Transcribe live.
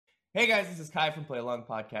Hey guys, this is Kai from Play Along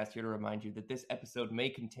Podcast here to remind you that this episode may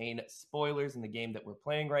contain spoilers in the game that we're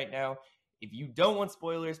playing right now. If you don't want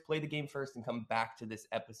spoilers, play the game first and come back to this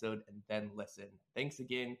episode and then listen. Thanks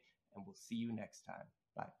again, and we'll see you next time.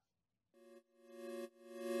 Bye.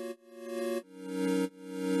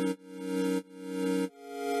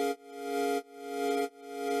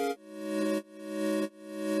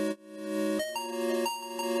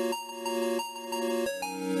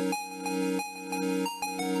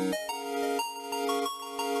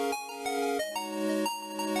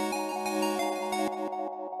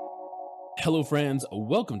 Hello, friends.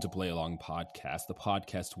 Welcome to Play Along Podcast, the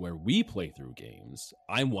podcast where we play through games.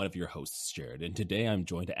 I'm one of your hosts, Jared, and today I'm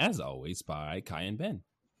joined, as always, by Kai and Ben.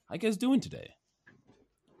 How you guys doing today?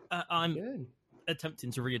 I'm Good.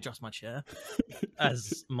 attempting to readjust my chair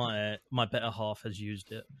as my better half has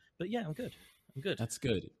used it. But yeah, I'm good. That's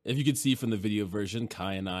good. If you could see from the video version,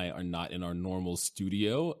 Kai and I are not in our normal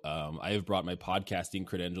studio. I have brought my podcasting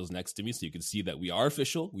credentials next to me so you can see that we are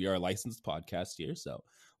official. We are a licensed podcast here, so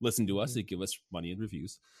listen to us and give us money and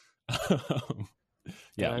reviews. I'm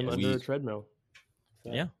under a treadmill.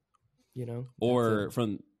 So, yeah, you know. Or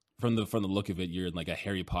from the look of it, you're in like a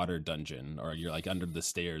Harry Potter dungeon, or you're like under the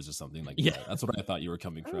stairs or something like that. That's what I thought you were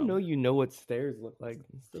coming from. I don't know. You know what stairs look like.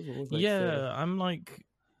 This doesn't look like stairs. I'm like,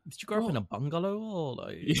 did you grow up in a bungalow or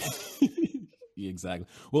like? Yeah, exactly.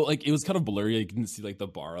 Well, like it was kind of blurry. You couldn't see like the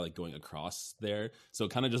bar like going across there, so it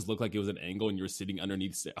kind of just looked like it was an angle, and you were sitting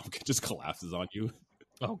underneath. It just collapses on you.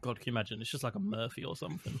 Oh God, can you imagine? It's just like a Murphy or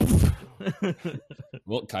something.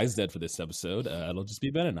 Well, Kai's dead for this episode. It'll just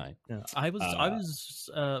be Ben and I. Yeah, I was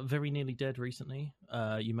very nearly dead recently.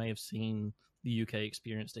 You may have seen the UK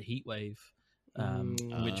experienced a heat wave,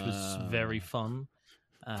 which was very fun.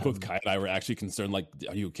 Both Kai and I were actually concerned. Like,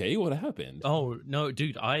 are you okay? What happened? Oh no,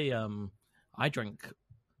 dude! I drank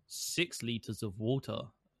 6 liters of water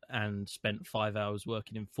and spent 5 hours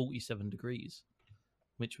working in 47 degrees,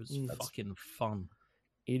 which was fucking fun.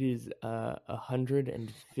 It is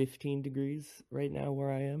 115 degrees right now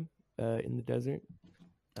where I am in the desert.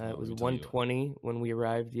 It was 120 when we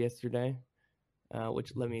arrived yesterday.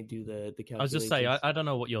 Which let me do the calculation. I was just saying, I don't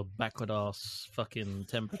know what your backward ass fucking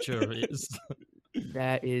temperature is.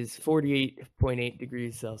 That is 48.8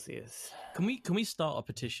 degrees Celsius. Can we start a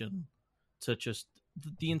petition to just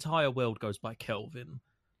the entire world goes by Kelvin?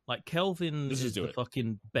 Like Kelvin is the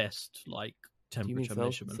fucking best like temperature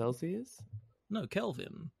measurement. Celsius? No,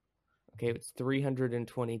 Kelvin. Okay, it's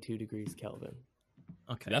 322 degrees Kelvin.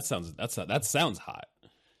 Okay, that sounds hot.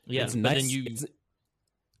 Yeah, it's but nice. Then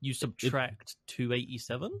you subtract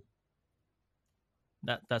 287.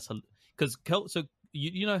 That's because so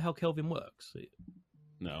you know how Kelvin works.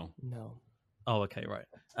 No. Oh, okay, right.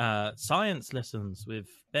 Science lessons with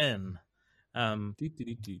Ben.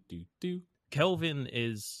 Kelvin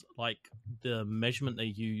is like the measurement they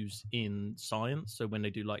use in science. So when they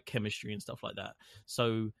do like chemistry and stuff like that.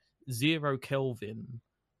 So 0 Kelvin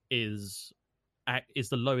is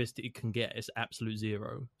the lowest it can get. It's absolute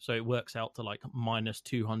 0. So it works out to like minus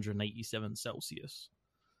 287 Celsius.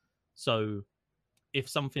 So if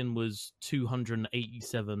something was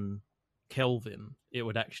 287 Kelvin, it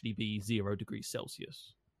would actually be 0 degrees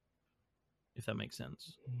Celsius. If that makes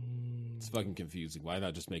sense. It's fucking confusing. Why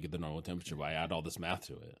not just make it the normal temperature? Why add all this math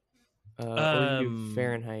to it? Or you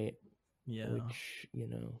Fahrenheit. Yeah. Which,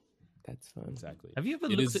 that's fun. Exactly. Have you ever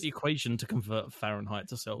looked at the equation to convert Fahrenheit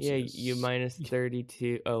to Celsius? Yeah, you minus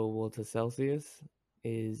 32. Oh, well, to Celsius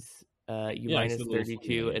is minus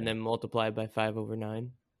 32 and then multiply by 5/9.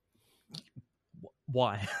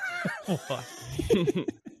 Why? Why?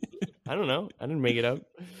 I don't know. I didn't make it up.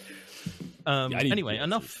 Anyway,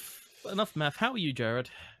 enough math. How are you, Jared?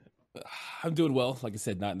 I'm doing well. Like I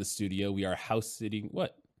said, not in the studio. We are house sitting.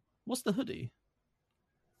 What? What's the hoodie?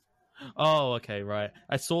 Oh, okay, right.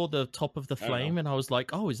 I saw the top of the flame and I was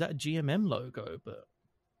like, oh, is that a GMM logo? But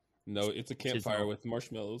no, it's a campfire with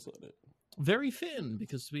marshmallows on it. Very fitting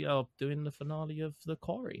because we are doing the finale of The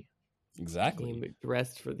Quarry. Exactly. Came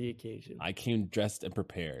dressed for the occasion. I came dressed and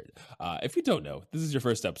prepared. If you don't know, this is your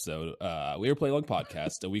first episode. We are Play Along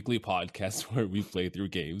Podcast, a weekly podcast where we play through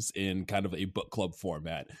games in kind of a book club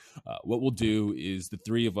format. What we'll do is the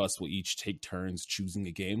three of us will each take turns choosing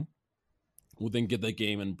a game. We'll then get the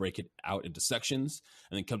game and break it out into sections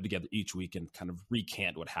and then come together each week and kind of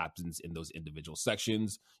recant what happens in those individual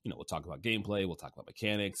sections. We'll talk about gameplay. We'll talk about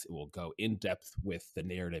mechanics. We'll go in depth with the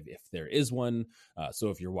narrative if there is one.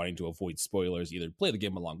 So if you're wanting to avoid spoilers, either play the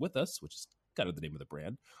game along with us, which is kind of the name of the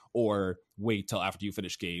brand, or wait till after you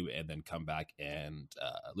finish game and then come back and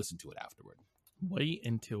listen to it afterward. Wait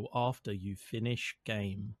until after you finish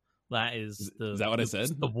game. That is that what I said?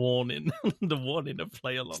 The warning. The warning of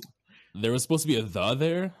Play Along. There was supposed to be a the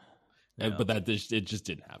there, Yeah. but it just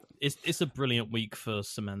didn't happen. It's a brilliant week for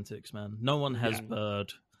semantics, man. No one has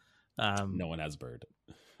bird. No one has bird.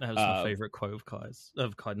 That was my favorite quote of Kai's.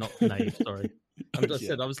 Of Kai, not Nave, sorry.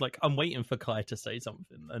 I was like, I'm waiting for Kai to say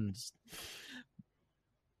something and just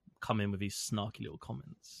come in with these snarky little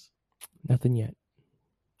comments. Nothing yet.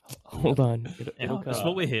 Hold on. It'll come. That's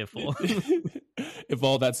what we're here for. If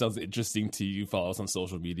all that sounds interesting to you, follow us on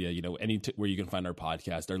social media. Where you can find our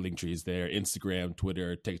podcast. Our link tree is there: Instagram,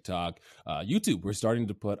 Twitter, TikTok, YouTube. We're starting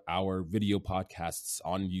to put our video podcasts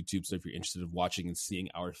on YouTube. So if you're interested in watching and seeing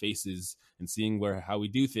our faces and seeing how we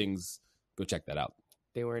do things, go check that out.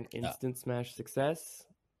 They were an instant smash success.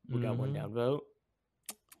 We got one downvote.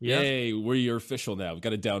 Yay, we're official now. We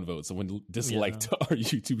got a downvote. Someone disliked our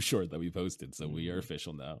YouTube short that we posted, so we are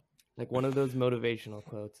official now. Like one of those motivational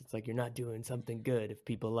quotes. It's like, you're not doing something good if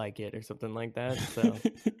people like it, or something like that. So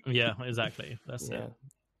yeah, exactly. That's it.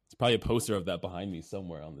 It's probably a poster of that behind me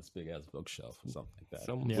somewhere on this big ass bookshelf or something like that.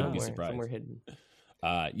 Somewhere hidden.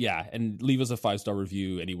 And leave us a 5-star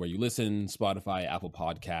review anywhere you listen: Spotify, Apple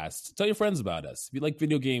Podcasts. Tell your friends about us. If you like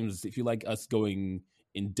video games, if you like us going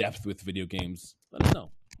in depth with video games, let us know.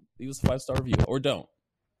 Leave us a 5-star review, or don't,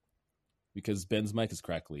 because Ben's mic is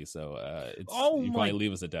crackly, so you probably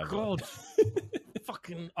leave us a down. God,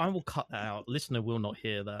 fucking! I will cut that out. Listener will not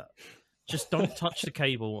hear that. Just don't touch the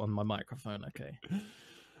cable on my microphone, okay?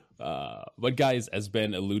 But guys, as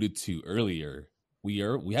Ben alluded to earlier, we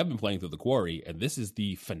have been playing through The Quarry, and this is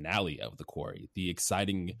the finale of The Quarry, the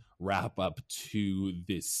exciting wrap up to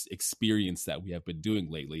this experience that we have been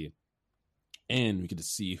doing lately, and we get to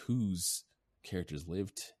see whose characters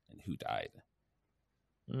lived and who died.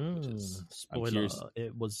 Spoiler,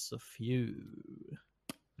 it was a few.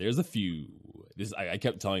 There's a few. I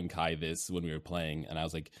kept telling Kai this when we were playing, and I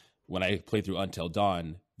was like, when I played through Until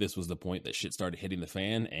Dawn, this was the point that shit started hitting the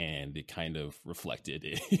fan, and it kind of reflected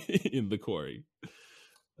in The Quarry.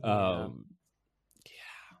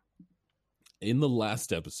 In the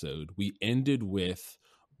last episode, we ended with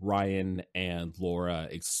Ryan and Laura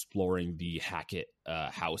exploring the Hackett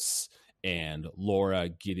house, and Laura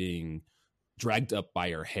getting dragged up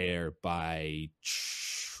by her hair by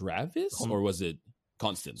Travis, or was it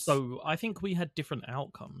Constance? So I think we had different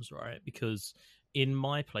outcomes, right? Because in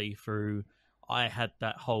my playthrough, I had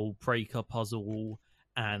that whole breaker puzzle,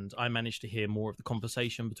 and I managed to hear more of the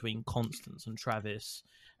conversation between Constance and Travis,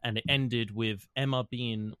 and it ended with Emma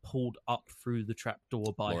being pulled up through the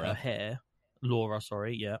trapdoor by her hair. Laura,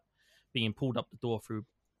 sorry, yeah, being pulled up the door through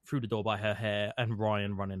the door by her hair, and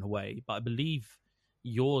Ryan running away. But I believe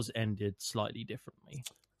yours ended slightly differently.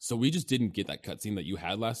 So we just didn't get that cutscene that you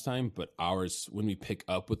had last time, but ours, when we pick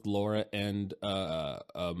up with Laura and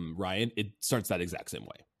Ryan, it starts that exact same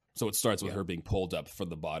way. So it starts with her being pulled up from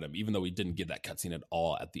the bottom, even though we didn't get that cutscene at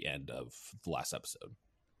all at the end of the last episode.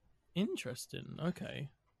 Interesting. Okay.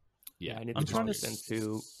 Yeah, I'm trying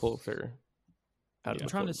to pull her out of I'm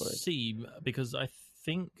trying to see, because I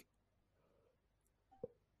think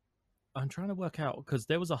I'm trying to work out, because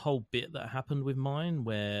there was a whole bit that happened with mine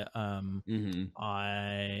where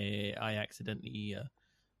I accidentally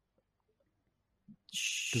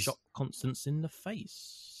shot Constance in the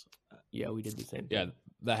face. Yeah, we did the same thing. Yeah,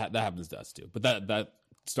 that happens to us too. But that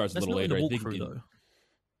starts a little later, I think.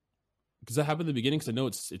 Because that happened in the beginning, because I know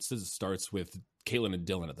it says it starts with Caitlin and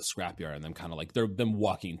Dylan at the scrapyard, and them kind of like them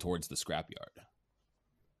walking towards the scrapyard.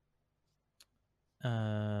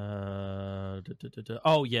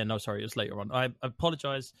 Oh yeah, no, sorry, it was later on. I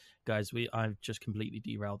apologize, guys. I've just completely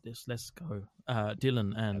derailed this. Let's go,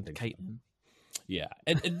 Dylan and Caitlin. Yeah,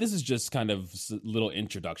 and this is just kind of little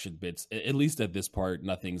introduction bits. At least at this part,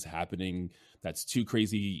 nothing's happening that's too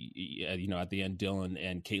crazy. At the end, Dylan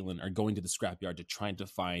and Caitlin are going to the scrapyard to try to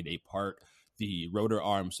find a part, the rotor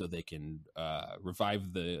arm, so they can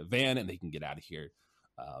revive the van and they can get out of here.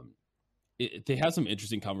 They have some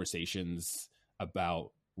interesting conversations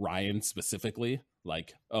about Ryan specifically,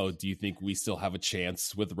 like, oh, do you think we still have a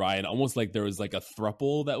chance with Ryan? Almost like there was like a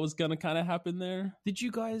throuple that was gonna kind of happen there. Did you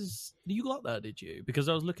got that? Did you? Because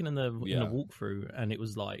I was looking in the walkthrough, and it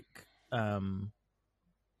was like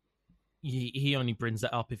he only brings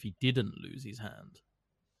that up if he didn't lose his hand.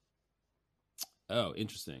 Oh,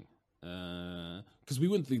 interesting. Because we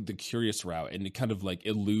went the curious route, and it kind of like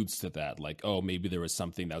alludes to that, like, oh, maybe there was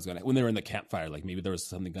something that was gonna, when they were in the campfire, like maybe there was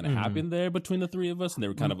something gonna happen there between the three of us, and they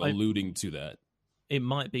were kind of alluding to that. It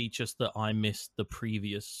might be just that I missed the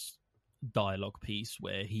previous dialogue piece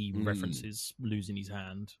where he references losing his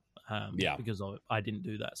hand. Because I didn't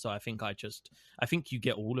do that, so I think you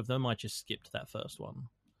get all of them. I just skipped that first one.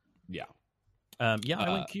 Yeah. I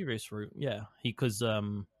went curious route. Yeah, because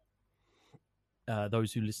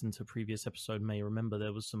those who listened to previous episode may remember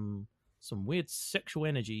there was some weird sexual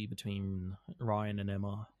energy between Ryan and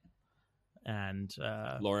Emma, and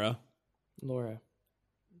Laura.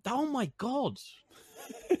 Oh my god!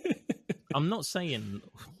 I'm not saying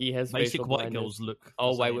He has basic facial white blindness. girls look.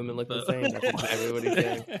 All the white same, women look the but- same. That's exactly what he's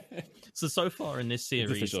saying. So far in this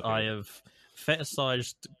series, official I thing. have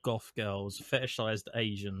fetishized goth girls, fetishized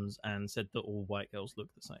Asians, and said that all white girls look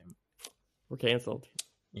the same. We're canceled.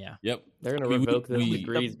 Yeah, Yep. They're gonna We- revoke those we-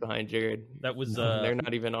 degrees behind Jared. that was They're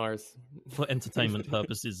not even ours. for entertainment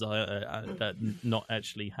purposes. That not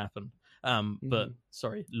actually happened. But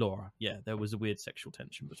sorry, Laura. Yeah, there was a weird sexual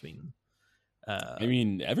tension between them. I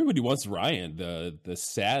mean, everybody wants Ryan. The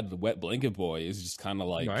sad wet blanket boy is just kind of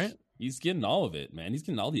like Right? he's getting all of it, man. He's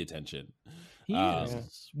getting all the attention. He Um,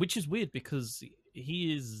 is, which is weird because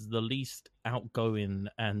he is the least outgoing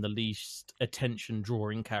and the least attention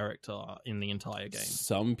drawing character in the entire game.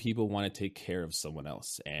 Some people want to take care of someone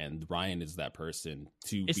else, and Ryan is that person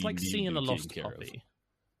to It's be like seeing a taken lost care of. puppy.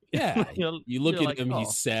 Yeah, You're- you look you're at like, him, "Oh."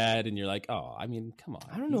 he's sad, and you're like, oh, I mean, come on.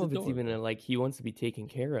 I don't he's know if it's adorable. even like he wants to be taken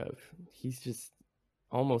care of. He's just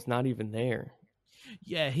almost not even there.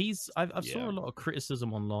 Yeah, I've saw Yeah. a lot of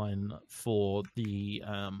criticism online for the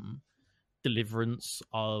deliverance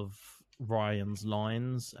of Ryan's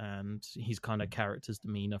lines and his kind of character's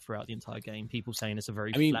demeanor throughout the entire game. People saying it's a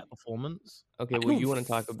very I mean, flat performance. Okay, I well, don't you want to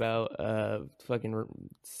talk about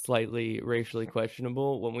slightly racially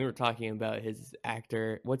questionable? When we were talking about his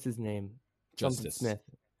actor, what's his name? Something Justice Smith.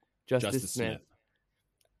 Justice Smith.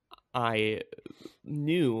 I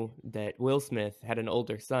knew that Will Smith had an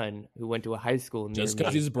older son who went to a high school near Just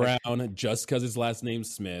because me. he's brown, just because his last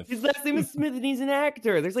name's Smith. His last name is Smith, and he's an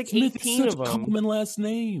actor. There's like Smith is 18 such of a them. common last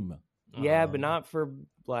name. Yeah, but not for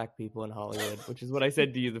black people in Hollywood, which is what I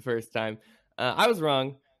said to you the first time. I was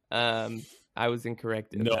wrong. I was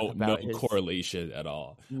incorrect. No about his, correlation at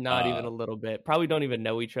all. Not even a little bit. Probably don't even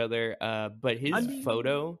know each other. But his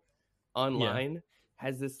photo online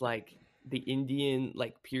has this like the Indian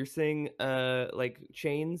like piercing like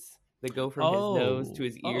chains that go from his nose to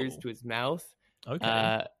his ears to his mouth.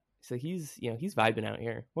 Okay. So he's he's vibing out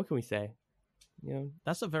here. What can we say?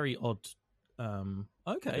 That's a very odd.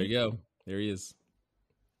 Okay. There you go. There he is.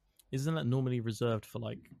 Isn't that normally reserved for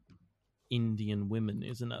like Indian women?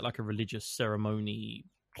 Isn't that like a religious ceremony?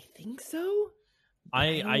 I think so.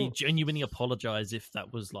 I genuinely apologize if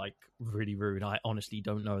that was like really rude. I honestly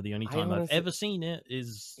don't know. The only time I've ever seen it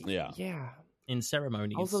is yeah in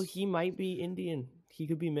ceremonies. Also, he might be Indian. He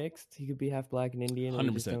could be mixed. He could be half black and Indian. 100%.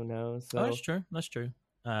 We just don't know. So that's true. That's true.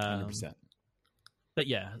 100%. But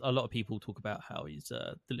yeah, a lot of people talk about how his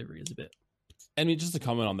delivery is a bit. I mean, just to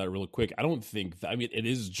comment on that real quick, I don't think I mean, it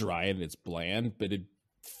is dry and it's bland, but it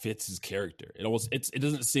fits his character. It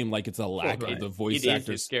doesn't seem like it's a lack of the voice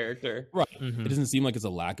actor's character. Right. Mm-hmm. It doesn't seem like it's a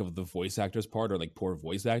lack of the voice actor's part or like poor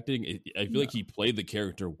voice acting. I feel like he played the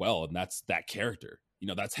character well, and that's that character.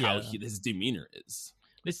 That's how his demeanor is.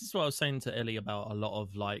 This is what I was saying to Ellie about a lot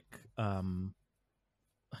of like.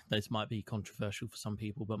 This might be controversial for some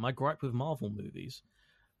people, but my gripe with Marvel movies,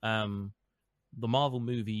 the Marvel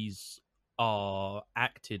movies are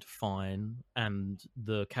acted fine and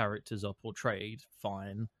the characters are portrayed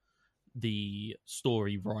fine. The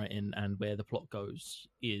story writing and where the plot goes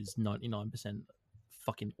is 99%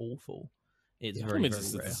 fucking awful. It's very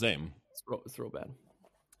it's rare. the same. It's real bad.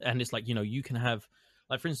 And it's like, you can have,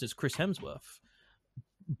 like, for instance, Chris Hemsworth,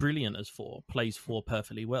 brilliant as Thor, plays Thor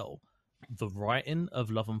perfectly well. The writing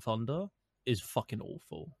of Love and Thunder is fucking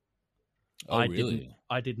awful. Oh, really?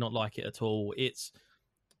 I did not like it at all. It's,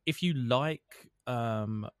 if you like,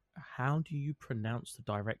 how do you pronounce the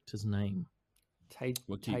director's name? Taika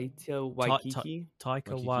Waititi.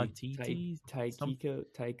 Taika Waititi.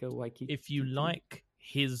 Taika Waititi. If you like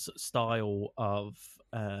his style of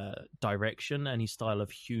direction and his style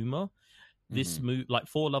of humor, this move, like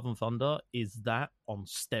For Love and Thunder, is that on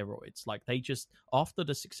steroids. Like, they just, after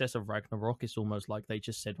the success of Ragnarok, it's almost like they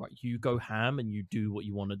just said, right, you go ham and you do what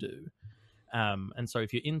you want to do. And so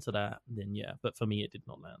if you're into that, then yeah. But for me, it did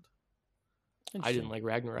not land. I didn't like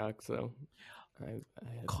Ragnarok, so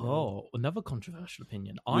another controversial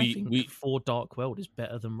opinion. I think For Dark World is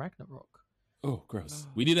better than Ragnarok. Oh, gross.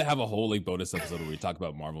 We need to have a whole like bonus episode where we talk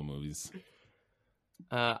about Marvel movies.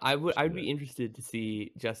 I'd be interested to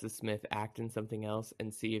see Justice Smith act in something else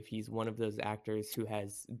and see if he's one of those actors who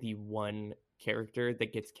has the one character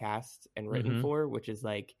that gets cast and written for, which is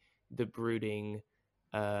like the brooding,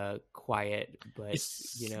 quiet but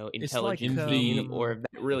intelligent, like, or if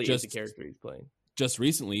that really is the character he's playing. just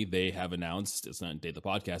recently they have announced, it's not Date the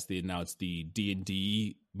Podcast, they announced the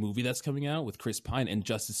D&D movie that's coming out with Chris Pine, and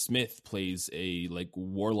Justice Smith plays a like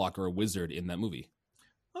warlock or a wizard in that movie.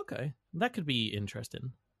 Okay, that could be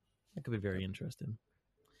interesting. That could be very interesting.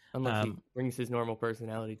 Unless he brings his normal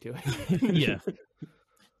personality to it. Yeah.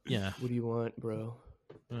 Yeah. What do you want, bro?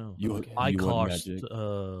 Oh, You I want cast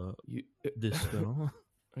this spell.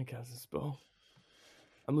 I cast a spell.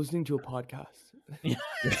 I'm listening to a podcast.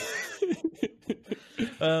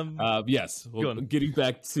 Yes. Well, getting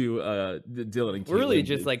back to Dylan and Caitlin, we're really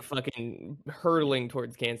just like fucking hurtling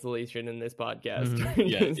towards cancellation in this podcast. Mm-hmm.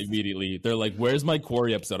 Yeah, immediately. They're like, where's my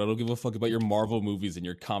Quarry episode? I don't give a fuck about your Marvel movies and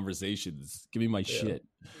your conversations. Give me my shit.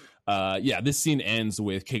 This scene ends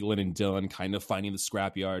with Caitlin and Dylan kind of finding the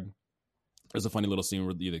scrapyard. There's a funny little scene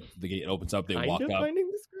where the gate opens up. They walk up. Finding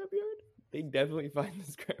the scrapyard? They definitely find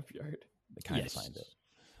the scrapyard. They kind of find it.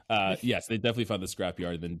 Yes, they definitely found the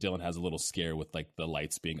scrapyard. Then Dylan has a little scare with like the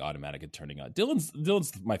lights being automatic and turning on.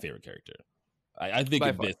 Dylan's my favorite character. I think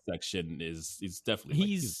in this section is definitely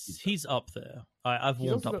he's up there. I've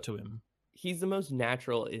warmed up to him. He's the most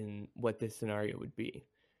natural in what this scenario would be.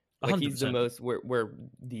 Like 100%. He's the most where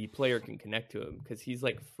the player can connect to him because he's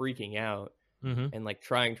like freaking out and like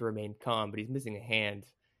trying to remain calm, but he's missing a hand.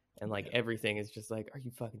 And like everything is just like, are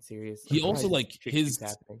you fucking serious? He also like his,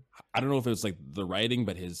 happening? I don't know if it was like the writing,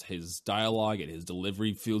 but his dialogue and his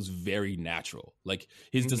delivery feels very natural. Like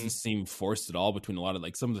his doesn't seem forced at all between a lot of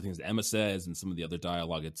like some of the things Emma says and some of the other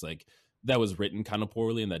dialogue. It's like that was written kind of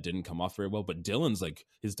poorly and that didn't come off very well. But Dylan's like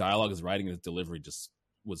his dialogue, his writing, and his delivery just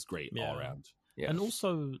was great all around. Yeah. And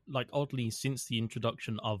also like oddly, since the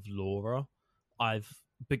introduction of Laura, I've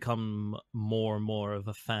become more and more of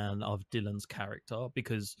a fan of Dylan's character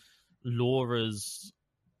because Laura's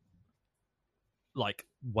like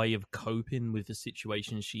way of coping with the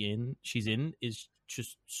situation she's in is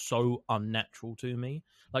just so unnatural to me.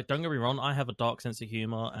 Like, don't get me wrong, I have a dark sense of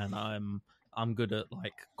humor and I'm good at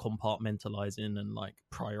like compartmentalizing and like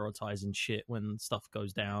prioritizing shit when stuff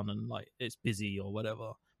goes down and like it's busy or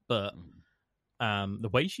whatever. But the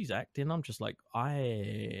way she's acting, I'm just like,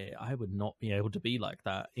 I would not be able to be like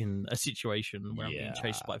that in a situation where I'm being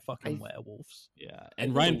chased by fucking werewolves. Yeah,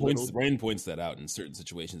 and Ryan points that out in certain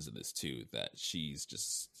situations in this too. That she's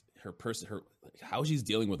just her how she's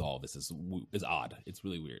dealing with all of this is odd. It's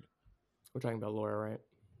really weird. We're talking about Laura, right?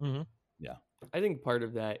 Mm-hmm. Yeah, I think part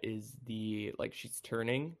of that is she's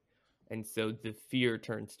turning, and so the fear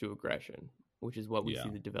turns to aggression, which is what we see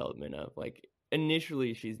the development of. Like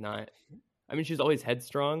initially, she's not. I mean, she's always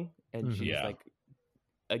headstrong, and she's like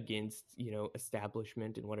against,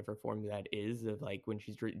 establishment in whatever form that is. Of like when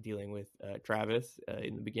she's dealing with Travis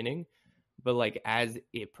in the beginning, but like as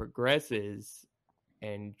it progresses,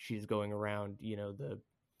 and she's going around, the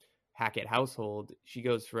Hackett household, she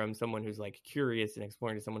goes from someone who's like curious and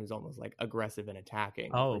exploring to someone who's almost like aggressive and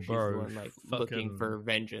attacking. Oh, bro, she's the one, like looking for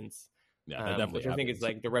vengeance. Yeah, that definitely which I think is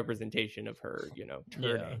like the representation of her,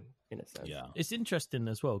 turning in a sense. Yeah, it's interesting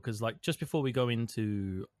as well because like just before we go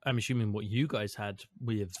into, I'm assuming what you guys had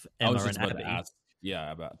with Emma and Abby.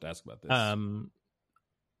 About to ask about this.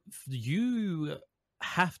 You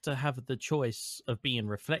have to have the choice of being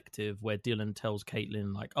reflective, where Dylan tells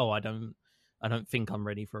Caitlin like, "Oh, I don't think I'm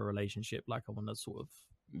ready for a relationship. Like, I want to sort of."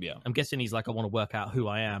 Yeah, I'm guessing he's like, "I want to work out who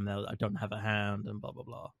I am now that I don't have a hand," and blah blah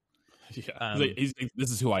blah. Yeah,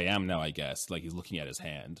 this is who I am now, I guess. Like he's looking at his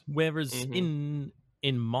hand. Whereas in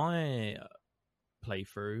my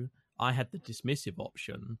playthrough, I had the dismissive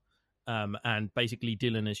option, and basically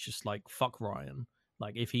Dylan is just like, fuck Ryan.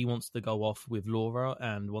 Like if he wants to go off with Laura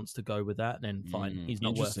and wants to go with that, then fine. He's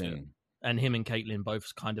not worth it. And him and Caitlin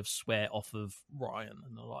both kind of swear off of Ryan,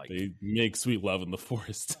 and they're like, they make sweet love in the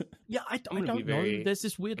forest. Yeah, I don't know. There's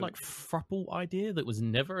this weird like throuple idea that was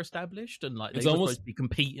never established, and like it's they were almost supposed to be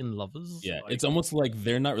competing lovers. Yeah, like, it's almost like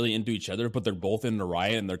they're not really into each other, but they're both into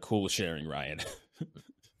Ryan, and they're cool with sharing Ryan.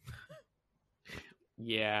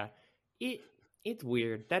 Yeah, it's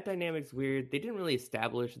weird. That dynamic's weird. They didn't really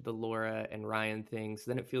establish the Laura and Ryan thing,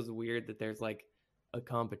 so then it feels weird that there's like a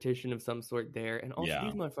competition of some sort there. And also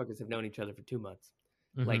these motherfuckers have known each other for 2 months.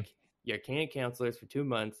 Like your camp counselors for 2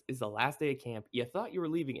 months is the last day of camp. You thought you were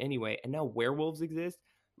leaving anyway, and now werewolves exist.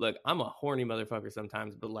 Look, I'm a horny motherfucker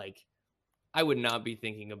sometimes, but like I would not be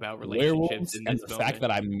thinking about relationships in this and the moment. fact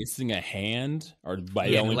that I'm missing a hand are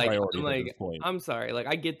my only priority at this point. I'm sorry, like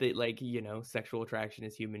I get that, like sexual attraction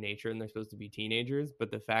is human nature, and they're supposed to be teenagers, but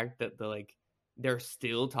the fact that they're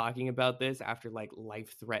still talking about this after like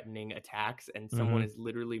life-threatening attacks and someone is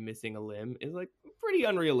literally missing a limb is like pretty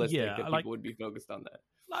unrealistic that people would be focused on that.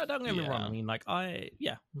 Like, don't get me wrong. Yeah. I mean, like,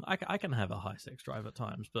 I can have a high sex drive at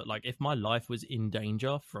times, but like, if my life was in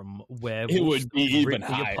danger from werewolves, It would be that could even rip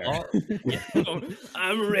me higher. apart, yeah,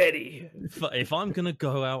 I'm ready. if I'm gonna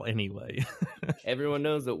go out anyway, Everyone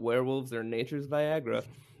knows that werewolves are nature's Viagra.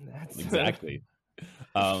 That's Exactly.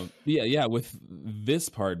 Yeah, with this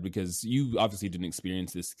part, because you obviously didn't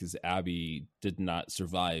experience this because Abby did not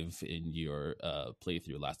survive in your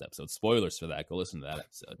playthrough last episode. Spoilers for that. Go listen to that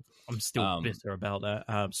episode. I'm still bitter about that.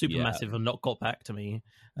 Supermassive have not got back to me.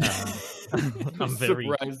 I'm very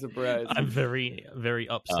surprise. I'm very, very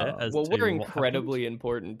upset. As well, to we're what incredibly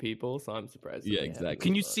important people, so I'm surprised. Yeah, exactly.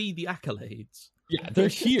 Can you see the accolades? Yeah, they're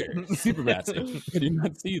here. Supermassive. Can you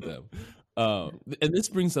not see them? And this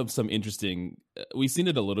brings up some interesting. We've seen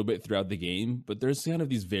it a little bit throughout the game, but there's kind of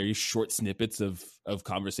these very short snippets of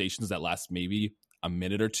conversations that last maybe a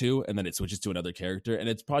minute or two, and then it switches to another character. And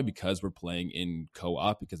it's probably because we're playing in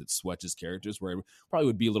co-op, because it switches characters, where it probably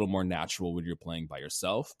would be a little more natural when you're playing by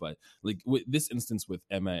yourself. But like with this instance with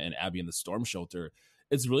Emma and Abby in the storm shelter,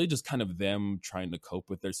 it's really just kind of them trying to cope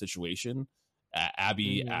with their situation.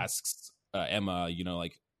 Abby asks Emma,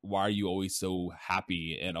 like, why are you always so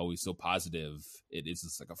happy and always so positive? It is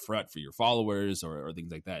just like a front for your followers or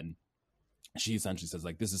things like that. And she essentially says,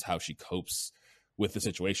 like, this is how she copes with the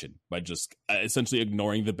situation, by just essentially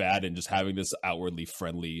ignoring the bad and just having this outwardly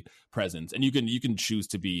friendly presence. And you can choose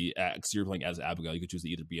to be, because you're playing as Abigail, you could choose to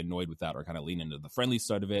either be annoyed with that or kind of lean into the friendly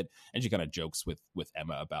side of it. And she kind of jokes with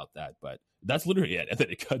Emma about that, but that's literally it. And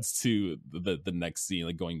then it cuts to the next scene,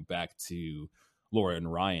 like going back to Laura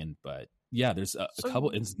and Ryan. But yeah, there's a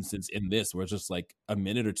couple instances in this where it's just like a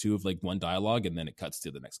minute or two of like one dialogue, and then it cuts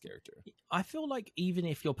to the next character. I feel like even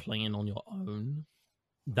if you're playing on your own,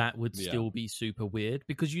 that would still be super weird,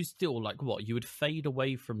 because you still, like, you would fade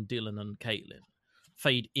away from Dylan and Caitlin,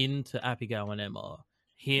 fade into Abigail and Emma,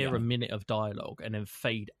 hear a minute of dialogue, and then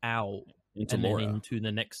fade out into and Laura. then into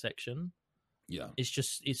the next section. Yeah,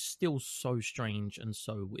 it's still so strange and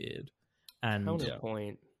so weird. And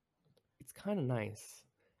counterpoint, it's kind of nice.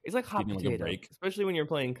 It's like hot Taking, potato, like, a break. especially when you're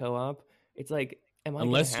playing co-op. It's like,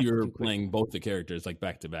 unless you're playing both the characters like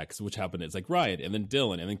back to back, which happened. It's like Ryan and then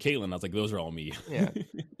Dylan and then Caitlin. I was like, those are all me. Yeah.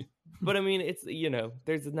 But I mean, it's,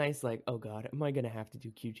 there's a nice, like, oh god, am I gonna have to do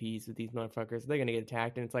QTs with these motherfuckers? They're gonna get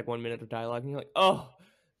attacked, and it's like 1 minute of dialogue, and you're like, oh,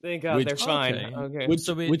 thank god, they're fine. Okay.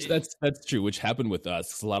 Which that's true. Which happened with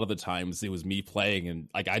us, 'cause a lot of the times it was me playing, and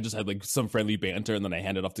like I just had like some friendly banter, and then I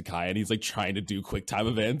handed off to Kai, and he's like trying to do quick time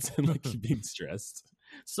events and like being stressed.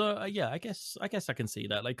 So yeah, I guess I can see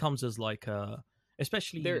that. Like, comes as like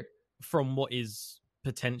especially from what is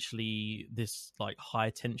potentially this like high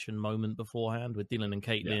tension moment beforehand with Dylan and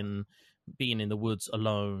Caitlin being in the woods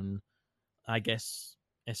alone. I guess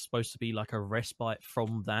it's supposed to be like a respite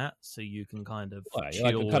from that, so you can kind of chill,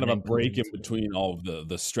 like kind of a break in between all of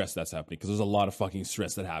the stress that's happening, because there's a lot of fucking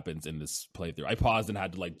stress that happens in this playthrough. I paused and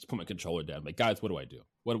had to like put my controller down. Like, guys, what do I do?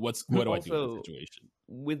 What do I do in this situation?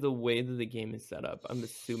 With the way that the game is set up, I'm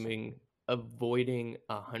assuming avoiding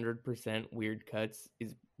 100% weird cuts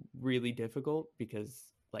is really difficult,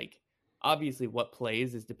 because like obviously what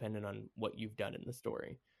plays is dependent on what you've done in the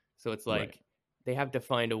story. So it's like they have to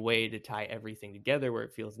find a way to tie everything together where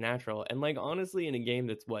it feels natural. And like, honestly, in a game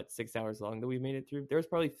that's 6 hours long that we made it through, there was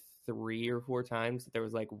probably 3 or 4 times that there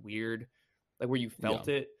was like weird, like where you felt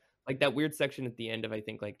it, like that weird section at the end of, I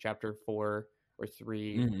think, like chapter 4 or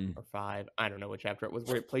 3 or 5, I don't know what chapter it was,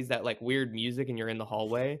 where it plays that like weird music and you're in the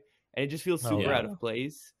hallway and it just feels super out of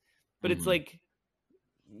place. But it's like,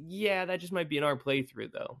 yeah, that just might be in our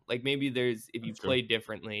playthrough though. Like, maybe there's, if you play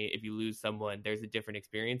differently, if you lose someone, there's a different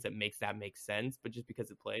experience that makes sense, but just because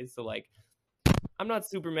it plays. So like, I'm not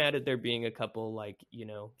super mad at there being a couple, like,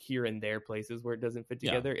 here and there places where it doesn't fit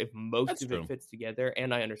together. If most of it fits together,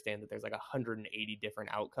 and I understand that there's like 180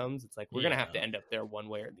 different outcomes, it's like we're gonna have to end up there one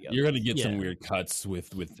way or the other. You're gonna get some weird cuts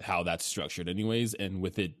with how that's structured anyways, and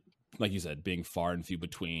with it, like you said, being far and few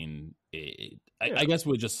between, I guess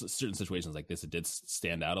with just certain situations like this, it did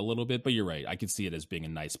stand out a little bit. But you're right, I could see it as being a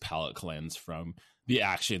nice palate cleanse from the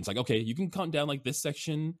actions. Like, okay, you can calm down like this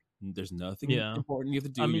section. There's nothing important you have to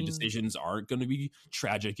do. Your decisions aren't going to be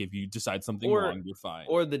tragic. If you decide something wrong, you're fine.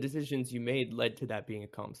 Or the decisions you made led to that being a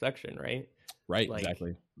calm section, right? Right, like,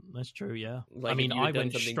 exactly. That's true, yeah. Like, I mean, I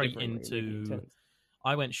went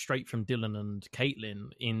straight from Dylan and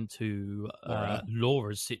Caitlin into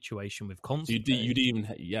Laura's situation with Constance. So you didn't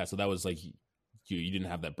even, so that was like, you didn't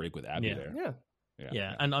have that break with Abby there.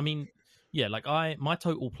 Yeah. And I mean, like my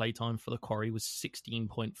total playtime for the Quarry was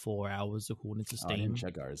 16.4 hours according to Steam. I didn't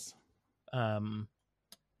check ours. And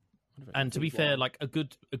to be fair, like a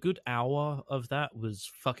good hour of that was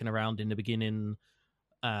fucking around in the beginning,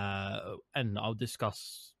 and I'll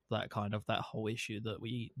discuss that whole issue that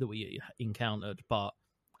we encountered. But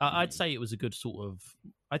I'd say it was a good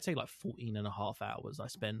I'd say like 14 and a half hours I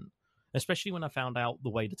spent, especially when I found out the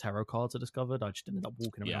way the tarot cards are discovered. I just ended up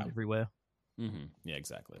walking around everywhere. Yeah,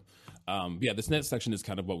 exactly. Yeah, this next section is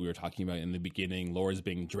kind of what we were talking about in the beginning. Laura's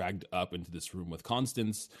being dragged up into this room with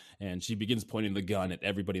Constance, and she begins pointing the gun at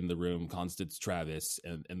everybody in the room, Constance, Travis,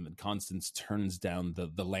 and then Constance turns down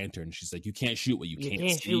the lantern. She's like, you can't shoot what you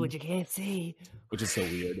can't see. Shoot what you can't see. Which is so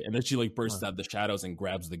weird. And then she like bursts out the shadows and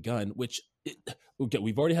grabs the gun, okay,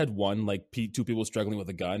 we've already had one, like two people struggling with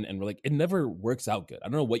a gun, and we're like, it never works out good. I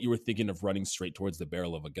don't know what you were thinking of running straight towards the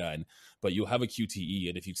barrel of a gun, but you'll have a QTE,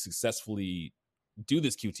 and if you successfully do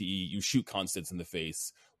this QTE, you shoot Constance in the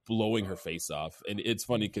face, blowing her face off. And it's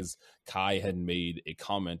funny because Kai had made a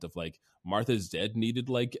comment of like, Martha's Dead needed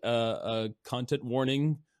like a content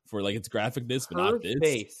warning for like its graphicness, but not this.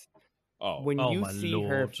 Face. Oh, when you my see Lord.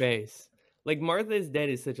 her face, like Martha's Dead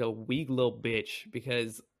is such a weak little bitch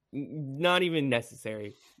because not even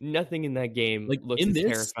necessary. Nothing in that game Like, looks in as this-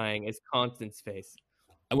 terrifying as Constance's face.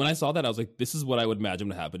 And when I saw that, I was like, this is what I would imagine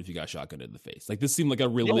would happen if you got shotgunned in the face. Like, this seemed like a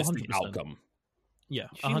realistic 100%. outcome. Yeah,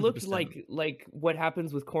 She 100%. looked like what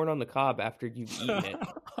happens with corn on the cob after you've eaten it.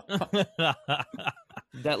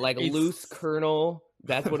 That like It's- loose kernel.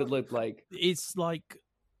 That's what it looked like. It's like,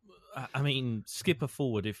 I mean, skip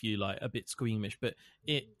forward if you like a bit squeamish, but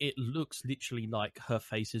it looks literally like her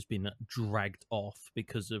face has been dragged off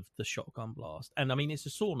because of the shotgun blast. And I mean, it's a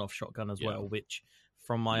sawn-off shotgun as well, which,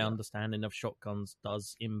 from my understanding of shotguns,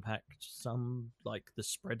 does impact some, like the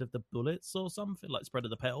spread of the bullets or something, like spread of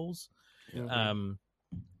the petals. Mhm.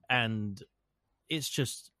 And it's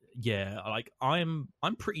just, yeah, like I'm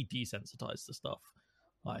pretty desensitized to stuff.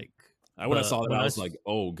 Like, When I saw that, when I I was s- like,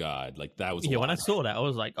 oh God, like that was yeah, when I wild. saw that, I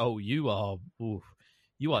was like, "Oh, you are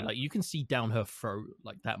like you can see down her throat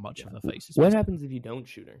like that much of her face." is What visible." happens if you don't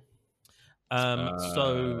shoot her?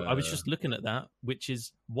 So I was just looking at that, which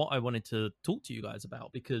is what I wanted to talk to you guys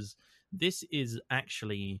about, because this is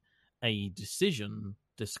actually a decision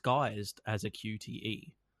disguised as a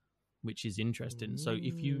QTE, which is interesting. So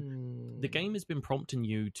if the game has been prompting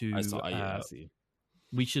you to, I saw. Yeah, I see.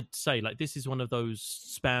 we should say like this is one of those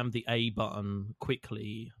spam the A button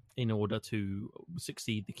quickly in order to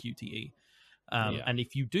succeed the QTE. And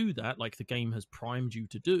if you do that, like the game has primed you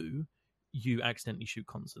to do, you accidentally shoot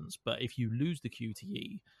Constance. But if you lose the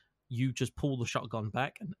QTE, you just pull the shotgun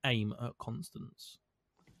back and aim at Constance.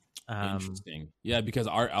 Interesting. Yeah, because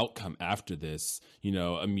our outcome after this,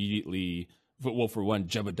 immediately, well, for one,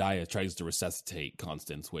 Jebediah tries to resuscitate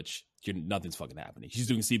Constance, which nothing's fucking happening. She's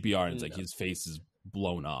doing CPR and it's like his face is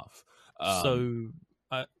blown off.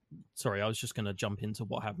 Sorry, I was just going to jump into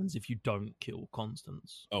what happens if you don't kill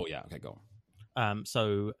Constance. Oh, yeah. Okay, go.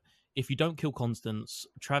 So if you don't kill Constance,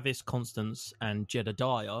 Travis, Constance, and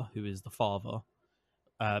Jedediah, who is the father,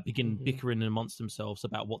 begin bickering amongst themselves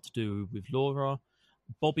about what to do with Laura.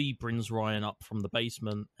 Bobby brings Ryan up from the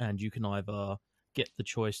basement, and you can either get the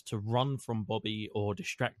choice to run from Bobby or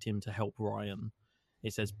distract him to help Ryan.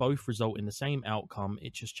 It says both result in the same outcome,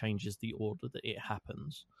 it just changes the order that it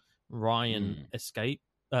happens. Laura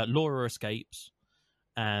escapes,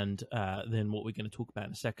 and then what we're going to talk about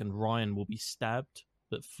in a second, Ryan will be stabbed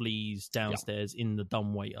but flees downstairs in the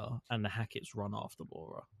dumbwaiter, and the Hacketts run after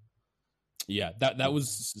Laura. Yeah, that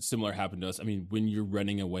was similar happened to us. I mean, when you're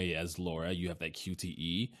running away as Laura, you have that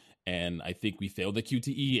QTE, and I think we failed the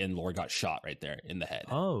QTE, and Laura got shot right there in the head.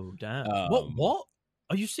 Oh, damn. What?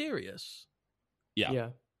 Are you serious? Yeah.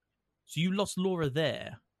 So you lost Laura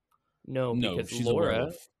there? No, because she's Laura a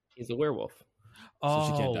werewolf. is a werewolf. So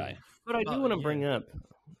she can't die. But I do want to bring up,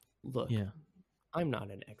 look, Yeah. I'm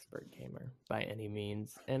not an expert gamer by any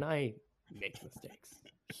means, and I make mistakes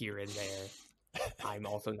here and there. I'm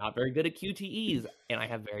also not very good at QTEs, and I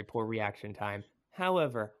have very poor reaction time.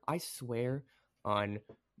 However, I swear on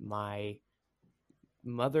my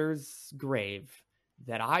mother's grave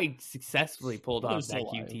that I successfully pulled off that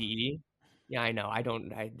QTE. Yeah, I know. I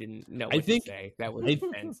didn't know what to say. That was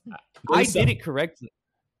intense. I did it correctly.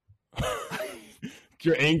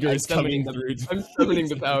 Your anger is coming through. I'm summoning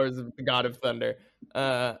the powers of the God of Thunder.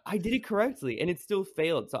 I did it correctly, and it still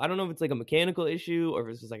failed. So I don't know if it's like a mechanical issue or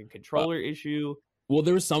if it's just like a controller issue. Well,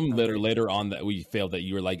 there was some later on that we failed that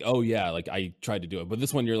you were like, oh yeah, like I tried to do it. But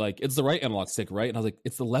this one you're like, it's the right analog stick, right? And I was like,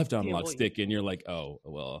 it's the left analog stick. And you're like, oh,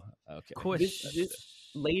 well, okay. This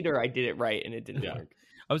later I did it right and it didn't work.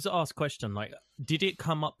 I was asked a question, like, did it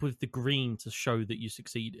come up with the green to show that you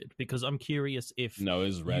succeeded? Because I'm curious if... No, it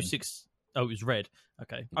was red. Oh, it was red.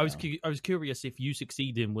 Okay. Yeah. I was curious if you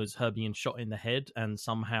succeeded was her being shot in the head and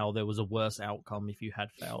somehow there was a worse outcome if you had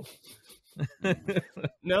failed.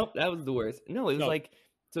 Nope, that was the worst. No, it was No. like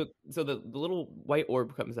so the little white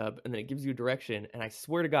orb comes up and then it gives you a direction, and I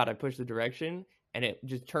swear to God I pushed the direction and it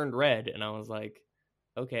just turned red, and I was like,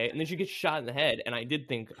 okay. And then she gets shot in the head, and I did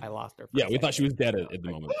think I lost her. For Yeah, a we thought she was second. dead And I at the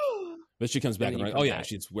was like, moment. But she comes back then and you we're like, come oh yeah, back.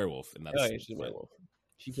 she's werewolf, and that's Oh yeah, she's a werewolf.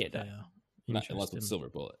 She can't die. Yeah. Not unless with Interesting. silver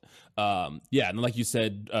bullet. Yeah, and like you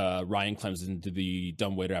said, Ryan climbs into the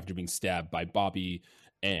dumbwaiter after being stabbed by Bobby,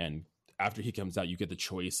 and after he comes out, you get the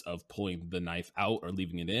choice of pulling the knife out or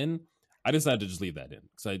leaving it in. I decided to just leave that in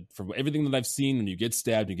because from everything that I've seen, when you get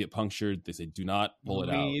stabbed, you get punctured. They say do not pull it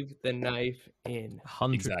out. Leave the knife in.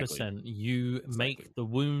 100%. You make the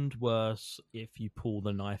wound worse if you pull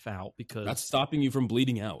the knife out because That's stopping you from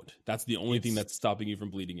bleeding out. That's the only thing that's stopping you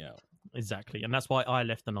from bleeding out. Exactly, and that's why I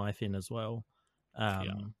left the knife in as well.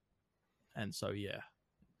 And so yeah,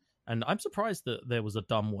 and I'm surprised that there was a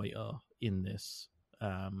dumbwaiter in this.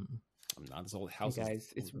 I'm not this old house. Hey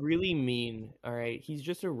guys, it's really mean. All right, he's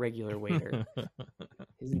just a regular waiter.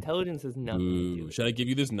 His intelligence has nothing to do Ooh, with should I give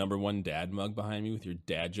you this #1 dad mug behind me with your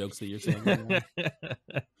dad jokes that you're saying? Right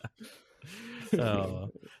now?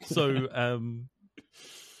 So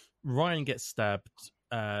Ryan gets stabbed.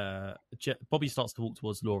 Bobby starts to walk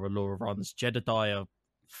towards Laura. Laura runs. Jedediah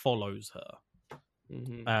follows her.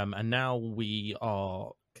 Mhm. And now we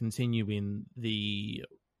are continuing the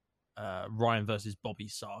Ryan versus Bobby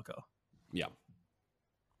saga. Yeah.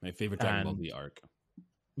 My favorite Dragon Ball And- Z arc.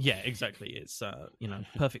 Yeah, exactly. It's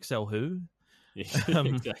Perfect Cell Who. Yeah,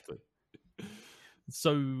 exactly.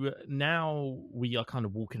 So now we are kind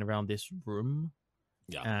of walking around this room.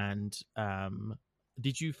 Yeah. And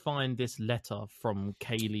did you find this letter from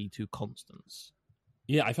Kaylee to Constance?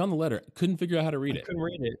 Yeah, I found the letter. Couldn't figure out how to read I it. couldn't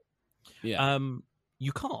read it. Yeah.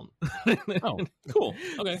 You can't. Oh, cool.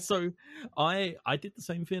 Okay. So I did the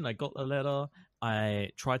same thing. I got the letter. I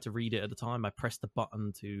tried to read it at the time. I pressed the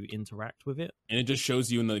button to interact with it. And it just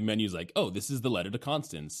shows you in the menus like, oh, this is the letter to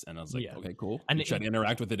Constance. And I was like, Yeah. okay, cool. And And you try to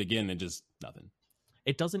interact with it again and just nothing.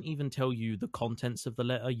 It doesn't even tell you the contents of the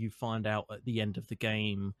letter. You find out at the end of the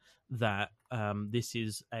game that this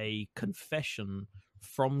is a confession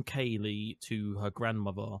from Kaylee to her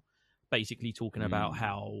grandmother, basically talking about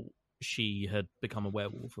how she had become a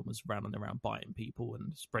werewolf and was running around biting people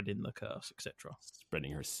and spreading the curse, etc.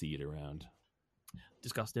 Spreading her seed around.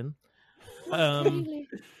 Disgusting.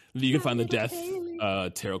 You can find the death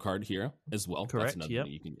tarot card here as well. Correct, That's another yep.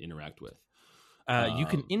 thing you can interact with. You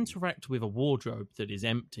can interact with a wardrobe that is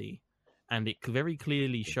empty, and it very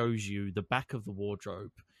clearly shows you the back of the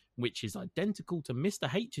wardrobe, which is identical to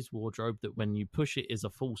Mr. H's wardrobe, that when you push it is a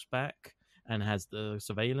false back and has the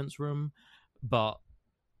surveillance room. But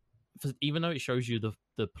even though it shows you the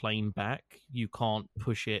plain back, you can't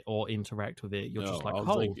push it or interact with it. You're just like,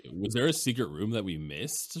 oh, was there a secret room that we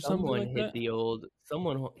missed or something like that?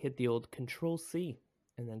 Someone hit the old Control C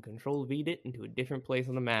and then Control V'd it into a different place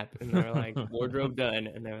on the map, and they're like, wardrobe done,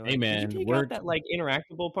 and they're like, Hey, man, did you take out that like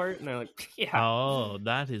interactable part? And they're like, yeah. oh,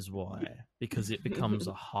 that is why, because it becomes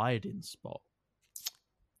a hiding spot.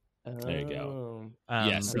 There you go. I'm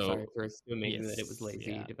Yeah, so- sorry for assuming that it was Yes,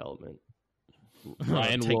 lazy yeah. development.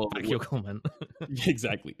 Ryan Take will back your comment.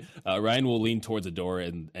 exactly. Ryan will lean towards a door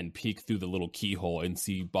and peek through the little keyhole and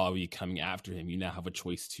see Bobby coming after him. You now have a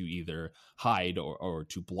choice to either hide or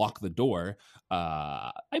to block the door.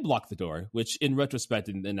 I blocked the door, which in retrospect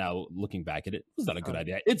and now looking back at it was not a good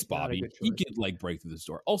idea. It's not a Bobby. good He choice. could like break through this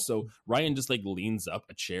door. Also, Ryan just like leans up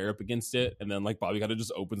a chair up against it, and then like Bobby kind of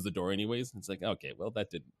just opens the door anyways. And it's like, okay, well that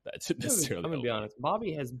didn't necessarily. I'm gonna be help. honest.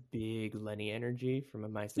 Bobby has big Lenny energy from a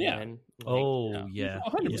Mice and Yeah. Men. Oh, yeah.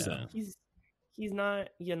 100%. He's not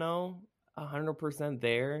 100%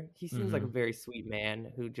 there. He seems like a very sweet man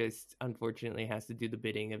who just unfortunately has to do the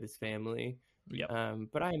bidding of his family. Yeah.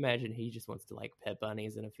 But I imagine he just wants to like pet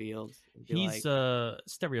bunnies in a field. And be He's like, a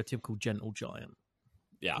stereotypical gentle giant.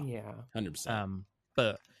 Yeah, yeah. 100%.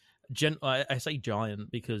 But I say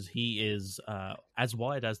giant because he is as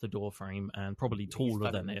wide as the door frame and probably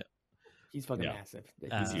taller than it. He's fucking Yeah. massive.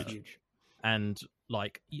 He's huge. And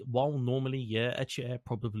like, while normally, yeah, a chair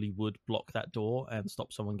probably would block that door and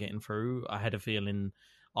stop someone getting through, I had a feeling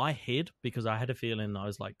I hid because I had a feeling I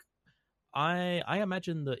was like, I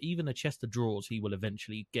imagine that even a chest of drawers he will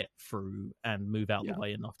eventually get through and move out the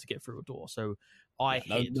way enough to get through a door. So I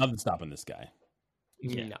hid. Nothing stopping this guy.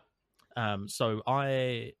 Yeah. No. So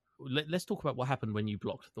let's talk about what happened when you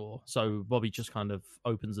blocked the door. So Bobby just kind of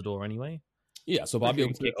opens the door anyway. Yeah, so Bobby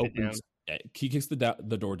Kicks it down. He kicks the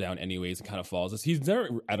door down anyways and kind of follows us. He's never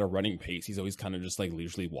at a running pace. He's always kind of just like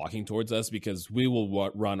leisurely walking towards us because we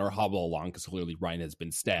will run or hobble along because clearly Ryan has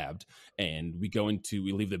been stabbed. And we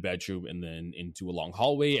leave the bedroom and then into a long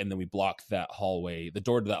hallway. And then we block that hallway, the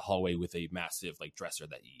door to that hallway with a massive like dresser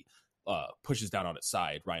that he pushes down on its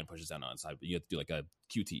side. Ryan pushes down on its side, but you have to do like a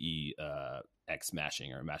QTE X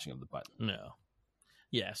mashing or mashing of the button. No.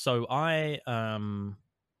 Yeah. So I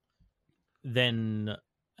then,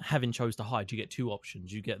 having chose to hide, you get two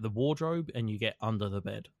options. You get the wardrobe and you get under the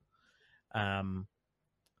bed. I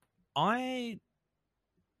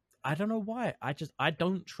don't know why. I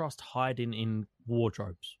don't trust hiding in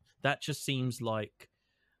wardrobes. That just seems like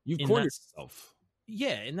you've cornered yourself.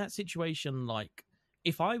 Yeah, in that situation, like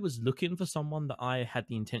if I was looking for someone that I had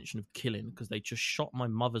the intention of killing because they just shot my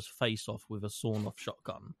mother's face off with a sawn-off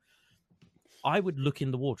shotgun, I would look in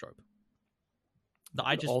the wardrobe.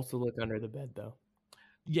 Also look under the bed, though.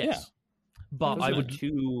 Yes, yeah. But I would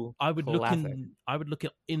classic. look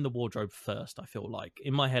in the wardrobe first. I feel like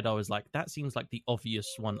in my head I was like, that seems like the obvious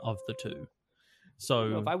one of the two.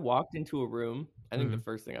 So if I walked into a room, I think the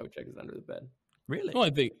first thing I would check is under the bed. Really? Well,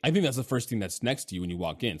 I think that's the first thing that's next to you when you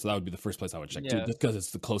walk in. So that would be the first place I would check too, just because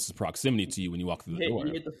it's the closest proximity to you when you walk through the door.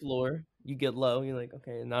 You hit the floor, you get low, you're like,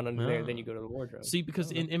 okay, not under there. Then you go to the wardrobe. See,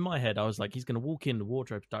 because in my head I was like, he's going to walk in, the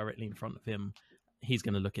wardrobe's directly in front of him. He's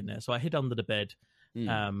going to look in there. So I hid under the bed.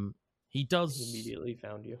 He does. He immediately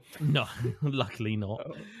found you. No, luckily not.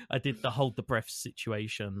 Oh. I did the hold the breath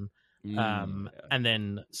situation. And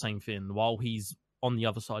then same thing. While he's on the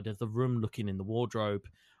other side of the room looking in the wardrobe,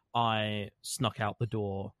 I snuck out the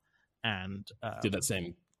door and did that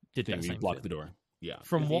same thing. You blocked the door. Yeah.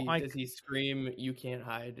 Does he scream, "You can't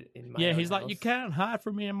hide in my own he's house? Like, you can't hide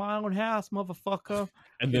from me in my own house, motherfucker.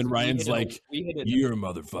 And then Ryan's like, you're a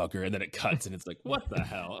motherfucker. And then it cuts and it's like, what the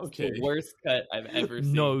hell? Okay. It's the worst cut I've ever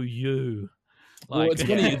seen. No, you. Well, it's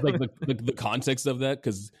funny. It's like the context of that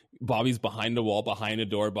because Bobby's behind a wall, behind a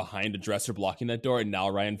door, behind a dresser blocking that door. And now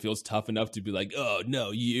Ryan feels tough enough to be like, oh,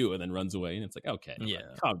 no, you. And then runs away. And it's like, okay. Yeah.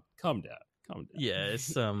 Calm down. Yeah.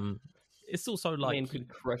 It's also like man could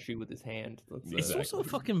crush you with his hand. It's also a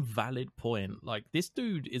fucking valid point. Like this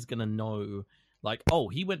dude is gonna know, like, oh,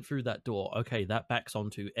 he went through that door. Okay, that backs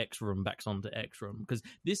onto X room, backs onto X room. Because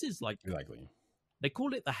this is like exactly. They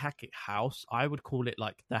call it the Hackett house. I would call it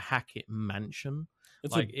like the Hackett mansion.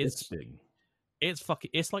 It's big. It's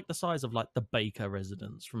like the size of like the Baker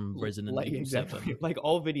residence from Resident Evil 7. Like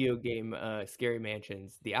all video game scary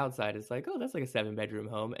mansions, the outside is like, oh, that's like a 7-bedroom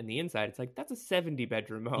home, and the inside it's like that's a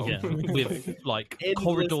 70-bedroom home. Yeah, with like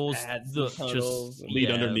corridors that just lead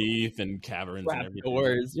underneath and caverns and everything.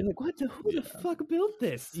 Doors. You're like, who the fuck built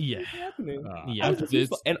this? Yeah. What's happening? I'm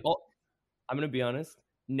gonna be honest,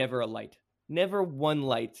 never a light. Never one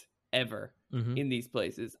light ever. In these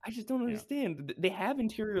places. I just don't understand. They have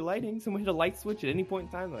interior lighting. Someone hit a light switch at any point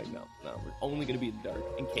in time. They're like, no, we're only going to be in the dark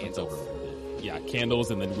and candles. Yeah,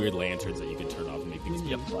 candles and then weird lanterns that you can turn off and make things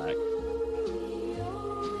get black.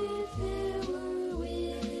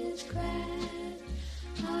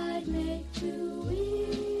 I'd make 2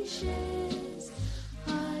 wishes.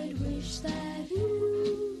 I'd wish that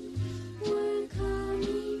you were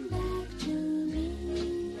coming back to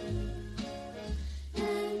me.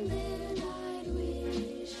 And then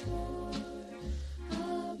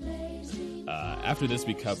after this,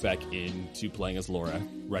 we cut back into playing as Laura,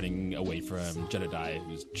 running away from Jedediah,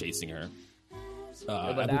 who's chasing her.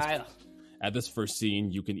 At this first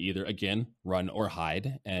scene, you can either, again, run or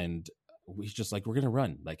hide, and we're just like, we're going to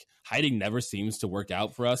run. Like, hiding never seems to work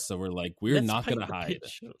out for us, so we're like, we're not going to hide.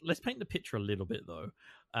 Let's paint the picture a little bit, though.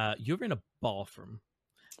 You're in a bathroom,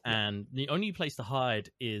 and the only place to hide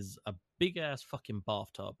is a big-ass fucking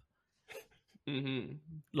bathtub. Mm-hmm.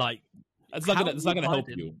 Like, it's not gonna help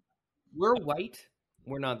you. We're white.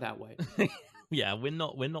 We're not that white. Yeah, we're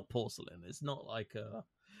not porcelain. It's not like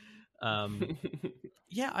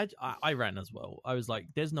yeah, I ran as well. I was like,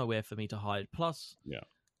 there's nowhere for me to hide. Plus,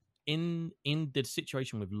 in the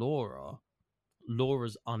situation with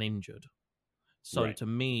Laura's uninjured. So to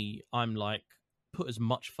me, I'm like, put as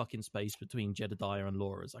much fucking space between Jedediah and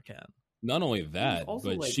Laura as I can. Not only that, but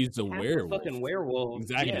like, she's a werewolf. Fucking werewolf.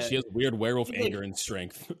 Exactly. Yeah. She has weird werewolf anger and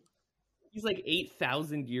strength. He's like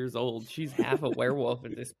 8,000 years old. She's half a werewolf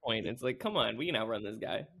at this point. It's like, come on, we can outrun this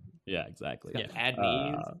guy. Yeah, exactly. Bad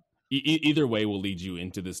knees. Either way will lead you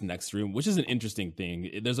into this next room, which is an interesting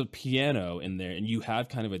thing. There's a piano in there, and you have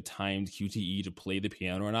kind of a timed QTE to play the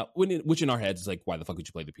piano or not, which in our heads is like, why the fuck would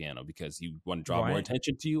you play the piano? Because you want to draw more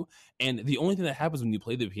attention to you. And the only thing that happens when you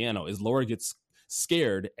play the piano is Laura gets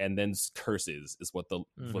scared and then curses, is what the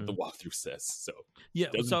walkthrough says. So yeah.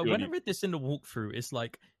 So when I read this in the walkthrough, it's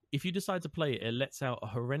like if you decide to play it, it lets out a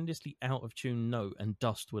horrendously out of tune note, and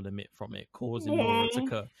dust will emit from it, causing horror to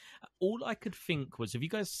occur. All I could think was, have you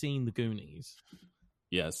guys seen The Goonies?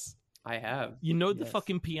 Yes. I have. You know the Yes.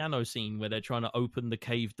 fucking piano scene where they're trying to open the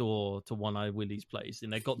cave door to One Eye Willie's place,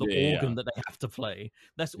 and they've got the Yeah, organ yeah. that they have to play.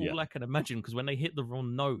 That's all Yeah. I can imagine, because when they hit the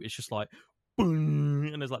wrong note, it's just like boom,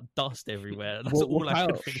 and there's like dust everywhere. That's Well, all I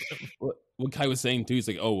could Kyle- think of. What Kai was saying too is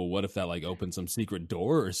like, oh well, what if that like opened some secret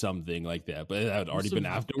door or something like that? But that had already So been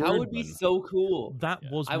that afterward. That would be then- so cool. That Yeah.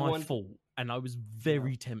 was I my want- fault, and I was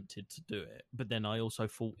very tempted to do it. But then I also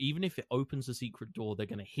thought, even if it opens a secret door, they're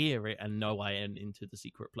going to hear it and know I am into the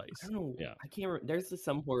secret place. I don't know. Yeah. I can't remember. There's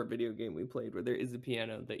some horror video game we played where there is a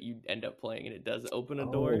piano that you end up playing and it does open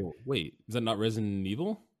a door. Oh, wait, is that not Resident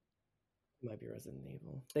Evil? It might be Resident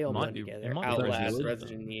Evil. They all Might blend be- together. it might be Outlast, Resident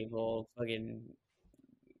Resident Evil, fucking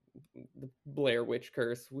the Blair Witch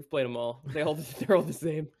Curse. We've played them all. They're all the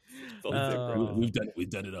same. It's all the same Uh, premise. We've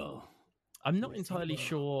done it all. I'm not entirely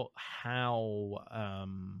sure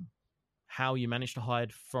how you managed to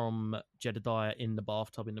hide from Jedediah in the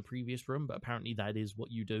bathtub in the previous room, but apparently that is what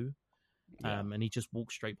you do. Yeah. And he just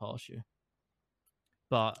walks straight past you.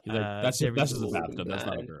 But He's like, that's there just is- a bathtub. That's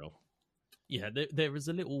not a bad. girl. yeah, there is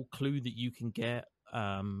a little clue that you can get,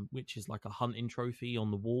 which is like a hunting trophy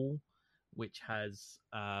on the wall, which has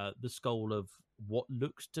the skull of what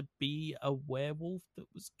looks to be a werewolf that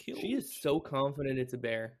was killed. She is so confident it's a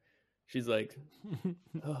bear. She's like,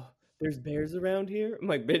 oh, there's bears around here? I'm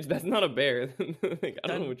like, bitch, that's not a bear. Like, I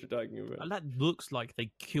don't know what you're talking about. That looks like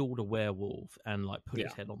they killed a werewolf and like put his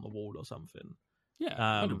Yeah. head on the wall or something. Yeah,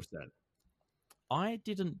 100%. I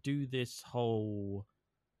didn't do this whole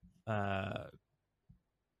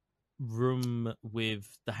room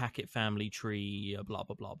with the Hackett family tree, blah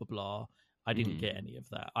blah blah blah blah. I didn't Mhm. get any of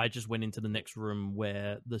that. I just went into the next room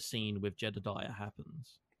where the scene with Jedediah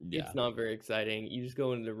happens. Yeah. It's not very exciting. You just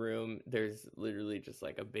go into the room. There's literally just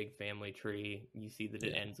like a big family tree. You see that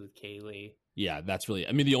it Yeah. ends with Kaylee. Yeah, that's really.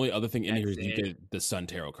 I mean, the only other thing in here is That's you it. get the Sun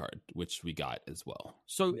Tarot card, which we got as well.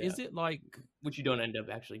 So Yeah. is it like Which you don't end up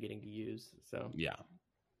actually getting to use. So Yeah.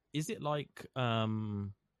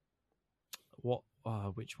 what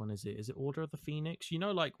which one is it? Is it Order of the Phoenix? You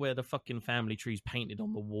know, like where the fucking family tree's painted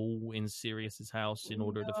on the wall in Sirius's house in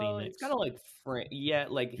Order of the No, Phoenix. It's kind of like yeah,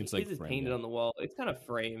 like It's his like is framed, painted yeah. on the wall. It's kind of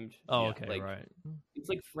framed. Oh, Yeah, okay, like, right. It's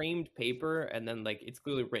like framed paper, and then like it's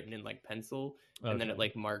clearly written in like pencil, and then it Okay.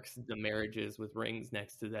 like marks the marriages with rings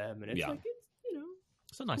next to them, and it's Yeah. like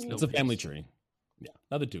it's It's a nice cool. little It's a family piece. tree. Yeah,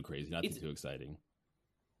 nothing too crazy, nothing It's- too exciting.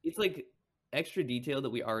 it's like extra detail that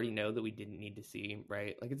we already know that we didn't need to see,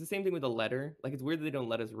 right? Like it's the same thing with the letter. Like it's weird that they don't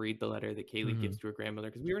let us read the letter that Kaylee Mhm. gives to her grandmother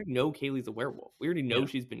because we already know Kaylee's a werewolf. We already know Yeah.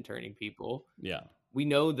 she's been turning people. Yeah, We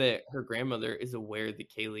know that her grandmother is aware that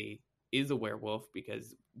Kaylee is a werewolf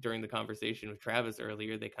because during the conversation with Travis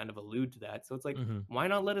earlier, they kind of allude to that. So it's like, Mhm. why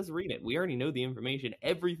not let us read it? We already know the information.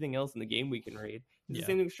 Everything else in the game we can read. It's Yeah. the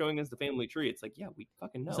same thing showing us the family tree. It's like, yeah, we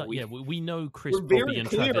fucking know. It's like, we, yeah, we know Chris, we're very Bobby, and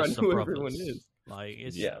clear Travis on are who brothers. everyone is. Like,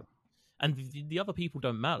 it's, Yeah. and the other people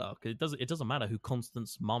don't matter because it doesn't matter who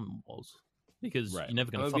Constance's mum was because Right. you're never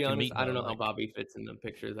I'm gonna gonna be fucking honest. meet. I don't her, know how like- Bobby fits in the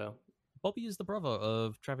picture though. Bobby is the brother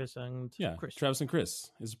of Travis and yeah. Chris. Travis and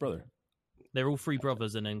Chris, his brother. They're all three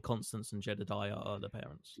brothers, and then Constance and Jedediah are the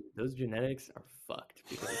parents. Those genetics are fucked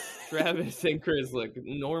because Travis and Chris look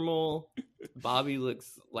normal. Bobby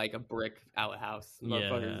looks like a brick outhouse.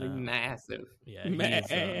 Motherfucker's like Yeah. massive. Yeah,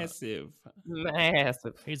 Massive.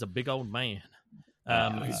 Massive. he's a big old man.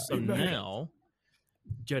 he's So big man. now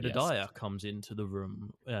Jedediah comes into the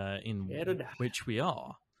room in Jedediah. which we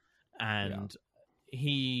are, and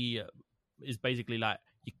he is basically like,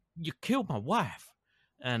 "You killed my wife,"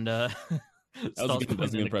 and That was a good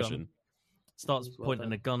pointing a impression. gun, starts Well pointing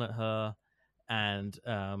done. a gun at her, and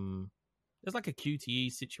there's like a QTE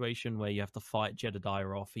situation where you have to fight Jedediah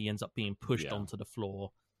off. He ends up being pushed Yeah. onto the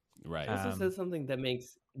floor. Right. He also Um, says something that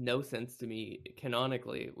makes no sense to me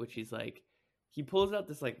canonically, which he's like, he pulls out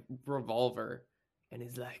this like revolver and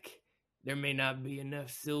he's like, there may not be enough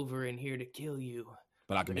silver in here to kill you,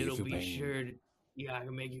 but I can but make you it'll feel be pain. sure to, yeah, I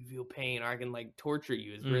can make you feel pain or I can like torture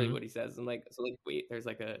you is really Mhm. what he says. And like, so like, wait, there's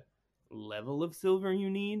like a level of silver you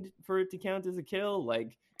need for it to count as a kill?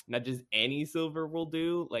 Like, not just any silver will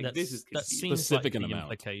do? Like, this is that confusing. seems Specific like an the amount.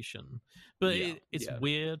 implication, but Yeah, it's yeah.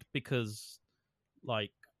 weird because,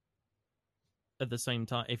 like, at the same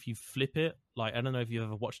time, if you flip it, like, I don't know if you've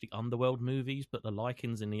ever watched the Underworld movies, but the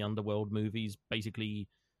Lycans in the Underworld movies basically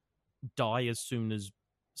die as soon as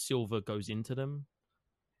silver goes into them.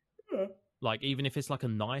 Yeah. Like, even if it's like a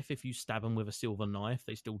knife, if you stab them with a silver knife,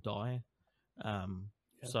 they still die. Yeah.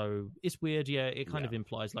 So it's weird. Yeah, it kind Yeah. of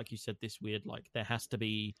implies, like you said, this weird, like, there has to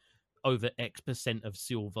be over X% of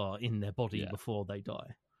silver in their body before they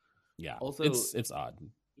die. Yeah. Also, it's odd.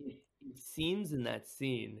 It seems in that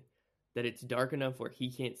scene that it's dark enough where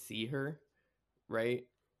he can't see her, right?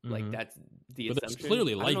 Like Mhm. that's the But there's assumption.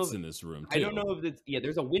 clearly I don't know lights if- in this room too. I don't know if it's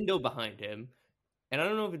there's a window behind him. And I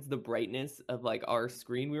don't know if it's the brightness of like our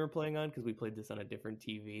screen we were playing on, because we played this on a different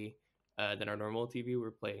TV than our normal TV. We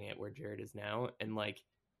were playing it where Jared is now, and like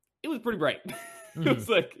it was pretty bright. It was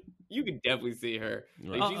like you could definitely see her.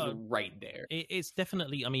 Like, she's right there. It's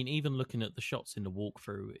definitely. I mean, even looking at the shots in the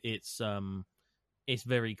walkthrough, it's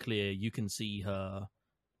very clear. You can see her,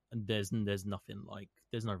 and there's nothing like.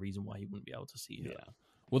 There's no reason why you wouldn't be able to see her. Yeah.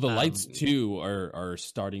 Well, the lights too are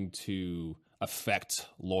starting to affect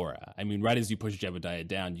Laura. I mean, right as you push Jebediah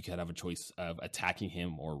down, you can have a choice of attacking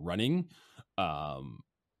him or running.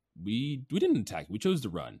 We didn't attack. We chose to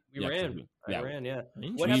run. We ran. I ran. Yeah. What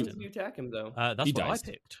Interesting. happens if you attack him though? That's He what dies.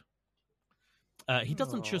 I picked. He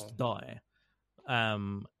doesn't just die.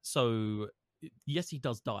 So yes, he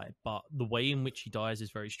does die, but the way in which he dies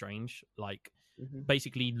is very strange. Like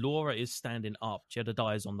basically, Laura is standing up,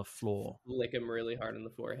 Jedediah is on the floor. Lick him really hard on the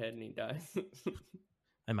forehead, and he dies.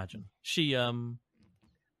 Imagine she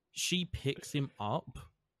picks him up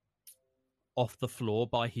off the floor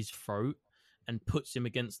by his throat and puts him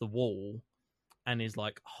against the wall, and is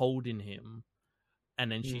like holding him,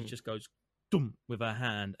 and then she just goes dum with her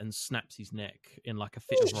hand and snaps his neck in like a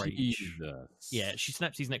fit of rage. Jesus. Yeah, she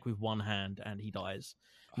snaps his neck with one hand and he dies.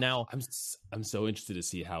 Now I'm so interested to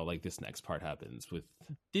see how like this next part happens with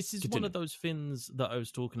this is one of those things that I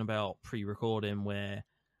was talking about pre-recording where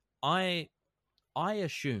I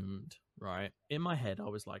assumed, right, in my head I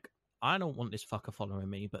was like, I don't want this fucker following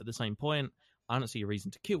me, but at the same point I don't see a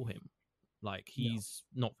reason to kill him. Like he's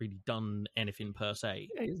not really done anything per se.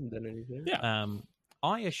 Yeah, he hasn't done anything. Yeah.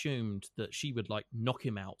 I assumed that she would like knock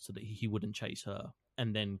him out so that he wouldn't chase her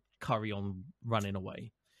and then carry on running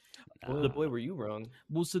away. Boy, were you wrong.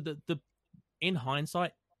 Well, so the in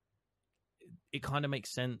hindsight, it kind of makes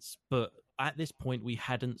sense, but at this point, we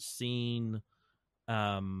hadn't seen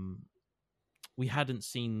any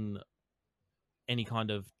kind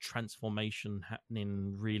of transformation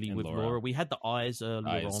happening really with Laura. We had the eyes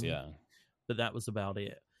earlier on, but that was about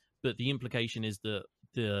it. But the implication is that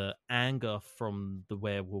the anger from the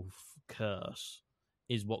werewolf curse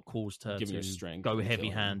is what caused her to go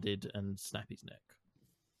heavy-handed and snap his neck.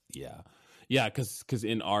 Yeah, because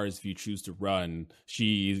in ours, if you choose to run,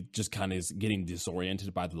 she just kind of is getting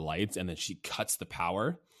disoriented by the lights, and then she cuts the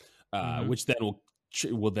power, which then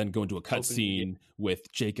will then go into a cutscene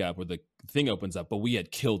with Jacob, where the thing opens up. But we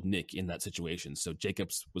had killed Nick in that situation, so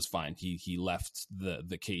Jacob's was fine. He left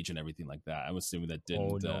the cage and everything like that. I'm assuming that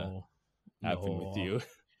didn't happen with you.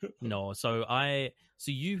 No, so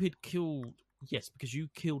you had killed, yes, because you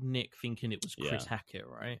killed Nick thinking it was Chris Hackett,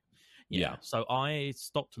 right? Yeah. So I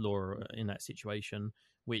stopped Laura in that situation,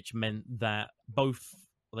 which meant that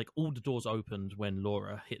all the doors opened when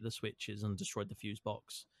Laura hit the switches and destroyed the fuse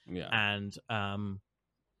box. Yeah. And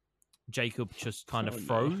Jacob just kind of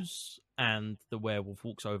froze, and the werewolf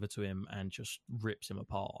walks over to him and just rips him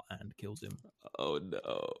apart and kills him. Oh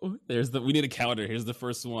no! We need a counter. Here's the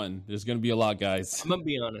first one. There's gonna be a lot, guys. I'm gonna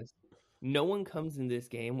be honest. No one comes in this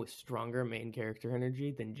game with stronger main character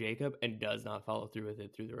energy than Jacob, and does not follow through with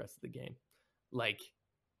it through the rest of the game. Like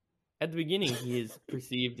at the beginning, he is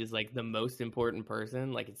perceived as like the most important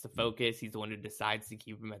person. Like it's the focus. He's the one who decides to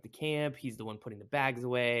keep him at the camp. He's the one putting the bags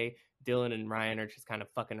away. Dylan and Ryan are just kind of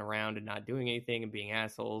fucking around and not doing anything and being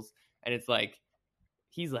assholes. And it's like,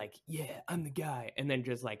 he's like, yeah, I'm the guy. And then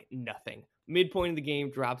just like nothing. Midpoint of the game,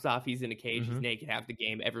 drops off. He's in a cage. He's naked half the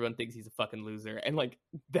game. Everyone thinks he's a fucking loser. And like,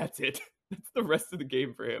 that's it. That's the rest of the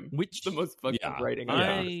game for him. Which the most fucked up writing.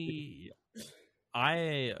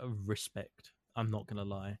 I respect. I'm not going to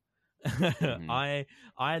lie.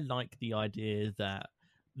 I like the idea that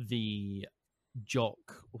the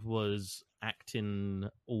jock was acting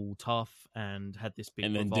all tough and had this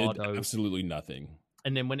big bravado, did absolutely nothing.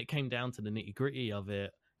 And then when it came down to the nitty gritty of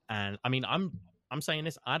it, and I mean, I'm saying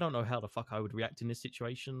this, I don't know how the fuck I would react in this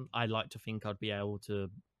situation. I like to think I'd be able to,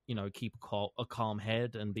 keep a calm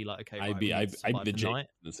head and be like, okay, I'd be the Jake in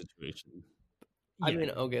the situation. Yeah. I mean,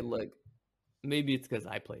 okay, look, maybe it's because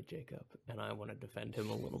I played Jacob and I want to defend him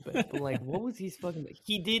a little bit. But like, what was he fucking?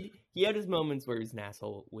 He had his moments where he was an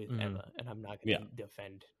asshole with Emma, and I'm not going to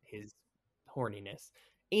defend his horniness.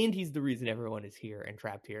 And he's the reason everyone is here and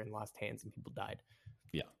trapped here and lost hands and people died.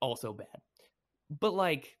 Yeah, also bad. But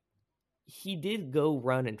like, he did go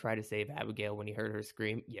run and try to save Abigail when he heard her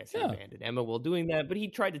scream. Yes, he abandoned Emma while doing that, but he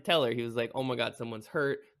tried to tell her. He was like, oh my god, someone's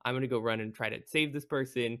hurt. I'm going to go run and try to save this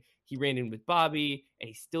person. He ran in with Bobby, and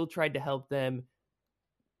he still tried to help them.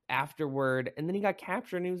 afterward, and then he got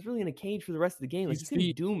captured, and he was really in a cage for the rest of the game. Like, He's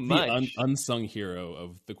he didn't do the much. unsung hero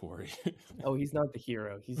of the quarry. Oh, he's not the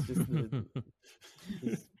hero. He's just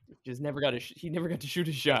he's just never got he never got to shoot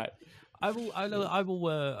a shot.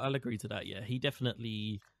 I'll agree to that. Yeah, he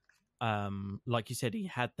definitely, like you said, he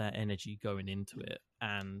had that energy going into it,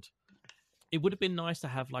 and it would have been nice to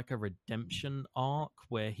have like a redemption arc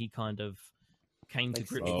where he kind of came to Like,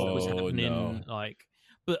 grips with what was happening. no. Like,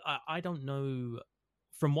 but I don't know.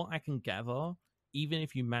 From what I can gather, even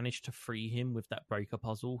if you manage to free him with that breaker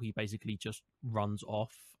puzzle, he basically just runs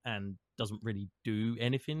off and doesn't really do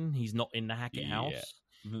anything. He's not in the Hackett house.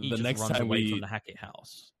 He The just next runs time away from the Hackett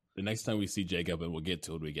house. The next time we see Jacob, and we'll get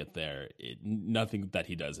to it when we get there, nothing that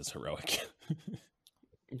he does is heroic.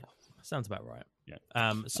 Sounds about right.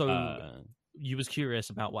 Yeah. So you was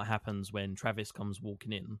curious about what happens when Travis comes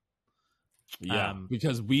walking in. Yeah,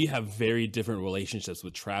 because we have very different relationships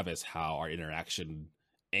with Travis, how our interaction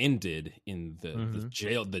ended in the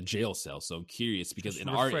jail cell. So I'm curious because Just in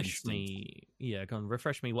our refresh instance, go on,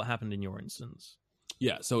 refresh me what happened in your instance.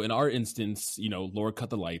 Yeah, so in our instance, Laura cut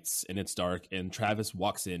the lights and it's dark, and Travis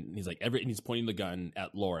walks in and he's like, and he's pointing the gun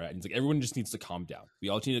at Laura, and he's like, everyone just needs to calm down. We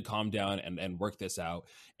all need to calm down and work this out.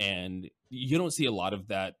 And you don't see a lot of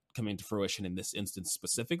that coming to fruition in this instance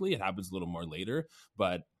specifically. It happens a little more later,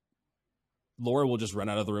 but Laura will just run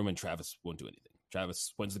out of the room and Travis won't do anything.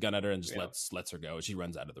 Travis points the gun at her and just lets her go. She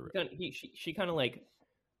runs out of the room. She kind of like,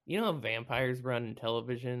 how vampires run in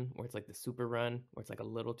television, where it's like the super run, where it's like a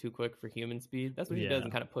little too quick for human speed. That's what he does,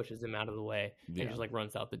 and kind of pushes him out of the way and just like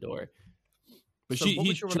runs out the door. But so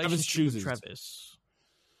Travis chooses Travis.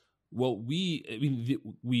 Well,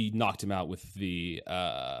 we knocked him out with the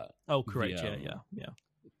correct,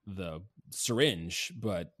 the syringe,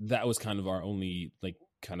 but that was kind of our only like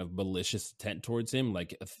kind of malicious intent towards him.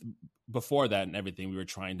 Like before that and everything, we were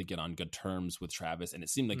trying to get on good terms with Travis, and it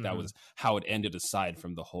seemed like that was how it ended, aside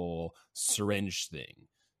from the whole syringe thing.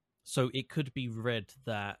 So it could be read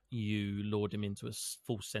that you lured him into a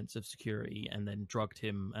false sense of security and then drugged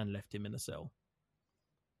him and left him in a cell.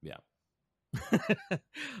 Yeah.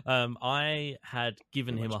 I had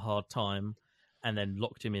given him a hard time and then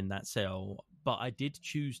locked him in that cell, but I did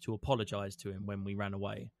choose to apologize to him when we ran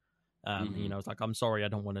away. I was like, I'm sorry, I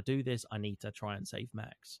don't want to do this. I need to try and save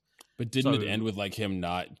Max. But didn't it end with like him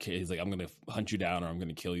not? He's like, I'm going to hunt you down or I'm going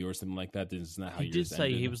to kill you or something like that. Isn't that how he did say?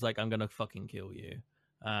 Ended? He was like, I'm going to fucking kill you.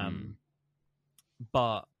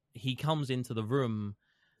 But he comes into the room.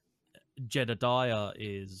 Jedediah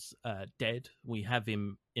is dead. We have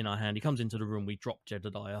him in our hand. He comes into the room. We drop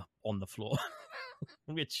Jedediah on the floor,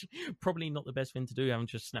 which probably not the best thing to do, having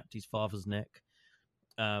just snapped his father's neck.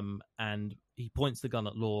 And he points the gun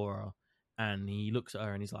at Laura, and he looks at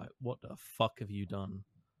her, and he's like, "What the fuck have you done?"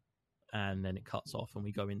 And then it cuts off, and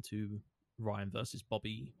we go into Ryan versus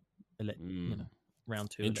Bobby,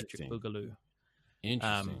 round 2 Electric Boogaloo.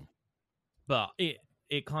 Interesting. But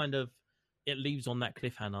it kind of leaves on that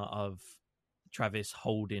cliffhanger of Travis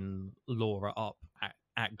holding Laura up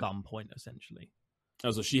at gunpoint, essentially.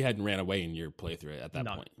 Oh, so she hadn't ran away in your playthrough at that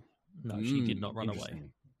point? No, she did not run away.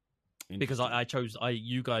 Because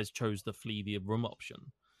you guys chose the flee the room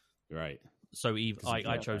option. Right. So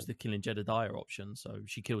I chose the killing Jedediah option. So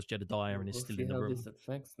she kills Jedediah and is still in the room. This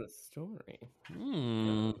affects the story.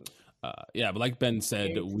 But like Ben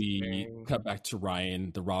said, we cut back to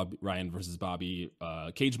Ryan, Ryan versus Bobby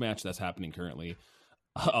cage match that's happening currently.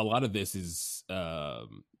 A lot of this is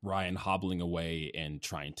Ryan hobbling away and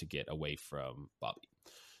trying to get away from Bobby.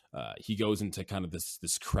 He goes into kind of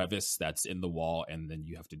this crevice that's in the wall, and then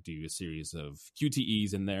you have to do a series of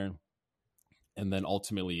QTEs in there. And then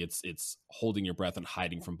ultimately it's holding your breath and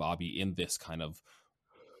hiding from Bobby in this kind of,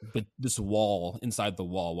 but this wall, inside the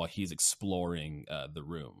wall, while he's exploring the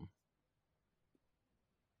room.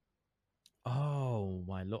 Oh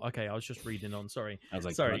my lord! Okay, I was just reading on. Sorry, I was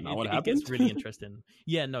like, sorry. What it happened? gets really interesting.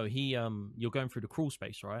 Yeah, no, you're going through the crawl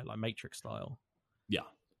space, right? Like Matrix style. Yeah.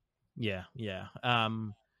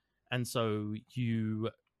 And so you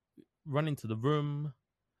run into the room,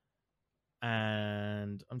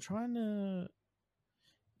 and I'm trying to.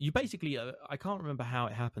 You basically, I can't remember how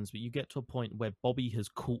it happens, but you get to a point where Bobby has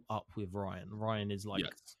caught up with Ryan. Ryan is like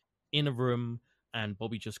in a room, and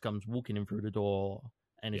Bobby just comes walking in through the door,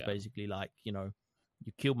 and is basically like, you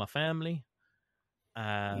killed my family.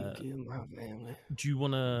 You killed my family. Do you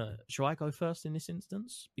want to? Shall I go first in this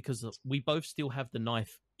instance? Because we both still have the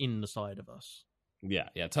knife in the side of us. Yeah.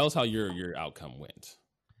 Tell us how your outcome went.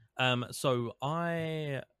 So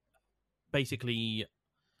I basically,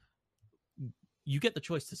 you get the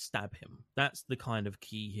choice to stab him. That's the kind of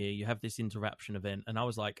key here. You have this interruption event, and I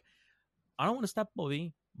was like, I don't want to stab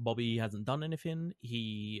Bobby. Bobby hasn't done anything.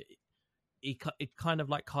 It kind of,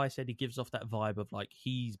 like Kai said, he gives off that vibe of like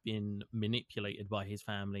he's been manipulated by his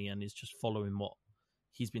family and is just following what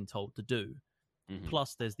he's been told to do. Mhm.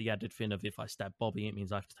 Plus, there's the added thing of if I stab Bobby, it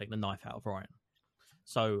means I have to take the knife out of Ryan.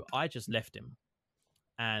 So I just left him,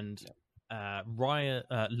 and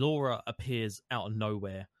Laura appears out of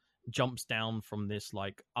nowhere, jumps down from this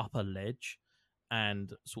like upper ledge,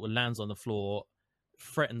 and sort of lands on the floor,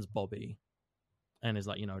 threatens Bobby, and is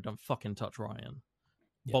like, don't fucking touch Ryan.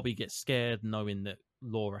 Yeah. Bobby gets scared knowing that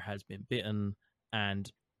Laura has been bitten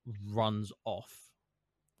and runs off,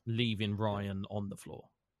 leaving Ryan on the floor.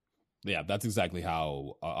 Yeah, that's exactly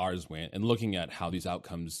how ours went. And looking at how these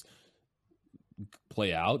outcomes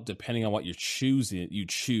play out, depending on what you choose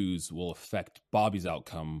will affect Bobby's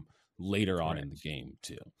outcome later on in the game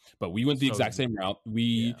too. But we went the exact same route.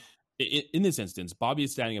 In this instance, Bobby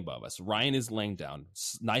is standing above us. Ryan is laying down,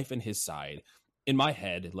 knife in his side. In my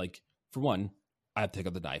head, like, for one, I have to take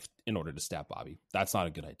out the knife in order to stab Bobby. That's not a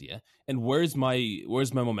good idea. And where's my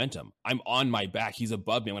momentum? I'm on my back. He's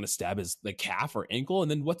above me. I'm going to stab his calf or ankle. And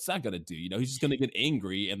then what's that going to do? He's just going to get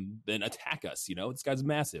angry and then attack us. This guy's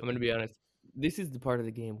massive. I'm going to be honest. This is the part of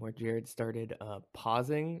the game where Jared started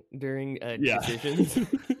pausing during decisions.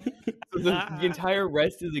 So the entire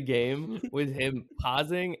rest of the game was him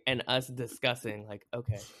pausing and us discussing, like,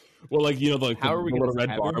 okay. Well, like, how are we the little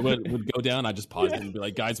red bar would go down. I just pause and be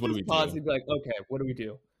like, guys, what do we do? Pause and be like, okay, what do we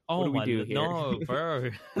do? What do we do here? No,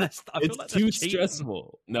 bro. It's too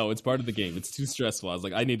stressful. No, it's part of the game. It's too stressful. I was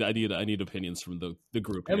like, I need opinions from the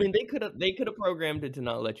group here. I mean, they could have programmed it to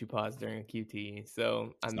not let you pause during a QTE.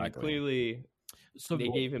 So I mean, clearly, they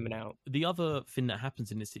gave him an out. The other thing that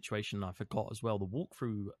happens in this situation, I forgot as well. The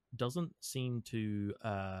walkthrough doesn't seem to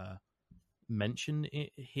mention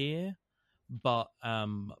it here. But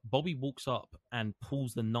Bobby walks up and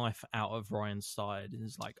pulls the knife out of Ryan's side and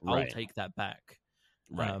is like, I'll take that back.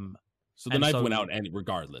 Right. So the knife went out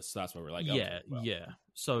regardless. So that's why we're like, yeah.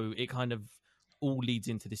 So it kind of all leads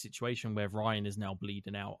into this situation where Ryan is now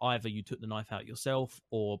bleeding out. Either you took the knife out yourself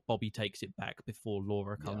or Bobby takes it back before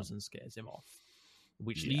Laura comes and scares him off.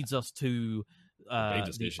 Which leads us to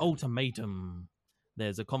the ultimatum.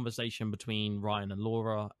 There's a conversation between Ryan and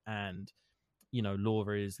Laura, and,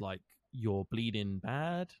 Laura is like, you're bleeding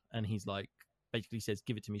bad, and he's like, basically says,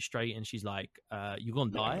 give it to me straight, and she's like, you're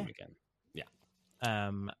gonna die again.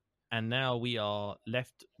 And now we are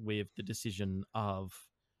left with the decision of,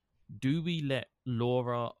 do we let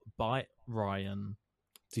Laura bite Ryan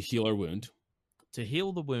to heal her wound,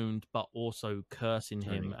 heal the wound, but also cursing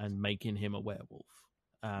him and making him a werewolf?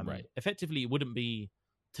 Effectively, it wouldn't be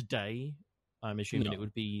today. I'm assuming it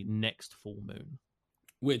would be next full moon,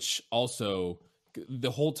 which also,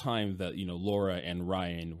 the whole time that Laura and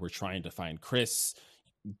Ryan were trying to find Chris,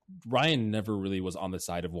 Ryan never really was on the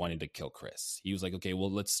side of wanting to kill Chris. He was like, okay,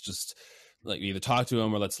 well, let's just either talk to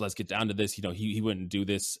him or let's get down to this. He wouldn't do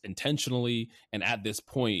this intentionally. And at this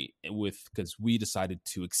point, because we decided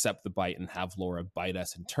to accept the bite and have Laura bite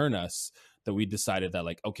us and turn us, that we decided that,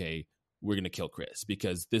 like, okay, we're going to kill Chris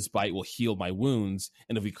because this bite will heal my wounds.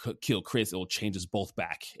 And if we kill Chris, it will change us both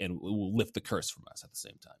back and it will lift the curse from us at the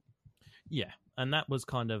same time. Yeah. And that was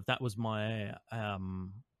my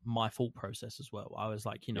my thought process as well. I was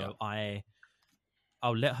like,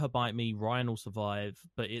 I'll let her bite me. Ryan will survive,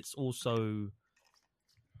 but it's also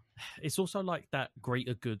like that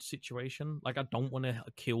greater good situation. Like, I don't want to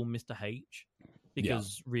kill Mr. H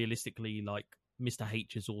because realistically, like, Mr.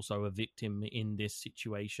 H is also a victim in this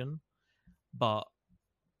situation, but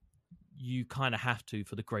you kind of have to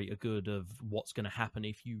for the greater good of what's going to happen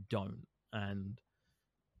if you don't. And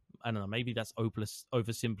I don't know, maybe that's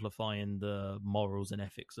oversimplifying the morals and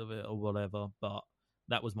ethics of it or whatever, but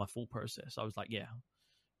that was my full process. I was like, yeah,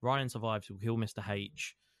 Ryan survives, he'll kill Mr.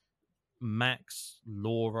 H. Max,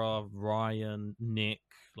 Laura, Ryan, Nick,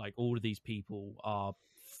 like, all of these people are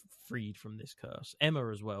freed from this curse.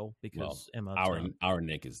 Emma as well, because Emma... Our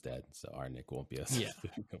Nick is dead, so our Nick won't be able to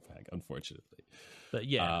go back, unfortunately. But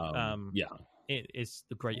it's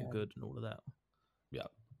the greater good and all of that. Yeah.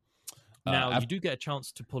 Now, you do get a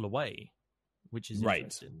chance to pull away, which is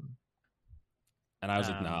interesting. And I was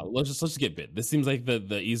like, nah, let's just get bit. This seems like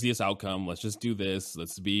the easiest outcome. Let's just do this.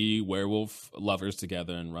 Let's be werewolf lovers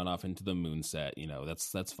together and run off into the moonset.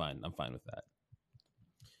 That's fine. I'm fine with that.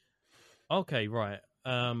 Okay, right.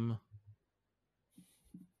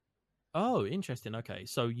 Oh, interesting. Okay,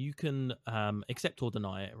 so you can accept or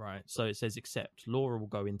deny it, right? So it says accept. Laura will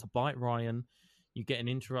go in to bite Ryan. You get an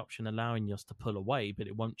interruption allowing us to pull away, but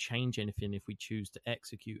it won't change anything if we choose to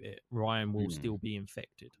execute it. Ryan will still be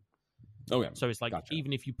infected. Okay. So it's like,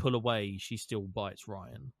 even if you pull away, she still bites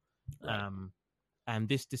Ryan. Right. And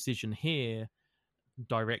this decision here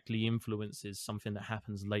directly influences something that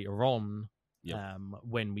happens later on. Yep.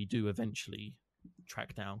 When we do eventually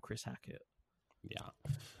track down Chris Hackett. Yeah.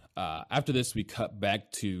 After this, we cut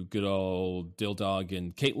back to good old Dildog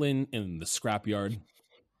and Caitlin in the scrapyard.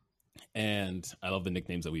 And I love the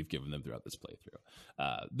nicknames that we've given them throughout this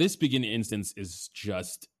playthrough. This beginning instance is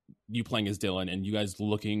just you playing as Dylan and you guys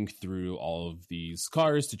looking through all of these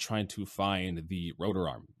cars to try to find the rotor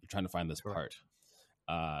arm. You're trying to find this part.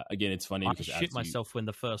 Again, it's funny because I shit myself when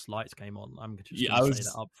the first lights came on. I'm just say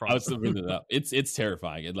that up front. I was bringing it up. It's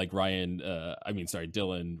terrifying. And like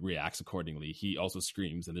Dylan reacts accordingly. He also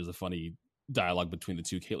screams, and there's a funny dialogue between the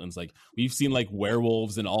two. Caitlin's like, we've seen like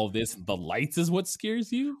werewolves and all of this. The lights is what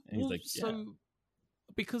scares you. And he's like, yeah. So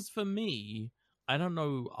because for me, I don't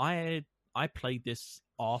know. I played this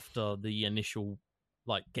after the initial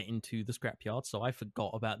like getting to the scrapyard, so I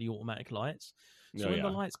forgot about the automatic lights. So when the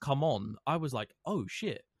lights come on, I was like, oh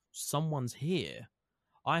shit, someone's here.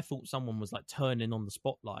 I thought someone was like turning on the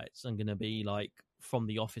spotlights and gonna be like from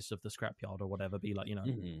the office of the scrapyard or whatever, be like,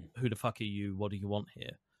 who the fuck are you? What do you want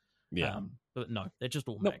here? Yeah. But no, they're just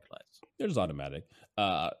automatic lights. They're just automatic.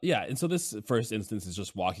 Yeah, and so this first instance is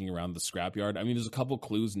just walking around the scrapyard. I mean, there's a couple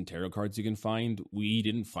clues and tarot cards you can find. We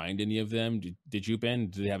didn't find any of them. Did you, Ben?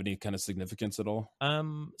 Did they have any kind of significance at all?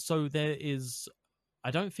 So there is... I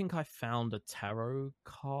don't think I found a tarot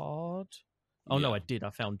card. Oh, no, I did. I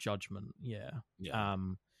found Judgment. Yeah.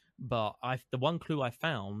 But the one clue I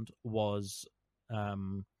found was...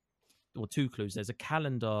 or two clues. There's a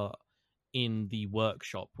calendar in the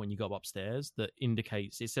workshop when you go upstairs that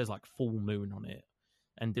indicates, it says like full moon on it,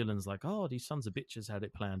 and Dylan's like, oh, these sons of bitches had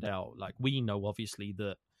it planned out. Like, we know obviously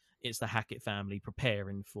that it's the Hackett family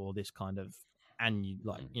preparing for this kind of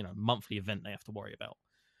monthly event they have to worry about.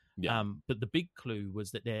 But the big clue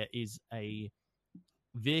was that there is a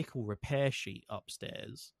vehicle repair sheet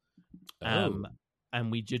upstairs, and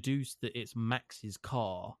we deduced that it's Max's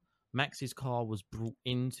car. Max's car was brought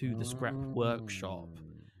into the scrap workshop,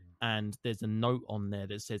 and there's a note on there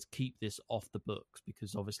that says keep this off the books,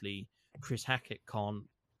 because obviously Chris Hackett can't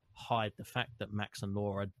hide the fact that Max and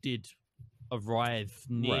Laura did arrive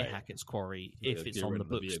near Hackett's quarry if it's on the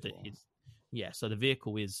books. So the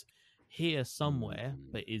vehicle is here somewhere,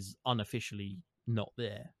 but is unofficially not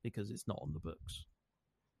there because it's not on the books.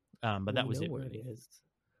 But that was it. Where it is.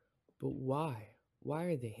 But why? Why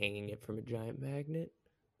are they hanging it from a giant magnet?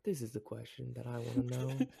 This is the question that I want to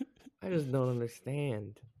know. I just don't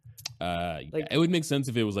understand. It would make sense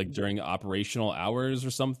if it was like during operational hours or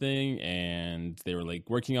something, and they were like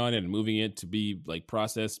working on it and moving it to be like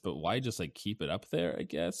processed. But why just like keep it up there? I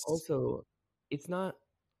guess. Also, it's not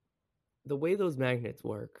the way those magnets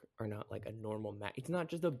work are not like a normal magnet. It's not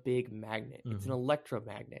just a big magnet. It's an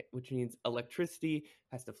electromagnet, which means electricity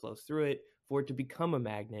has to flow through it for it to become a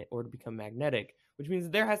magnet or to become magnetic, which means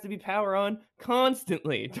there has to be power on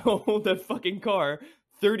constantly to hold that fucking car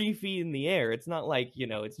 30 feet in the air. It's not like,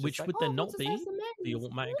 it's just which like, would there not be? The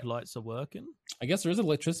automatic lights are working. I guess there is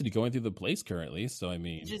electricity going through the place currently, so I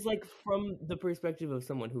mean, just like from the perspective of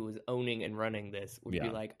someone who is owning and running this would be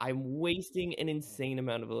like, I'm wasting an insane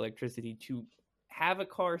amount of electricity to have a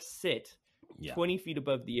car sit 20 feet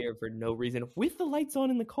above the air for no reason with the lights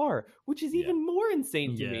on in the car, which is even more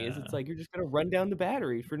insane to me. Is it's like you're just gonna run down the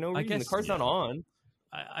battery for no reason. The car's not on.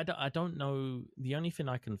 I don't know. The only thing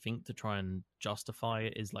I can think to try and justify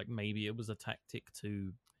it is like maybe it was a tactic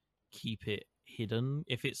to keep it hidden.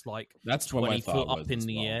 If it's like that's 20 foot up in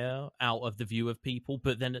the air, out of the view of people,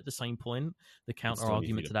 but then at the same point, the counter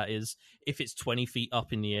argument to that is if it's 20 feet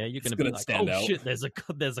up in the air, you're going to be like, oh out. Shit, there's a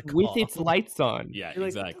car with its lights on. Yeah, you're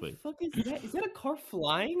exactly. Like, what the fuck is that? Is that a car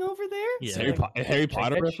flying over there? Yeah, Harry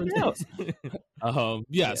Potter reference.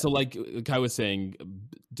 So like Kai was saying,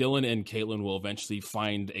 Dylan and Caitlin will eventually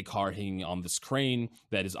find a car hanging on this crane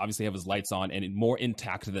that is obviously have his lights on and more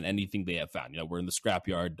intact than anything they have found. We're in the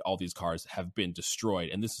scrapyard. All these cars have been destroyed,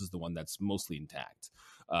 and this is the one that's mostly intact.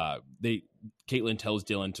 Caitlin tells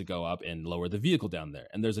Dylan to go up and lower the vehicle down there,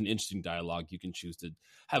 and there's an interesting dialogue. You can choose to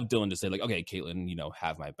have Dylan to say like, okay, Caitlin,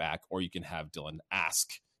 have my back, or you can have Dylan ask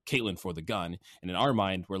Caitlin for the gun. And in our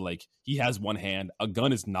mind, we're like, he has one hand, a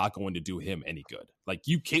gun is not going to do him any good. Like,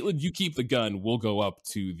 Caitlin, you keep the gun, we'll go up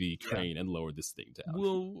to the crane and lower this thing down.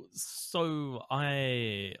 Well, so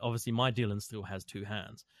obviously my Dylan still has two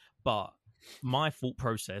hands, but my thought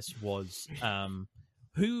process was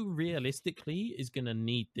who realistically is going to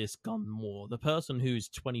need this gun more? The person who's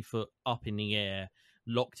 20 foot up in the air,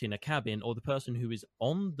 locked in a cabin, or the person who is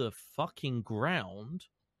on the fucking ground?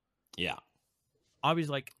 Yeah. I was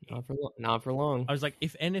like, not for long. I was like,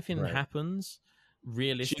 if anything happens,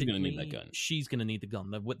 realistically, she's gonna need that gun. She's going to need the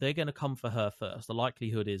gun. They're going to come for her first. The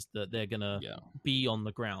likelihood is that they're going to be on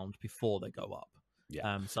the ground before they go up.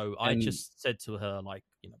 Yeah. So I just said to her, like,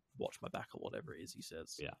 watch my back or whatever it is he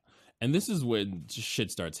says. Yeah. And this is when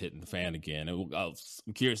shit starts hitting the fan again. And I'm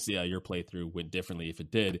curious to see how your playthrough went differently if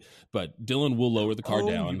it did. But Dylan will lower the car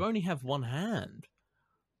down. You only have one hand.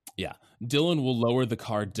 Yeah. Dylan will lower the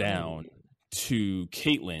car down to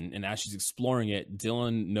Caitlin, and as she's exploring it,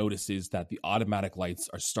 Dylan notices that the automatic lights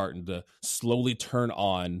are starting to slowly turn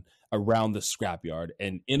on around the scrapyard,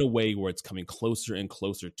 and in a way where it's coming closer and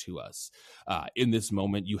closer to us. In this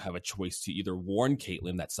moment, you have a choice to either warn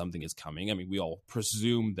Caitlin that something is coming. I mean, we all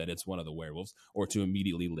presume that it's one of the werewolves, or to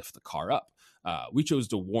immediately lift the car up. We chose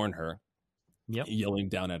to warn her, yelling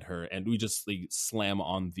down at her, and we just slam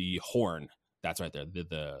on the horn. That's right there.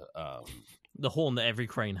 The horn that every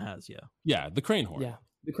crane has, Yeah, the crane horn. Yeah,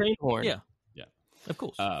 the crane horn. Yeah, of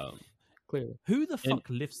course. Clearly. Who the fuck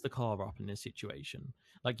lifts the car up in this situation?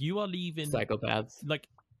 Like, you are leaving... Psychopaths. Like,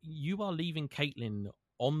 you are leaving Caitlin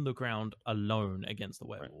on the ground alone against the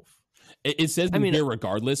werewolf. It says here,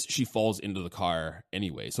 regardless, she falls into the car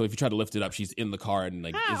anyway. So if you try to lift it up, she's in the car and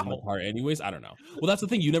is in the car anyways. I don't know. Well, that's the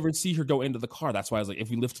thing. You never see her go into the car. That's why I was like, if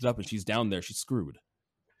we lift it up and she's down there, she's screwed.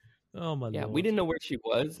 Oh my Lord. We didn't know where she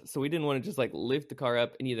was, so we didn't want to just lift the car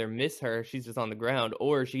up and either miss her, she's just on the ground,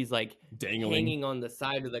 or she's dangling, hanging on the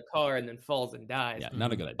side of the car and then falls and dies. Yeah,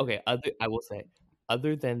 not a good idea. Okay, I will say,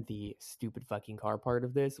 other than the stupid fucking car part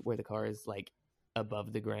of this, where the car is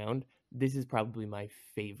above the ground, this is probably my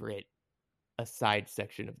favorite aside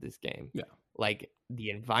section of this game. Yeah,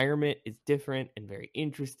 the environment is different and very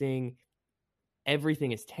interesting.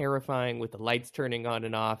 Everything is terrifying with the lights turning on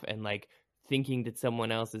and off, and thinking that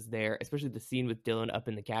someone else is there, especially the scene with Dylan up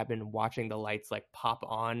in the cabin watching the lights pop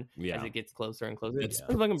on as it gets closer and closer. It's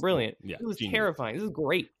fucking brilliant. Yeah, it was terrifying. This is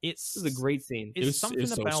great. This is a great scene. It's so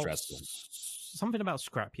stressful. Something about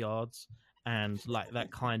scrapyards and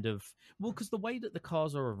that kind of because the way that the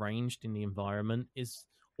cars are arranged in the environment is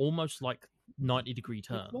almost like 90-degree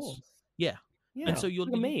turns. Yeah. And so you're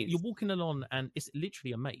walking along and it's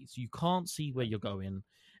literally a maze. You can't see where you're going,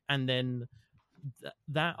 and then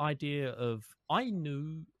that idea of I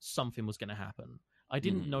knew something was going to happen. I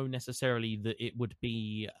didn't know necessarily that it would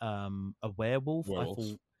be a werewolf. I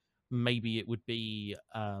thought maybe it would be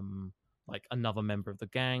another member of the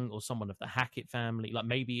gang or someone of the Hackett family.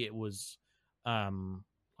 Maybe it was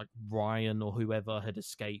Ryan or whoever had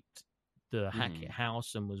escaped the Hackett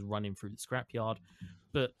house and was running through the scrapyard.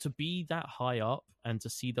 But to be that high up and to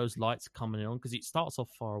see those lights coming on, because it starts off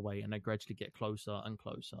far away and they gradually get closer and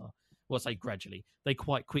closer. Well, I say gradually. They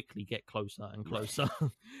quite quickly get closer and closer.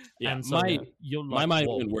 Yeah, and so my mind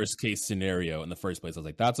in worst case scenario in the first place. I was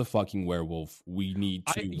like, "That's a fucking werewolf. We need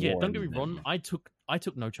to." Don't get me wrong. I took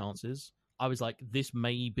no chances. I was like, "This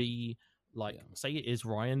may be say it is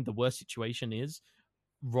Ryan." The worst situation is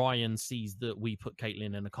Ryan sees that we put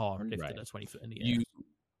Caitlin in a car and lifted her 20 foot in the air.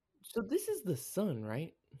 So this is the son,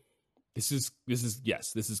 right? This is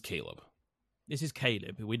Caleb. This is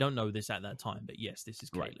Caleb. We don't know this at that time, but yes, this is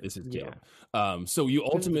Caleb. Right, this is Caleb. So you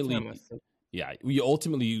ultimately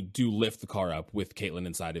do lift the car up with Caitlin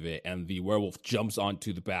inside of it, and the werewolf jumps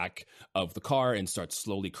onto the back of the car and starts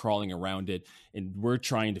slowly crawling around it. And we're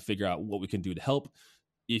trying to figure out what we can do to help.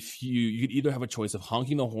 If you could either have a choice of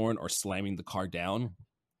honking the horn or slamming the car down.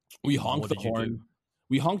 We honk the horn.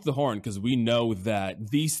 We honk the horn because we know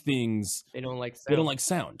that these things they don't like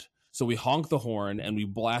sound. So we honk the horn and we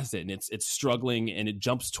blast it, and it's struggling and it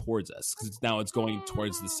jumps towards us because it's going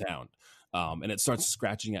towards the sound. And it starts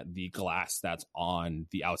scratching at the glass that's on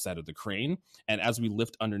the outside of the crane. And as we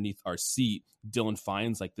lift underneath our seat, Dylan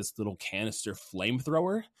finds this little canister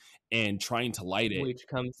flamethrower and trying to light it. Which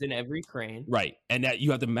comes in every crane. Right. And that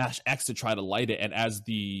you have to mash X to try to light it. And as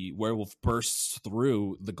the werewolf bursts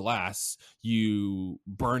through the glass, you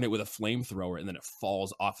burn it with a flamethrower and then it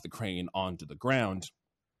falls off the crane onto the ground.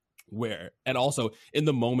 And also in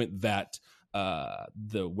the moment that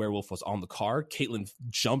the werewolf was on the car, Caitlin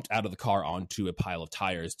jumped out of the car onto a pile of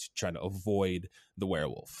tires to try to avoid the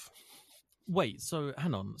werewolf. Wait, so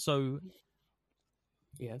hang on. So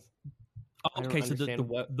yes. Okay, so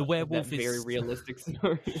the werewolf is very realistic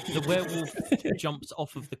scenario. The werewolf jumps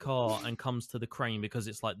off of the car and comes to the crane because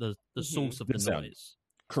it's the source of the noise.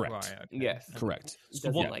 Correct. Right, okay. Yes. Correct. So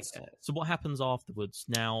what happens afterwards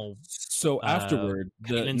now? So afterward,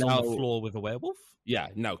 Caitlin's on the floor with a werewolf? Yeah,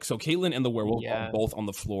 no. So Caitlin and the werewolf are both on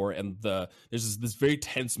the floor, and there's this very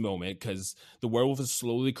tense moment because the werewolf is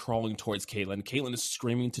slowly crawling towards Caitlin. Caitlin is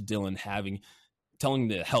screaming to Dylan, having telling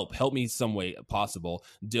to help me some way possible.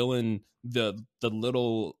 Dylan, the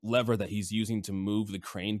little lever that he's using to move the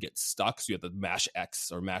crane gets stuck, so you have to mash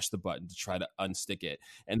X or mash the button to try to unstick it,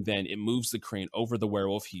 and then it moves the crane over the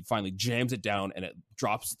werewolf. He finally jams it down, and it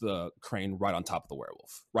drops the crane right on top of the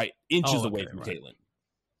werewolf, right inches away from Caitlin.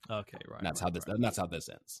 Okay, right. And that's how this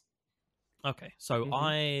ends. Okay, so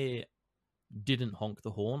I didn't honk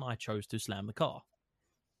the horn. I chose to slam the car.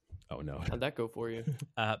 Oh no! How'd that go for you?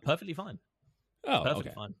 Perfectly fine. Oh,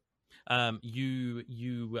 Perfectly okay. fine.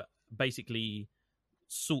 You basically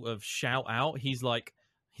sort of shout out. He's like,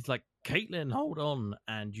 Caitlin, hold on,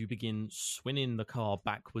 and you begin swinging the car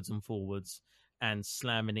backwards and forwards and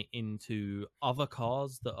slamming it into other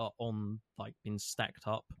cars that are been stacked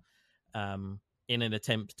up, in an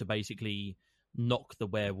attempt to basically knock the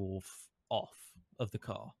werewolf off of the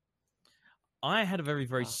car. I had a very,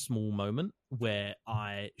 very small moment where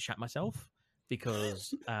I shat myself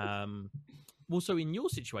because, also in your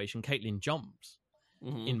situation, Caitlin jumps.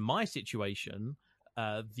 Mm-hmm. In my situation,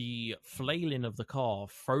 the flailing of the car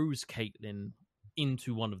throws Caitlin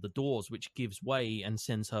into one of the doors, which gives way and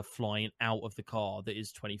sends her flying out of the car that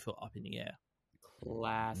is 20 foot up in the air.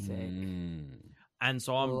 Classic. And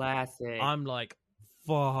so I'm like,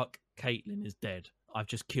 fuck, Caitlin is dead. I've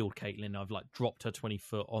just killed Caitlin. I've dropped her 20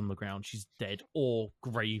 foot on the ground. She's dead or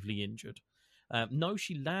gravely injured. No,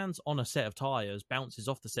 she lands on a set of tires, bounces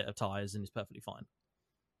off the set of tires, and is perfectly fine.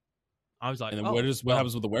 I was like, and then what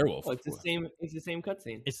happens with the werewolf? Oh, it's the same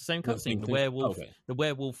cutscene. It's the same cutscene. The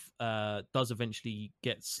werewolf does eventually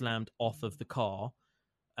get slammed off of the car.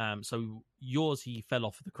 So yours, he fell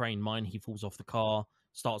off the crane. Mine, he falls off the car,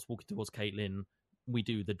 starts walking towards Caitlin. We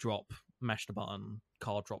do the drop, mash the button,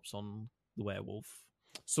 car drops on the werewolf.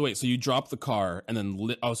 So wait, so you drop the car and then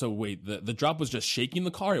the drop was just shaking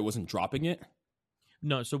the car, it wasn't dropping it?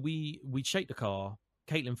 No, so we shake the car,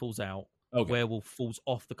 Caitlin falls out, werewolf falls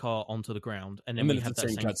off the car onto the ground, and then we have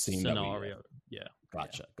that same scenario.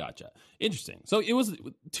 Gotcha. Interesting. So it was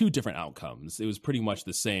two different outcomes. It was pretty much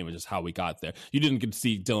the same, just how we got there. You didn't get to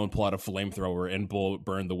see Dylan pull out a flamethrower and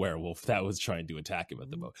burn the werewolf that was trying to attack him at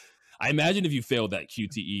the moment. I imagine if you failed that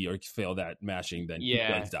QTE or failed that mashing, then you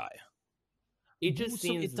guys die. It just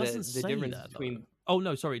seems the difference between... Oh,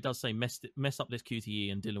 no, sorry, it does say mess up this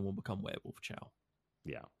QTE and Dylan will become werewolf chow.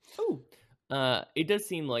 Yeah. Oh. It does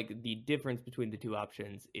seem like the difference between the two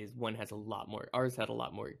options is one has a lot more... Ours had a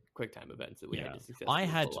lot more QuickTime events that we had to successfully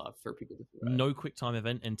pull off for people to survive. No QuickTime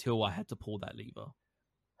event until I had to pull that lever.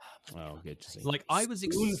 Oh, good. I was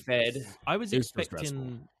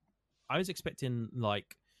expecting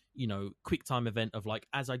QuickTime event of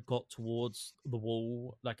as I got towards the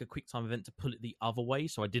wall, a QuickTime event to pull it the other way,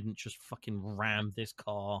 so I didn't just fucking ram this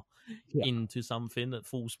car into something at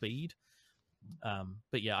full speed.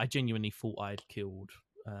 But yeah, I genuinely thought I'd killed.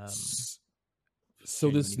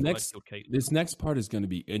 So this next part is going to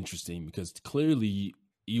be interesting because clearly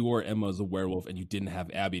you or Emma is a werewolf and you didn't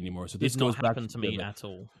have Abby anymore. So this goes back to me at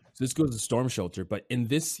all. So this goes to Storm Shelter, but in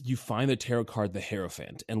this you find the tarot card, the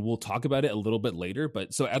Hierophant, and we'll talk about it a little bit later.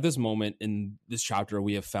 But so at this moment in this chapter,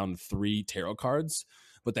 we have found 3 tarot cards.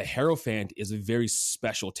 But the Hierophant is a very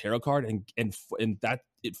special tarot card, and that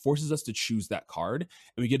it forces us to choose that card,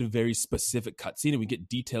 and we get a very specific cutscene, and we get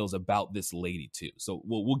details about this lady too. So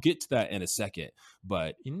we'll get to that in a second.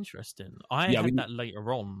 But interesting, I had that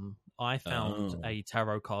later on. I found a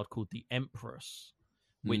tarot card called the Empress,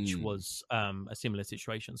 which was a similar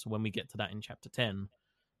situation. So when we get to that in chapter 10,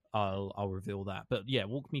 I'll reveal that. But yeah,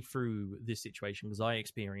 walk me through this situation because I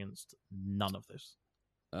experienced none of this.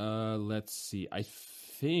 Let's see. I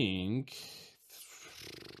think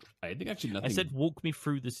actually nothing. I said walk me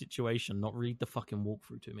through the situation, not read the fucking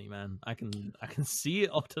walkthrough to me, man. I can see it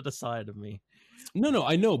off to the side of me. No,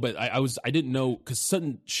 I know, but I didn't know because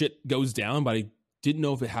sudden shit goes down, but I didn't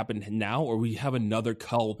know if it happened now or we have another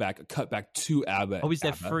cut back to Abba. Oh, is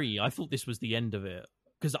there 3? I thought this was the end of it.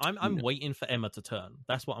 Because I'm waiting for Emma to turn.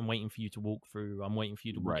 That's what I'm waiting for you to walk through. I'm waiting for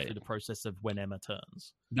you to walk through the process of when Emma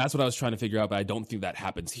turns. That's what I was trying to figure out, but I don't think that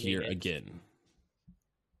happens here again.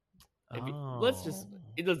 Let's just...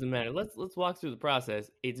 It doesn't matter. Let's walk through the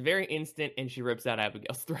process. It's very instant, and she rips out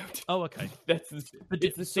Abigail's throat. Oh, okay.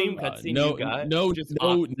 It's the same cutscene you got. No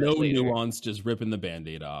nuance, just ripping the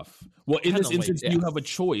Band-Aid off. Well, in this instance, you have a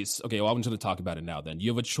choice. Okay, well, I'm just going to talk about it now then.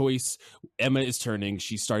 You have a choice. Emma is turning.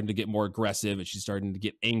 She's starting to get more aggressive, and she's starting to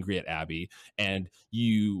get angry at Abby. And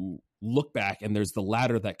you look back, and there's the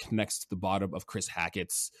ladder that connects to the bottom of Chris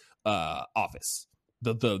Hackett's office.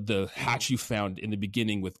 The hatch you found in the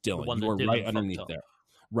beginning with Dylan. You were right underneath there.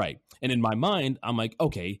 Right. And in my mind, I'm like,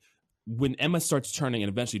 okay, when Emma starts turning and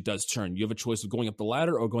eventually does turn, you have a choice of going up the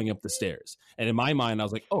ladder or going up the stairs. And in my mind, I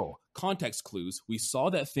was like, oh, context clues. We saw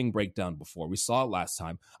that thing break down before. We saw it last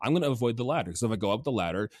time. I'm going to avoid the ladder. So if I go up the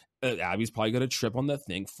ladder, Abby's probably going to trip on that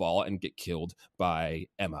thing, fall, and get killed by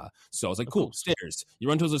Emma. So I was like, cool, stairs. You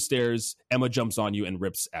run towards the stairs. Emma jumps on you and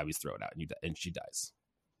rips Abby's throat out, and she dies.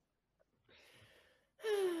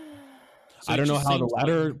 So I don't know how the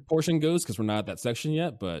ladder portion goes because we're not at that section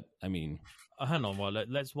yet, but I mean... hang on,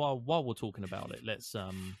 let's while we're talking about it,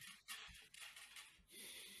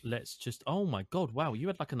 let's just. Oh my god! Wow, you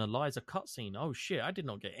had like an Eliza cutscene. Oh shit, I did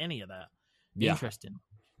not get any of that. Yeah. Interesting,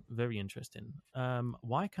 very interesting.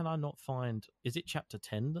 Why can I not find? Is it chapter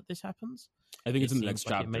 10 that this happens? I think it's in the next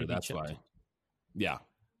chapter. That's why. Yeah.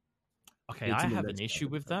 Okay, I have an issue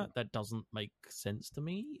with that. That doesn't make sense to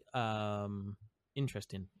me.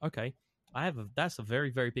 Interesting. Okay, that's a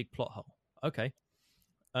very, very big plot hole. Okay.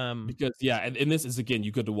 Because and this is, again,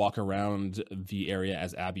 you go to walk around the area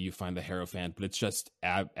as Abby, you find the Hierophant, but it's just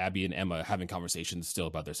Abby and Emma having conversations still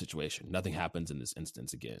about their situation. Nothing happens in this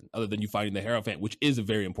instance again, other than you finding the Hierophant, which is a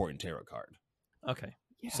very important tarot card. Okay,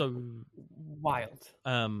 so wild.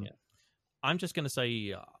 I'm just gonna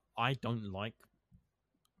say I don't like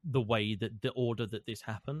the way that the order that this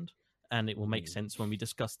happened, and it will make sense when we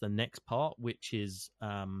discuss the next part, which is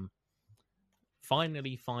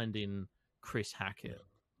finally finding Chris Hackett.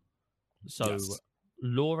 So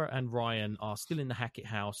Laura and Ryan are still in the Hackett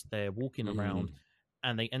house. They're walking around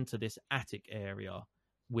and they enter this attic area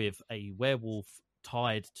with a werewolf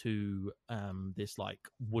tied to this like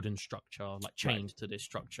wooden structure, like chained to this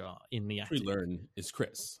structure in the attic. We learn is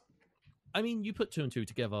Chris. I mean, you put two and two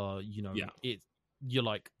together, you know,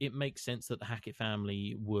 it makes sense that the Hackett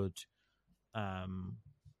family would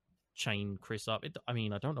chain Chris up. I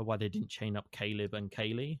mean, I don't know why they didn't chain up Caleb and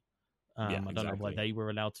Kaylee. I don't know why they were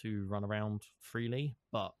allowed to run around freely,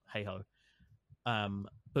 but hey ho.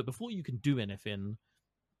 But before you can do anything,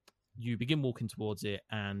 you begin walking towards it,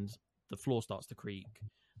 and the floor starts to creak.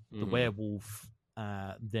 The werewolf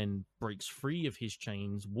then breaks free of his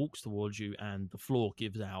chains, walks towards you, and the floor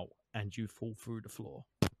gives out, and you fall through the floor.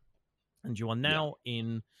 And you are now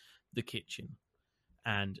in the kitchen.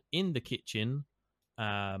 And in the kitchen,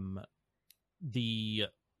 the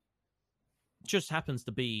just happens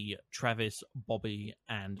to be Travis, Bobby,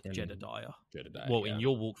 and Jedediah. Well, in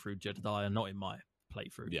your walkthrough, Jedediah, not in my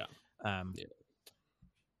playthrough.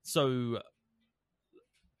 So,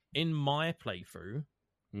 in my playthrough,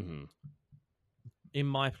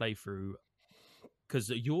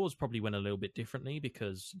 because yours probably went a little bit differently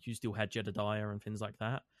because you still had Jedediah and things like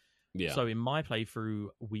that. Yeah. So in my playthrough,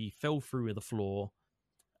 we fell through the floor.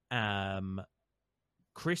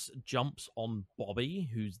 Chris jumps on Bobby,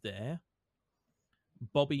 who's there.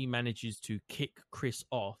 Bobby manages to kick Chris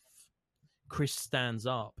off. Chris stands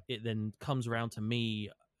up. It then comes around to me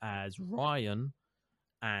as Ryan,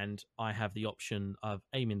 and I have the option of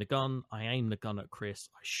aiming the gun. I aim the gun at Chris.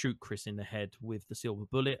 I shoot Chris in the head with the silver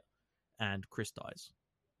bullet, and Chris dies.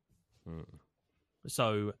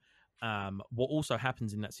 So what also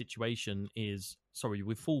happens in that situation is,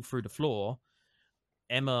 we fall through the floor.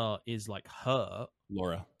 Emma is like hurt.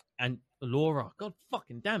 Laura, God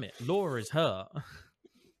fucking damn it. Laura is hurt.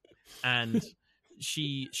 And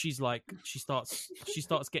she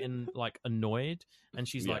starts getting like annoyed, and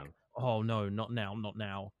she's like, oh no, not now.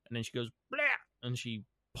 And then she goes, blah, and she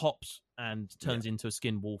pops and turns into a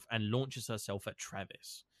skin wolf and launches herself at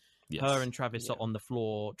Travis. Her and Travis are on the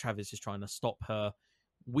floor. Travis is trying to stop her.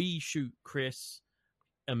 We shoot Chris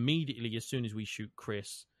immediately. As soon as we shoot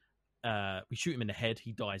Chris, we shoot him in the head.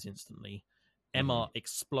 He dies instantly. Emma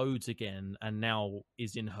explodes again and now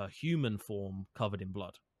is in her human form, covered in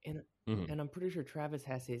blood. And I'm pretty sure Travis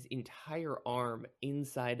has his entire arm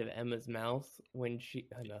inside of Emma's mouth when she...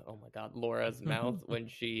 Oh my god, Laura's mouth when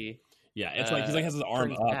she... Yeah, it's like he's like has his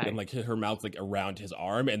arm up back. And like her mouth like around his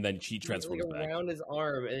arm, and then she transforms like around his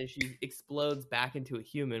arm, and then she explodes back into a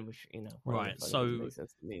human, which right. So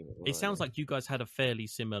it sounds like you guys had a fairly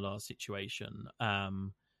similar situation. Although,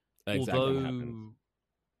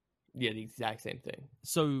 the exact same thing.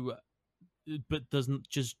 So, but doesn't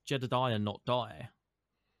just Jedediah not die?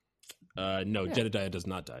 No, Jedediah does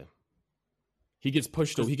not die. He gets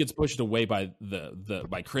pushed away by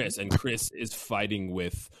by Chris, and Chris is fighting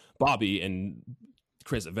with Bobby, and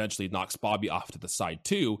Chris eventually knocks Bobby off to the side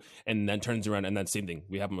too, and then turns around, and then same thing.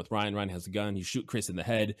 We have him with Ryan. Ryan has a gun. He shoots Chris in the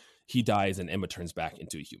head. He dies, and Emma turns back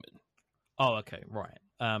into a human. Oh, okay, right.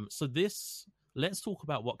 So let's talk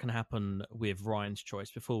about what can happen with Ryan's choice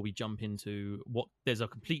before we jump into what. There's a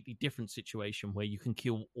completely different situation where you can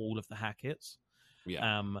kill all of the Hacketts.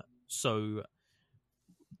 Yeah. So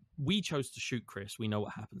we chose to shoot Chris. We know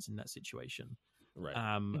what happens in that situation. Right.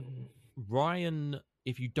 Ryan,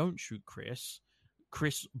 if you don't shoot Chris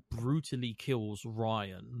brutally kills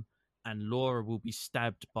Ryan, and Laura will be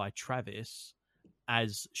stabbed by Travis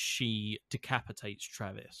as she decapitates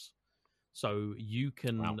Travis. So you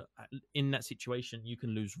can, in that situation, you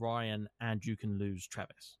can lose Ryan and you can lose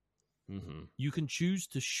Travis. Mm-hmm. You can choose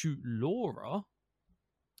to shoot Laura,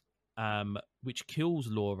 which kills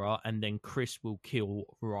Laura, and then Chris will kill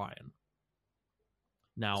Ryan.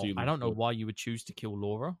 Now, So I don't know why you would choose to kill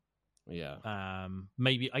Laura. Yeah.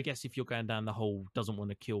 Maybe, I guess if you're going down the whole doesn't want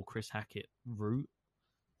to kill Chris Hackett route,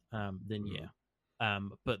 then yeah.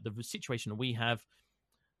 But the situation that we have,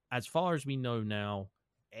 as far as we know now,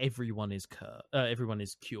 everyone is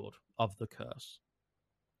cured of the curse.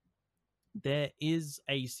 There is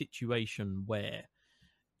a situation where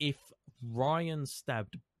if Ryan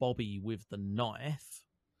stabbed Bobby with the knife,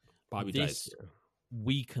 Bobby this dies here.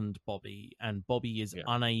 weakened Bobby, and Bobby is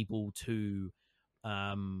unable to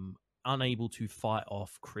fight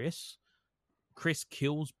off Chris. Chris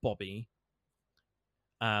kills Bobby.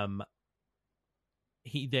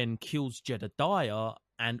 He then kills Jedediah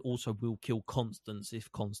and also will kill Constance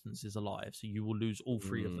if Constance is alive. So you will lose all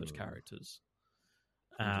three of those characters.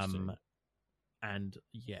 And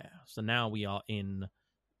yeah, so now we are in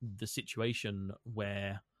the situation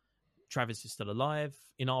where Travis is still alive.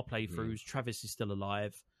 In our playthroughs, Travis is still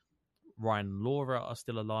alive. Ryan and Laura are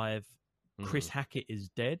still alive. Chris Hackett is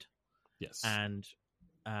dead. Yes. And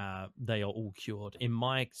they are all cured. In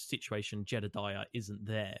my situation, Jedediah isn't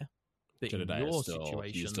there. But Jedediah in your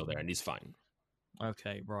situation, he's still there and he's fine.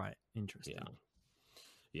 Okay, right. Interesting.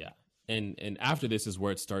 Yeah. And after this is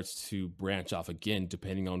where it starts to branch off again,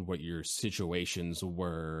 depending on what your situations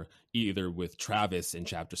were, either with Travis in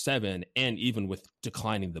Chapter 7 and even with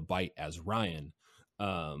declining the bite as Ryan.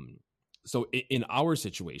 So in our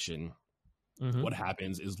situation, what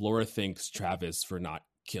happens is Laura thanks Travis for not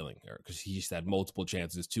killing her because he's had multiple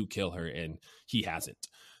chances to kill her and he hasn't.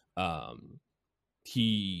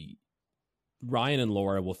 Ryan and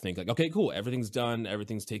Laura will think like, okay, cool, everything's done,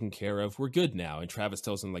 everything's taken care of, we're good now. And Travis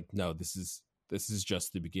tells them like, no, this is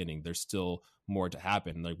just the beginning. There's still more to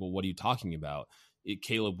happen. Like, well, what are you talking about?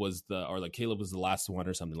 Caleb was the last one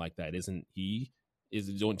or something like that. Isn't he? Is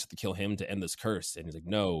it going to kill him to end this curse? And he's like,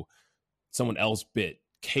 no, someone else bit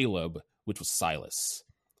Caleb, which was Silas.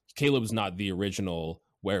 Caleb's not the original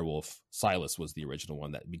werewolf. Silas was the original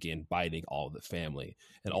one that began biting all of the family.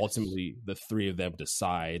 And ultimately, the three of them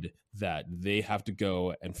decide that they have to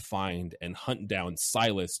go and find and hunt down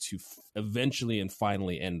Silas to eventually and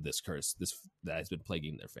finally end this curse that has been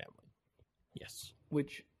plaguing their family. Yes.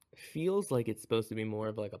 Which feels like it's supposed to be more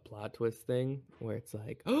of like a plot twist thing where it's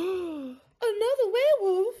like, oh, another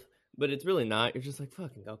werewolf. But it's really not. You're just like,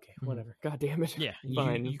 fucking, okay, whatever. God damn it. Yeah,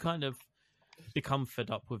 fine. You kind of become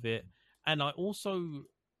fed up with it. And I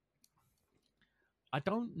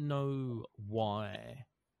don't know why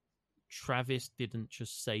Travis didn't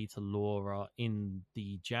just say to Laura in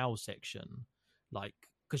the jail section, like,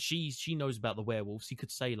 because she knows about the werewolves. He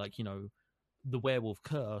could say, like, you know, the werewolf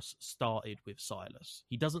curse started with Silas.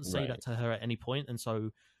 He doesn't say that to her at any point. And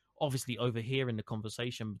so, obviously, over here in the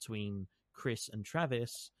conversation between Chris and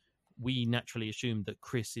Travis, we naturally assume that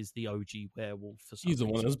Chris is the OG werewolf for some He's the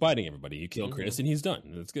reason. one that was biting everybody. You kill Chris and he's done.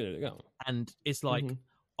 It's good to go. And it's like,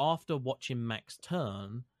 after watching Max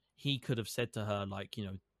turn, he could have said to her, like, you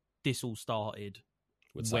know, this all started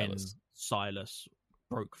with when Silas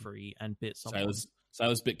broke free and bit someone.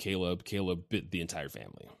 Silas bit Caleb. Caleb bit the entire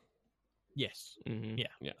family. Yes. Yeah.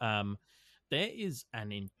 There is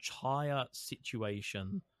an entire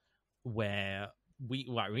situation where we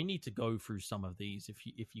need to go through some of these if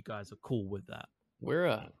you guys are cool with that. We're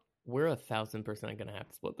 1,000% gonna have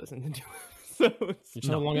to split this into 2 episodes. It's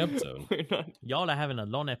not a long episode. Y'all are having a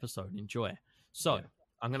long episode. Enjoy. So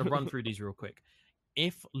I'm gonna run through these real quick.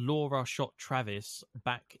 If Laura shot Travis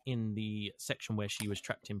back in the section where she was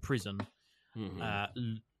trapped in prison,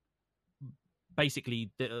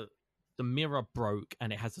 basically the mirror broke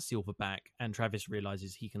and it has a silver back, and Travis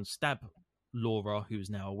realizes he can stab Laura, who is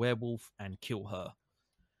now a werewolf, and kill her.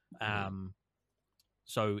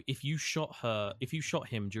 So if you shot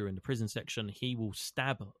him during the prison section, he will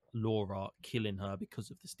stab Laura, killing her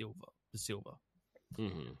because of the silver.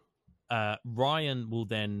 Ryan will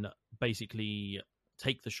then basically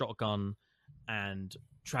take the shotgun, and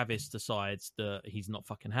Travis decides that he's not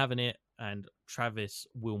fucking having it, and Travis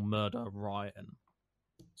will murder Ryan.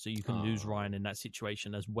 So you can lose Ryan in that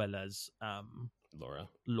situation as well as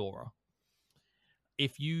Laura.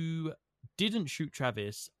 If you didn't shoot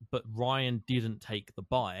Travis, but Ryan didn't take the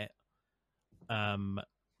bite,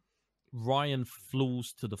 Ryan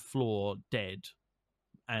falls to the floor dead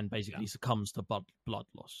and basically succumbs to blood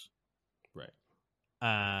loss. Right.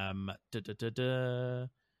 I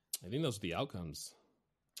think those are the outcomes.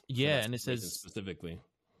 Yeah, and it says specifically,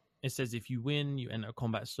 if you win, you enter a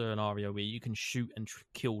combat scenario where you can shoot and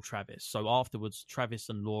kill Travis. So afterwards, Travis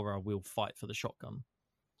and Laura will fight for the shotgun.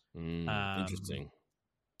 Interesting.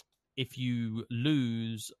 If you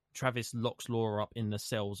lose, Travis locks Laura up in the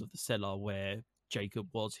cells of the cellar where Jacob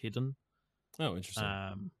was hidden. Oh,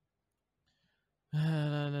 interesting.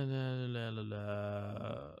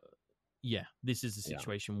 Yeah, this is the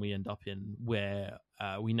situation we end up in where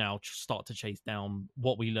we now start to chase down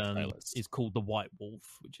what we learn Silas. is called the White Wolf,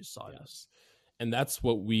 which is Silas. Yes. And that's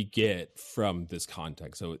what we get from this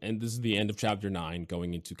context. So, and this is the end of chapter 9,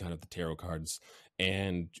 going into kind of the tarot cards.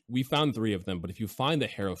 And we found 3 of them, but if you find the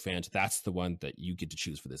Hierophant, that's the one that you get to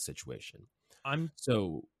choose for this situation. I'm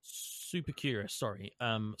super curious. Sorry.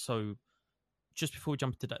 So just before we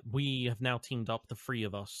jump into that, we have now teamed up, the 3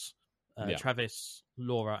 of us. Travis,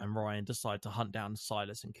 Laura, and Ryan decide to hunt down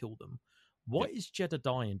Silas and kill them. What is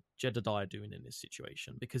Jedediah doing in this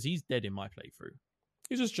situation? Because he's dead in my playthrough.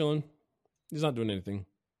 He's just chilling. He's not doing anything.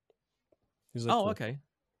 He's like, cool. Okay.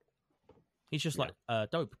 He's just like,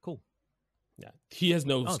 dope, cool. Yeah, he has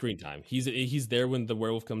no screen time. He's there when the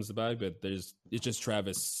werewolf comes by, but it's just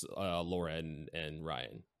Travis, Laura, and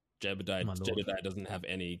Ryan. Jedediah doesn't have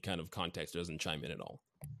any kind of context. Doesn't chime in at all.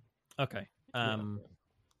 Okay.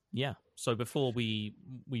 Yeah. So before we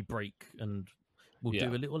break and we'll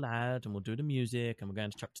do a little ad and we'll do the music and we're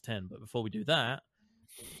going to chapter 10. But before we do that,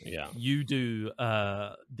 you do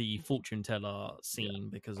the fortune teller scene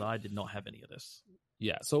because I did not have any of this.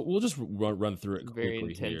 Yeah, so we'll just run through it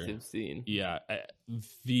quickly. Very intensive scene. Yeah,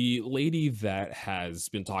 the lady that has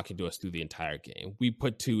been talking to us through the entire game, we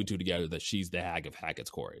put 2 and 2 together that she's the Hag of Hackett's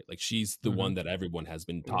Quarry. Like, she's the one that everyone has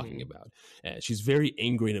been talking about. And she's very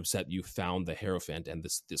angry and upset you found the Hierophant and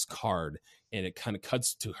this card, and it kind of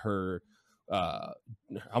cuts to her, I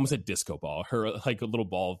almost said disco ball, her, like, a little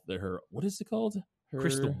ball, what is it called?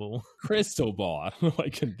 Crystal ball. Crystal ball. I don't know why I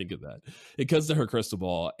couldn't think of that. It cuts to her crystal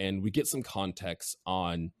ball, and we get some context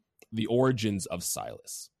on the origins of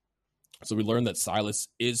Silas. So we learn that Silas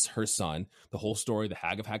is her son. The whole story, the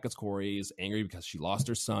Hag of Hackett's Quarry is angry because she lost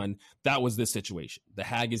her son. That was this situation. The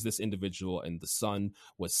hag is this individual, and the son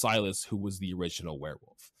was Silas, who was the original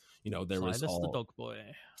werewolf. You know, there was Silas the dog boy.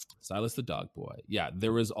 Silas the dog boy. Yeah,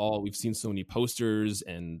 there was we've seen so many posters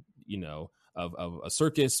and, you know, of a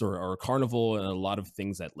circus or a carnival and a lot of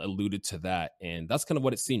things that alluded to that. And that's kind of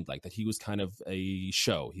what it seemed like, that he was kind of a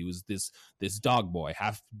show. He was this dog boy,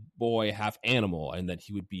 half animal, and that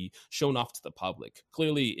he would be shown off to the public.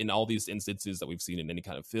 Clearly, in all these instances that we've seen in any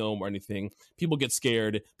kind of film or anything, people get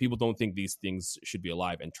scared. People don't think these things should be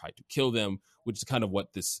alive and try to kill them, which is kind of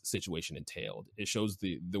what this situation entailed. It shows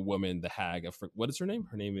the woman, the hag, what is her name?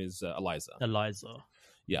 Her name is Eliza.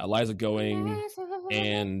 Yeah, Eliza going,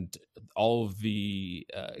 and all of the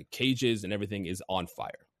cages and everything is on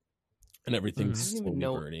fire, and everything's slowly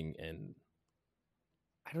burning. And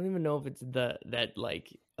I don't even know if it's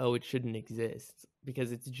it shouldn't exist,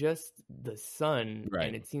 because it's just the son,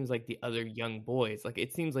 and it seems like the other young boys, like,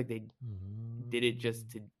 it seems like they did it just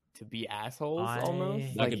to be assholes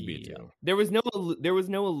almost. That could be too. There was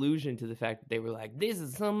no allusion to the fact that they were like, this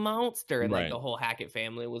is some monster, and like the whole Hackett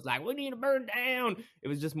family was like, we need to burn down. It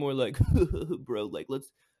was just more like, bro, like,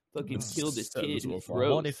 let's fucking kill this kid.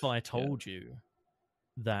 What if I told you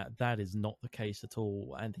that is not the case at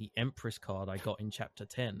all, and the Empress card I got in chapter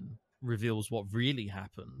 10 reveals what really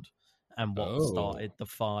happened and what started the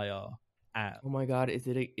fire at. Oh my god, is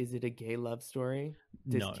it a gay love story?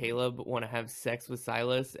 Does Caleb want to have sex with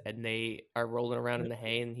Silas and they are rolling around in the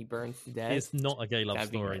hay and he burns to death? It's not a gay love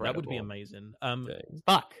story. That would be amazing.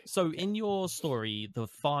 Fuck. So in your story, the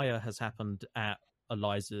fire has happened at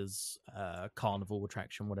Eliza's carnival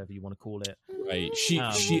attraction, whatever you want to call it. Right. She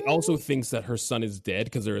also thinks that her son is dead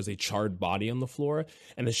because there is a charred body on the floor.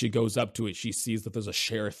 And as she goes up to it, she sees that there's a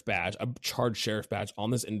charred sheriff badge on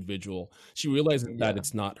this individual. She realizes that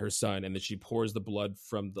it's not her son, and that she pours the blood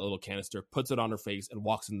from the little canister, puts it on her face, and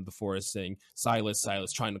walks into the forest saying, Silas,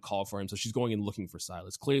 Silas, trying to call for him. So she's going and looking for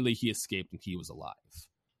Silas. Clearly he escaped and he was alive.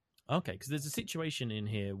 Okay, because there's a situation in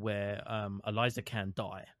here where Eliza can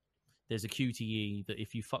die. There's a QTE that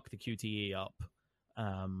if you fuck the QTE up,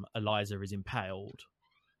 Eliza is impaled.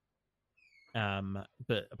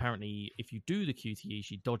 But apparently, if you do the QTE,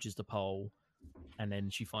 she dodges the pole, and then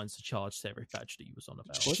she finds the charged sheriff badge that you was on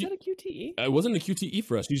about. Was that a QTE? It wasn't a QTE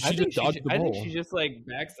for us. She just dodged the pole. I think she just like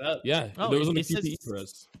backs up. Yeah, there wasn't a QTE for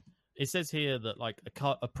us. It says here that like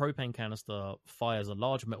a propane canister fires a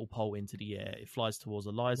large metal pole into the air. It flies towards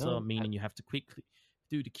Eliza, meaning you have to quickly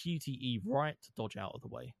do the QTE right to dodge out of the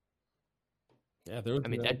way. Yeah, there was. I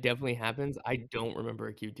mean, that definitely happens. I don't remember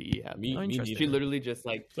a QTE happening. Me Interesting. She literally just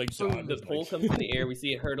like John the is pole like- comes in the air. We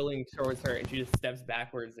see it hurtling towards her, and she just steps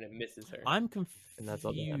backwards, and it misses her. I'm And that's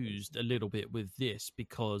all that happens. confused a little bit with this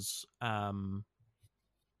because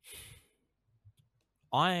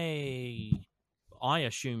I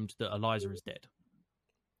assumed that Eliza is dead.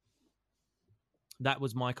 That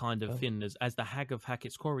was my kind of thing as the Hag of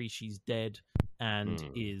Hackett's Quarry. She's dead and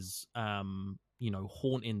is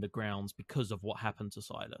haunting the grounds because of what happened to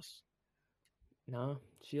Silas. No,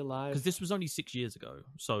 she alive. Because this was only 6 years ago.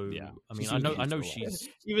 So Yeah. I mean, She I seems know still she's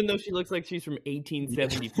even though she looks like she's from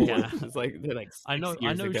 1874. Yeah. It's like they're like 6 I know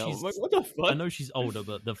years ago. she's I'm like, what the fuck? I know she's older,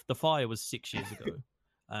 but the fire was 6 years ago.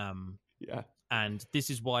 Yeah. And this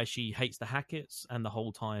is why she hates the Hacketts, and the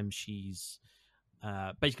whole time she's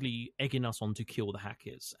basically egging us on to kill the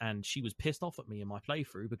Hacketts. And she was pissed off at me in my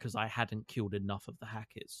playthrough because I hadn't killed enough of the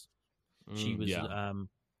Hacketts. She was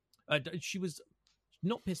she was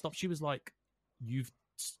not pissed off. She was like, "You've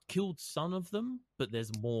killed some of them, but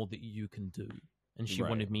there's more that you can do." And she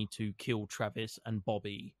wanted me to kill Travis and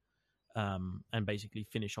Bobby, and basically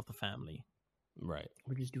finish off the family. Right.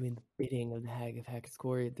 We're just doing the bidding of the Hag of Hackett's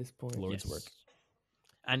Quarry at this point. Lord's work.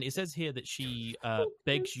 And it says here that she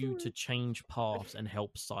begs you to change paths and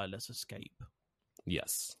help Silas escape.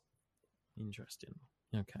 Yes. Interesting.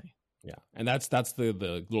 Okay. Yeah, and that's the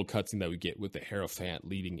little cutscene that we get with the Hierophant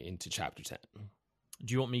leading into chapter 10.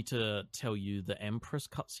 Do you want me to tell you the Empress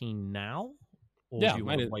cutscene now? Or Yeah, do you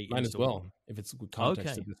might, want to wait might as until- well, if it's with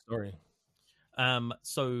context Okay. of the story.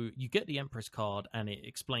 So you get the Empress card, and it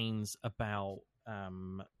explains about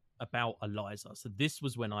Eliza. So this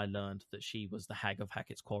was when I learned that she was the Hag of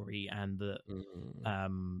Hackett's Quarry, and that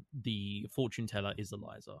the fortune teller is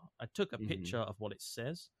Eliza. I took a picture of what it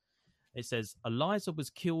says. It says, Eliza was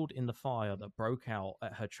killed in the fire that broke out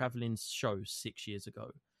at her traveling show 6 years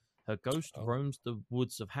ago. Her ghost roams the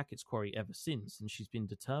woods of Hackett's Quarry ever since, and she's been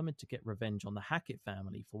determined to get revenge on the Hackett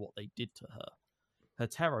family for what they did to her. Her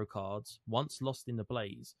tarot cards, once lost in the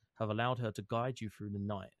blaze, have allowed her to guide you through the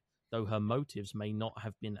night, though her motives may not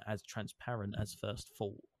have been as transparent as first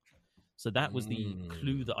thought. So that was the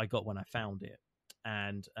clue that I got when I found it.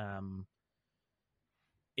 And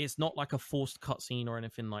it's not like a forced cutscene or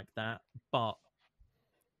anything like that, but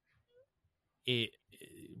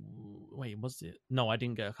wait, was it? No, I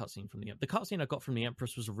didn't get a cutscene from the cutscene I got from the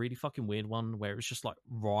Empress was a really fucking weird one where it was just like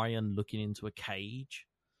Ryan looking into a cage,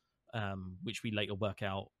 which we later work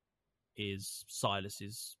out is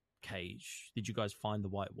Silas's cage. Did you guys find the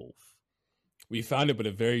White Wolf? We found it, but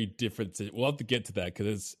a very different. We'll have to get to that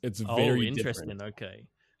because it's very interesting. different.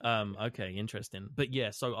 Okay, interesting. But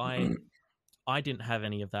yeah, so I didn't have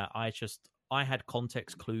any of that. I had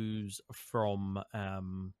context clues from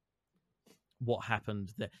what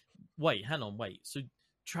happened there. Wait. So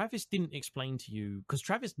Travis didn't explain to you, because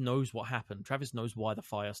Travis knows what happened. Travis knows why the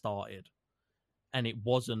fire started, and it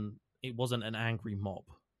wasn't an angry mob.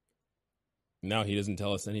 No, he doesn't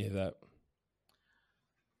tell us any of that.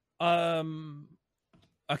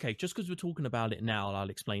 Okay, just because we're talking about it now,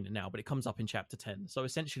 I'll explain it now, but it comes up in chapter 10. So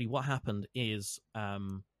essentially what happened is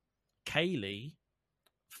Kaylee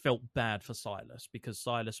felt bad for Silas because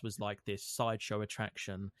Silas was like this sideshow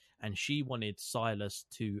attraction, and she wanted Silas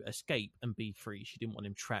to escape and be free. She didn't want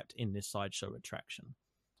him trapped in this sideshow attraction.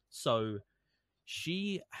 So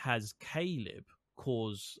she has Caleb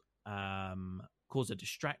cause a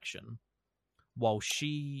distraction while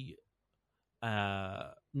she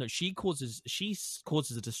causes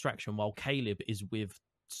a distraction while Caleb is with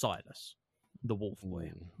Silas, the wolf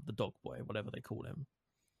boy, the dog boy, whatever they call him.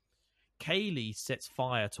 Kaylee sets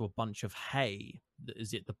fire to a bunch of hay that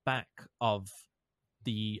is at the back of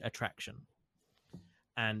the attraction.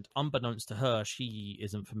 And unbeknownst to her, she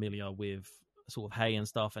isn't familiar with sort of hay and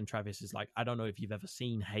stuff. And Travis is like, I don't know if you've ever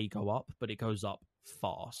seen hay go up, but it goes up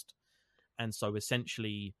fast. And so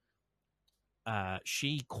essentially,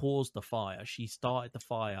 she caused the fire. She started the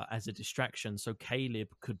fire as a distraction so Caleb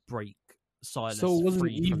could break Silas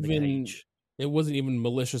free from the cage. It wasn't even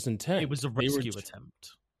malicious intent. It was a rescue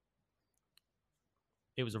attempt.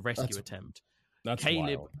 It was a rescue attempt. That's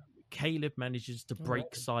Caleb. wild. Caleb manages to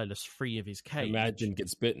break Silas free of his cage. Imagine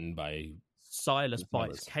gets bitten by Silas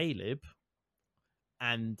bites Caleb,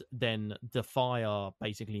 and then the fire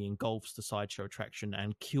basically engulfs the sideshow attraction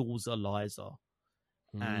and kills Eliza.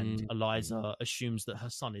 And Eliza assumes that her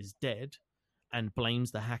son is dead and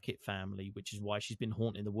blames the Hackett family, which is why she's been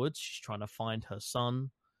haunting the woods. She's trying to find her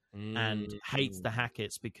son, and hates the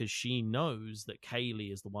Hacketts because she knows that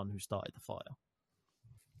Kaylee is the one who started the fire.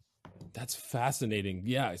 That's fascinating.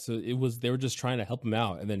 Yeah, so they were just trying to help him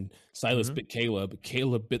out, and then Silas bit Caleb.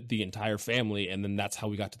 Caleb bit the entire family, and then that's how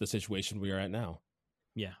we got to the situation we are at now.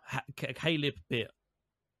 Yeah, Caleb bit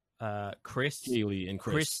Chris. Kaylee and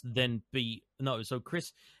Chris then beat so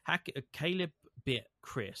Caleb bit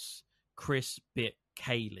Chris. Chris bit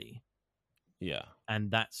Kaylee. Yeah,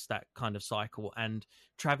 and that's that kind of cycle. And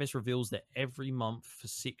Travis reveals that every month for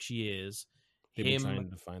 6 years, they've been trying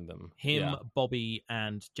to find them. Bobby,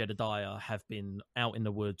 and Jedediah have been out in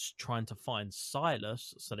the woods trying to find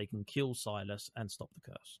Silas so they can kill Silas and stop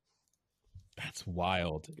the curse. That's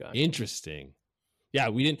wild. Gotcha. Interesting. Yeah,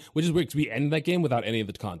 we didn't, which is weird because we ended that game without any of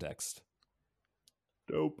the context.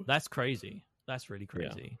 Dope. That's crazy. That's really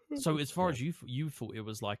crazy. Yeah. So as far as you thought it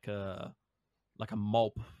was like a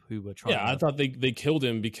mob who were trying. Yeah, I thought they killed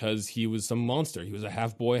him because he was some monster. He was a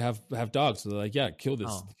half boy, half dog. So they're like, yeah, kill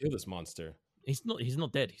this monster. He's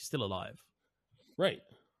not dead. He's still alive. Right.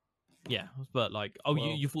 Yeah, but like,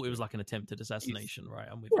 you thought it was like an attempted assassination, right?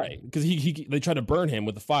 I'm with you. Because they tried to burn him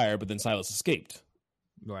with the fire, but then Silas escaped.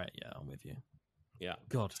 Right. Yeah, I'm with you. Yeah.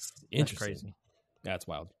 God, that's crazy. That's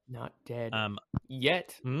wild. Not dead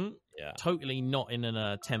yet. Yeah. Totally not in an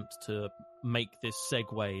attempt to make this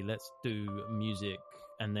segue. Let's do music,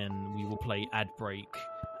 and then we will play ad break,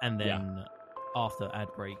 and then after ad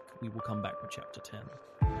break, we will come back with chapter 10.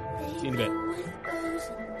 See you in a bit.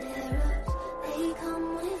 They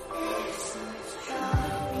come with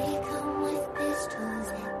they come with pistols,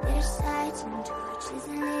 their sights and torches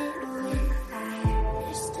lit with fire.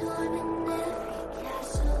 They're storming every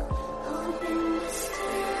castle, hoping to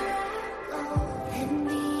steal our gold.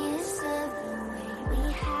 Envious of the way we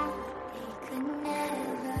have what they could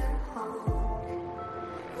never hold.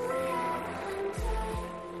 We are hunted,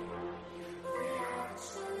 we are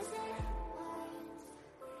chosen ones.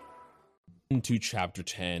 Into chapter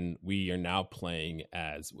 10, we are now playing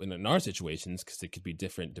as, in our situations, because it could be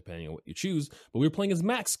different depending on what you choose, but we're playing as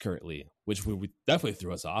Max currently, which we definitely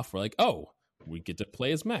threw us off. We're like, oh, we get to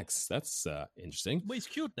play as Max. That's interesting. But he's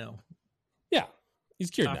cured now. Yeah,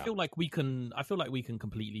 he's cured now. I feel like we can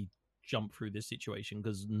completely jump through this situation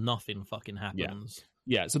because nothing fucking happens.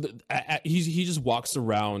 Yeah, so he just walks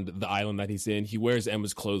around the island that he's in. He wears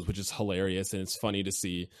Emma's clothes, which is hilarious, and it's funny to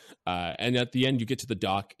see. And at the end, you get to the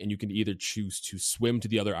dock, and you can either choose to swim to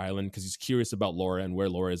the other island because he's curious about Laura and where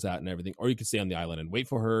Laura is at and everything, or you can stay on the island and wait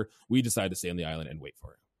for her. We decided to stay on the island and wait for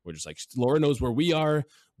her. We're just like, Laura knows where we are.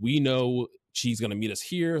 We know she's going to meet us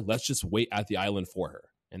here. Let's just wait at the island for her.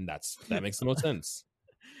 And that makes the most sense.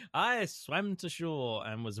 I swam to shore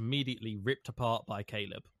and was immediately ripped apart by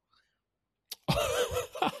Caleb.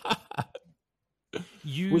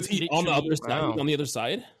 Was he on the other side? On the other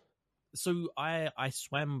side? So I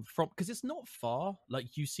swam from, because it's not far.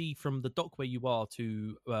 Like you see from the dock where you are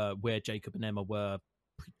to where Jacob and Emma were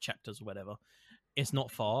chapters or whatever. It's not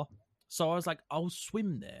far. So I was like, I'll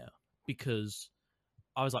swim there because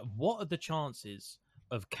I was like, what are the chances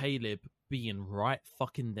of Caleb being right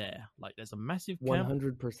fucking there? Like there's a massive camp.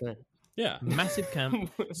 100%. Yeah. Massive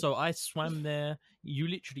camp. So I swam there. You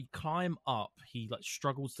literally climb up. He like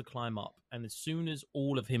struggles to climb up. And as soon as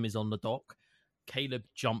all of him is on the dock, Caleb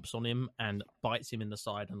jumps on him and bites him in the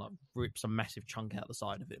side and like rips a massive chunk out the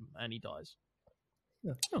side of him and he dies.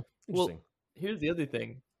 Yeah. Oh, well, interesting. Here's the other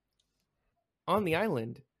thing. On the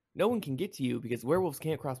island, no one can get to you because werewolves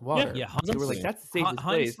can't cross water. Yeah, so we're like, that's the safest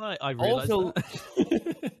place. I realized also,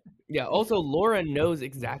 that. Yeah, also Laura knows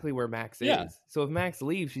exactly where Max is. Yeah. So if Max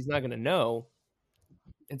leaves, she's not going to know.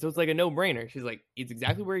 And so it's like a no-brainer. She's like, it's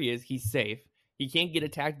exactly where he is. He's safe. He can't get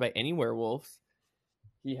attacked by any werewolves.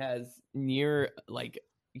 He has near, like,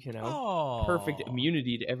 perfect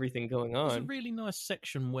immunity to everything going on. There's a really nice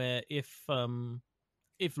section where if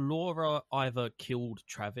Laura either killed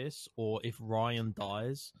Travis or if Ryan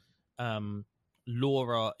dies,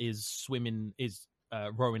 Laura is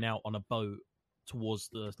rowing out on a boat towards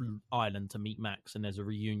the island to meet Max, and there's a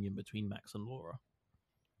reunion between Max and Laura.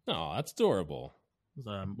 Oh, that's adorable.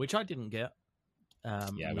 Which I didn't get. We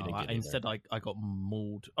didn't get it instead I got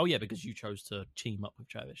mauled. Oh yeah, because you chose to team up with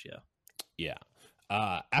Travis. Yeah.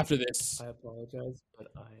 After this, I apologize, but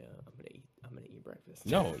I'm gonna eat breakfast.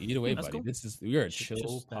 No, eat away, That's buddy. cool. We are a chill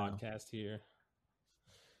Just, podcast here.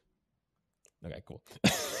 Okay, cool.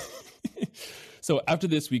 So after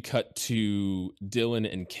this, we cut to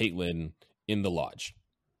Dylan and Caitlin in the lodge,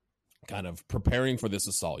 kind of preparing for this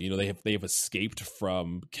assault. They have escaped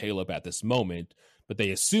from Caleb at this moment, but they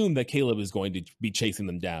assume that Caleb is going to be chasing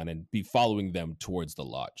them down and be following them towards the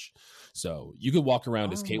lodge. So you could walk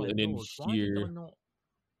around as Caitlin in here.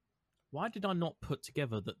 Why did I not put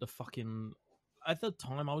together that the fucking... At the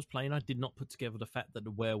time I was playing, I did not put together the fact that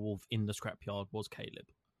the werewolf in the scrapyard was Caleb.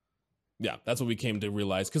 Yeah, that's what we came to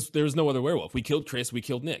realize, because there was no other werewolf. We killed Chris, we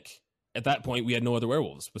killed Nick. At that point, we had no other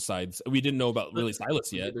werewolves besides... We didn't know about really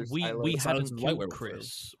Silas yet. We Silas hadn't was the white killed werewolf Chris.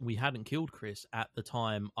 first. We hadn't killed Chris at the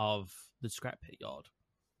time of the scrap pit yard.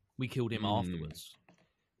 We killed him afterwards.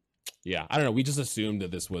 Yeah, I don't know. We just assumed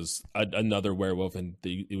that this was another werewolf and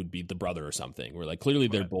it would be the brother or something. We're like, clearly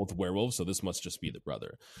they're both werewolves, so this must just be the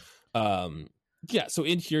brother. Yeah, so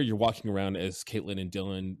in here, you're walking around as Caitlin and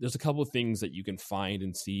Dylan. There's a couple of things that you can find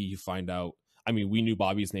and see. You find out, I mean, we knew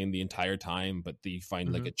Bobby's name the entire time, but you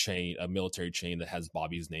find like a military chain that has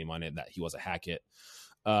Bobby's name on it, that he was a Hackett.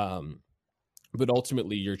 But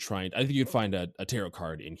ultimately, I think you'd find a tarot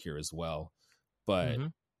card in here as well. But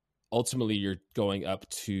ultimately, you're going up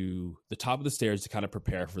to the top of the stairs to kind of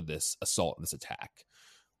prepare for this assault, this attack.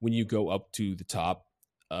 When you go up to the top,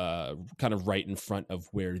 kind of right in front of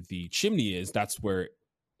where the chimney is, that's where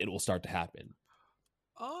it will start to happen.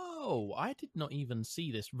 Oh, I did not even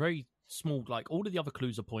see this. Very small, like all of the other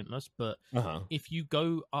clues are pointless, but if you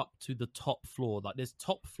go up to the top floor, like there's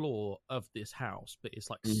top floor of this house, but it's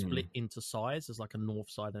like split into sides. There's like a north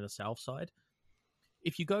side and a south side.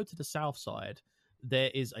 If you go to the south side,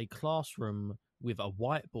 there is a classroom with a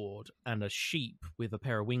whiteboard and a sheep with a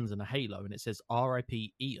pair of wings and a halo, and it says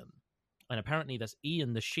R.I.P. Ian. And apparently that's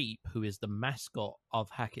Ian the sheep, who is the mascot of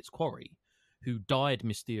Hackett's Quarry, who died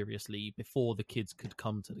mysteriously before the kids could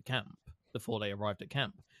come to the camp, before they arrived at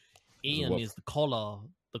camp. Ian is the collar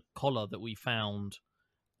that we found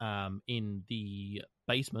in the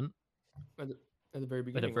basement At the very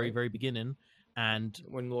beginning. At the very beginning. And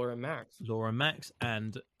when Laura and Max.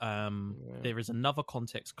 And there is another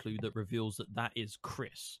context clue that reveals that is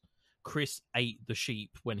Chris. Chris ate the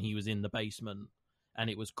sheep when he was in the basement, and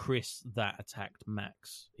it was Chris that attacked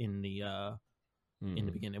Max in the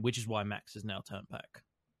beginning, which is why Max is now turned back.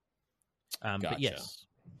 Gotcha. But yes,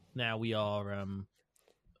 now we are.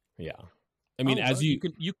 Yeah, I mean,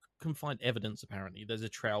 you can find evidence. Apparently, there's a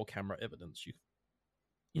trail camera evidence you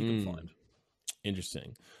can find.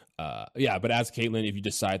 Interesting. Yeah, but as Caitlin, if you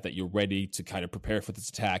decide that you're ready to kind of prepare for this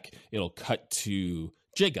attack, it'll cut to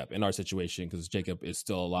Jacob in our situation, because Jacob is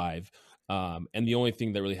still alive. And the only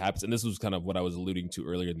thing that really happens, and this was kind of what I was alluding to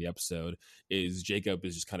earlier in the episode, is Jacob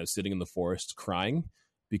is just kind of sitting in the forest crying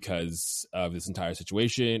because of this entire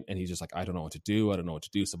situation. And he's just like, I don't know what to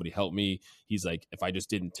do. Somebody help me. He's like, if I just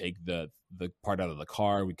didn't take the part out of the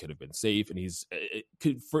car, we could have been safe. And he's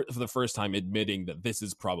for the first time admitting that this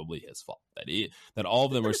is probably his fault, that all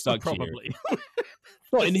of them are stuck probably. here.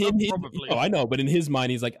 Well, Probably. I know, but in his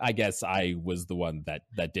mind, he's like, I guess I was the one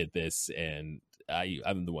that did this, and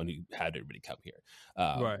I'm the one who had everybody come here.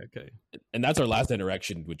 Right, okay. And that's our last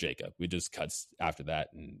interaction with Jacob. We just cuts after that,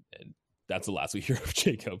 and that's the last we hear of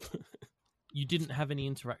Jacob. You didn't have any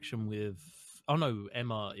interaction with... Oh, no,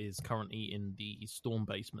 Emma is currently in the storm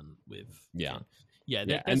basement with... Yeah.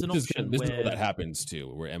 There's an option this where... is what that happens, too,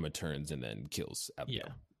 where Emma turns and then kills Abigail.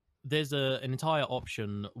 Yeah. There's an entire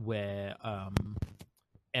option where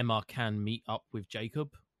Emma can meet up with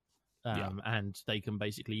Jacob, and they can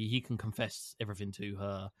he can confess everything to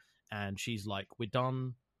her, and she's like, we're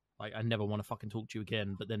done. Like, I never want to fucking talk to you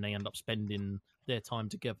again. But then they end up spending their time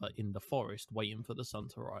together in the forest waiting for the sun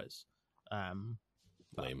to rise.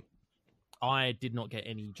 Lame. I did not get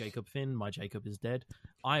any Jacob Finn. My Jacob is dead.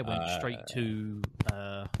 I went straight to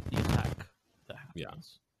the attack that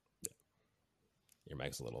happens. Yeah. Your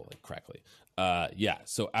mic's a little crackly.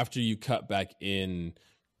 So after you cut back in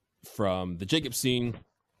from the Jacob scene,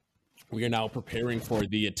 we are now preparing for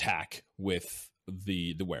the attack with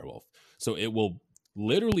the werewolf. So it will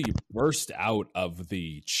literally burst out of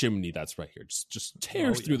the chimney that's right here. Just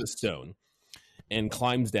tears through the stone and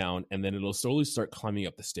climbs down, and then it'll slowly start climbing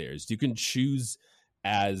up the stairs. You can choose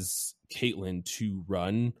as Caitlin to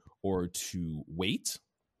run or to wait.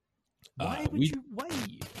 Why would you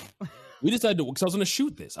wait? We decided to, because I was going to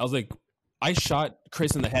shoot this. I was like, I shot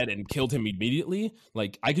Chris in the head and killed him immediately.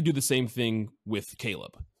 Like, I could do the same thing with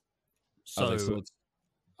Caleb.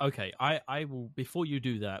 Okay, I will, before you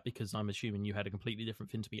do that, because I'm assuming you had a completely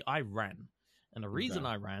different thing to me, I ran. And the reason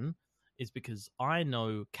I ran is because I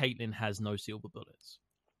know Caitlin has no silver bullets.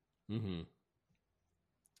 Mm-hmm.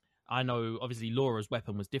 I know, obviously, Laura's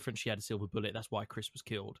weapon was different. She had a silver bullet. That's why Chris was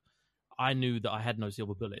killed. I knew that I had no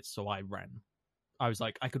silver bullets, so I ran. I was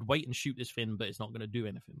like, I could wait and shoot this thing, but it's not going to do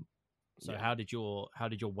anything. So how did your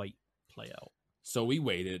wait play out? So we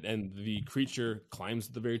waited, and the creature climbs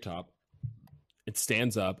to the very top. It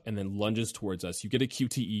stands up and then lunges towards us. You get a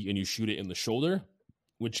QTE and you shoot it in the shoulder,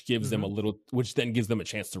 which gives them a little, which then gives them a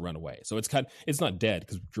chance to run away. So it's not dead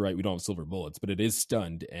because you're right, we don't have silver bullets, but it is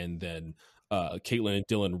stunned. And then Caitlin and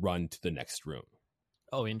Dylan run to the next room.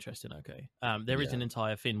 Oh, interesting. Okay. There is an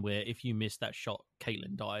entire thing where if you miss that shot,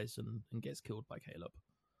 Caitlin dies and gets killed by Caleb.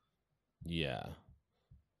 Yeah.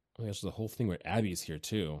 Oh, there's the whole thing where Abby's here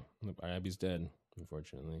too. Abby's dead,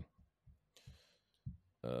 unfortunately.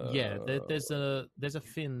 There's a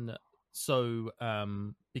thing. So,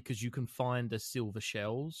 because you can find the silver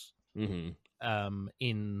shells, in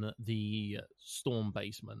the storm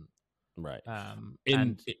basement, right?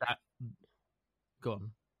 Go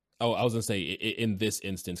on. Oh, I was gonna say in this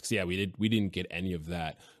instance, because we didn't get any of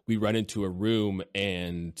that. We run into a room,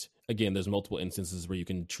 and again, there's multiple instances where you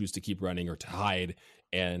can choose to keep running or to hide.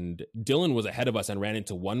 And Dylan was ahead of us and ran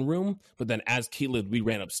into one room, but then as Caleb, we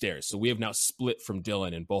ran upstairs. So we have now split from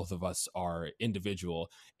Dylan, and both of us are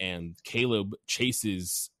individual. And Caleb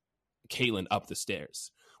chases Caitlin up the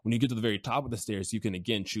stairs. When you get to the very top of the stairs, you can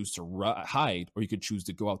again choose to hide, or you could choose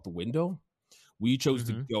to go out the window. We chose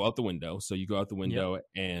to go out the window. So you go out the window,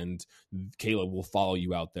 and Caleb will follow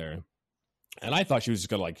you out there. And I thought she was just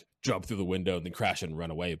gonna like jump through the window and then crash and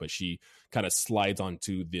run away, but she kind of slides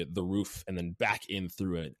onto the roof and then back in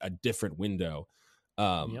through a different window.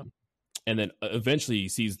 And then eventually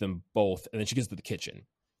sees them both, and then she gets to the kitchen.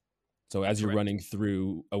 So as you're running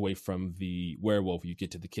through away from the werewolf, you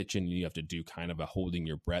get to the kitchen and you have to do kind of a holding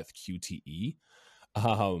your breath QTE.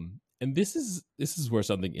 And this is where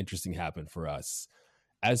something interesting happened for us.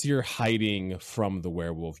 As you're hiding from the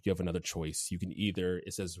werewolf, you have another choice. You can either,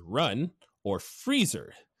 it says run or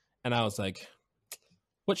freezer. And I was like,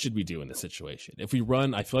 what should we do in this situation? If we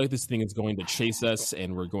run, I feel like this thing is going to chase us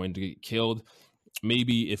and we're going to get killed.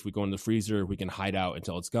 Maybe if we go in the freezer, we can hide out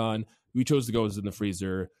until it's gone. We chose to go in the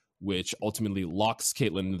freezer, which ultimately locks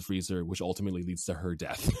Caitlin in the freezer, which ultimately leads to her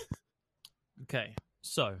death. Okay,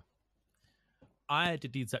 so I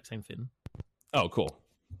did the exact same thing. Oh, cool.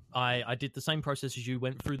 I did the same process as you,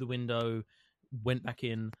 went through the window, went back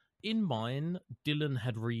in. In mine, Dylan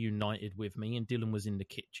had reunited with me, and Dylan was in the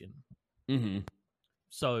kitchen. Mm-hmm.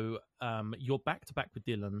 So you're back to back with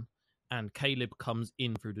Dylan, and Caleb comes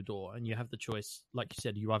in through the door, and you have the choice, like you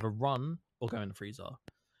said, you either run or go in the freezer.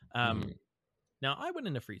 Now, I went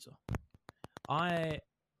in the freezer. The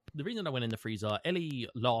reason I went in the freezer, Ellie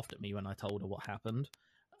laughed at me when I told her what happened.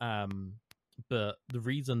 But the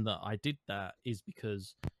reason that I did that is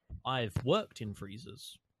because I've worked in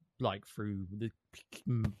freezers, like through the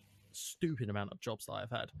stupid amount of jobs that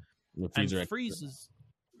I've had.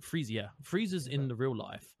 Freezers in the real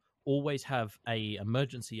life always have a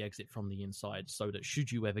emergency exit from the inside, so that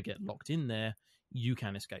should you ever get locked in there, you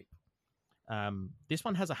can escape. This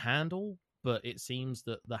one has a handle, but it seems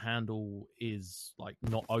that the handle is like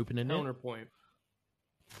not opening it. Counterpoint.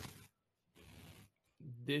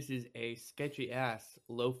 This is a sketchy ass,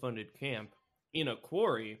 low funded camp in a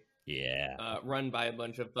quarry. Yeah. Run by a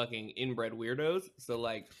bunch of fucking inbred weirdos. So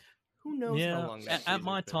like, who knows how long that at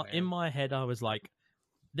my time in my head, I was like,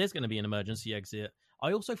 "There's going to be an emergency exit."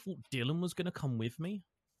 I also thought Dylan was going to come with me.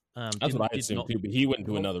 That's Dylan what I assumed too, but he went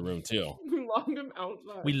to another room too. We locked him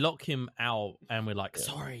outside. We lock him out, and we're like,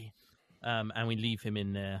 "Sorry," and we leave him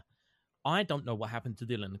in there. I don't know what happened to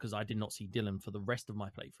Dylan because I did not see Dylan for the rest of my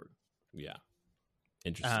playthrough. Yeah.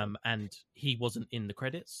 Interesting. And he wasn't in the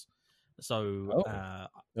credits, so I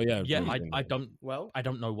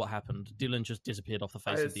don't know what happened. Dylan just disappeared off the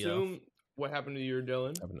face of the earth. What happened to your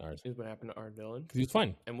Dylan is what happened to our Dylan. He was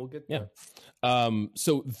fine, and we'll get there.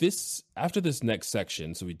 So after this next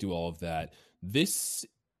section, so we do all of that. This,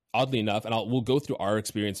 oddly enough, and we'll go through our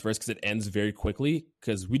experience first because it ends very quickly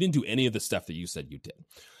because we didn't do any of the stuff that you said you did.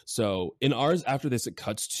 So in ours, after this, it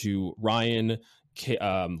cuts to Ryan,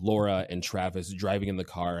 Laura, and Travis driving in the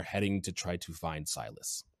car, heading to try to find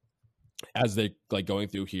Silas. As they're like going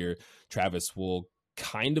through here, Travis will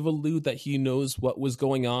kind of allude that he knows what was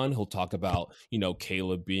going on. He'll talk about,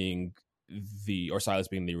 Caleb being Silas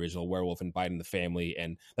being the original werewolf and biting the family,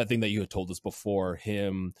 and that thing that you had told us before,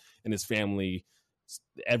 him and his family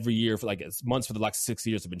every year for like months for the last 6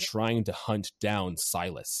 years have been trying to hunt down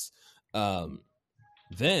Silas.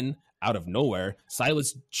 Then out of nowhere,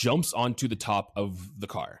 Silas jumps onto the top of the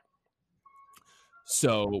car.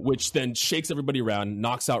 So, which then shakes everybody around,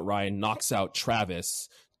 knocks out Ryan, knocks out Travis,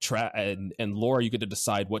 and Laura, you get to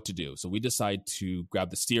decide what to do. So we decide to grab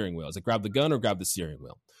the steering wheel. Is it grab the gun or grab the steering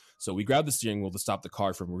wheel? So we grab the steering wheel to stop the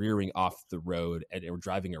car from rearing off the road, and we're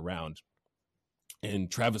driving around.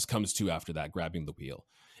 And Travis comes to after that, grabbing the wheel.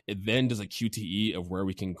 It then does a QTE of where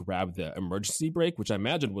we can grab the emergency brake, which I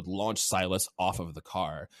imagine would launch Silas off of the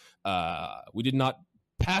car. We did not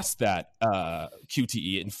passed that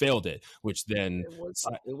QTE and failed it, which then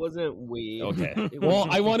It wasn't we. okay. It Well,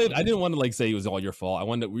 wasn't I didn't want to like say it was all your fault. I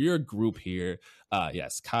wanted we're a group here.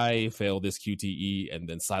 Yes, Kai failed this QTE, and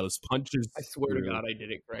then Silas punches. I swear to through- God, I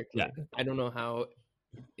did it correctly. Yeah. I don't know how.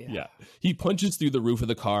 Yeah, he punches through the roof of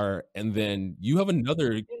the car, and then you have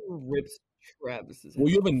another. It rips Travis's. Well,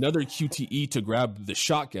 head you have off. another QTE to grab the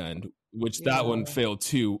shotgun, which that one Yeah. failed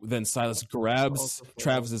too. Then Silas grabs Also failed.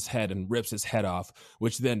 Travis's head and rips his head off,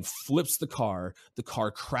 which then flips the car. The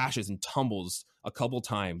car crashes and tumbles a couple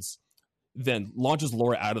times, then launches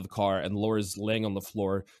Laura out of the car, and Laura's laying on the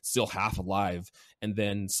floor, still half alive. And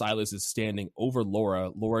then Silas is standing over Laura.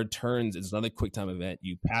 Laura turns. It's another quick time event.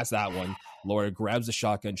 You pass that one. Laura grabs the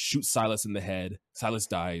shotgun, shoots Silas in the head. Silas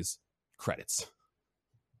dies. Credits.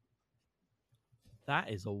 That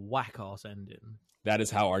is a whack ass ending. That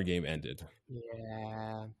is how our game ended.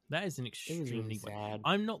 Yeah, That is an it was extremely really whack. sad.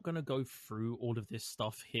 I'm not going to go through all of this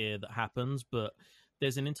stuff here that happens, but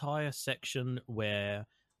there's an entire section where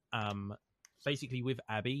basically with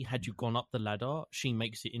Abby, had you gone up the ladder, she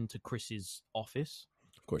makes it into Chris's office.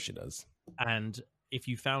 Of course she does. And if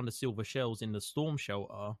you found the silver shells in the storm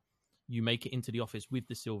shelter, you make it into the office with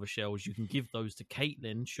the silver shells. You can give those to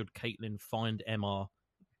Caitlin should Caitlin find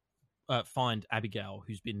find Abigail,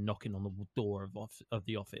 who's been knocking on the door of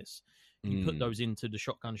the office. You put those into the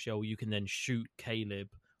shotgun shell. You can then shoot Caleb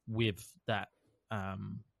with that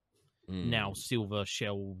now silver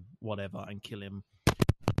shell, whatever, and kill him.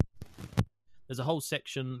 There's a whole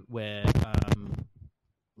section where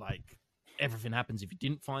like everything happens if you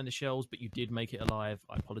didn't find the shells, but you did make it alive.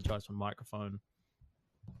 I apologize for the microphone.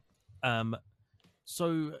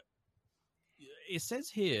 So it says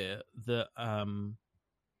here that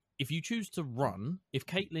if you choose to run, if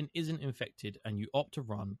Caitlin isn't infected and you opt to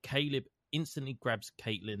run, Caleb instantly grabs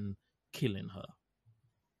Caitlin, killing her.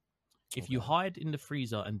 If you hide in the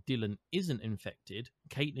freezer and Dylan isn't infected,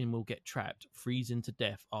 Caitlin will get trapped, freezing to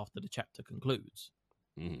death after the chapter concludes.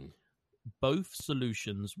 Mm. Both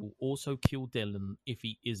solutions will also kill Dylan if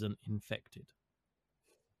he isn't infected.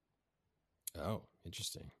 Oh,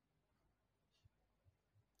 interesting.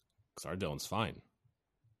 Because our Dylan's fine.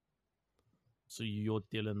 So your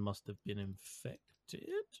Dylan must have been infected?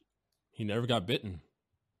 He never got bitten.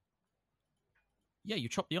 Yeah, you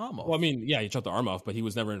chopped the arm off. Well, I mean, yeah, he chopped the arm off, but he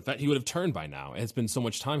was never infected. He would have turned by now. It's been so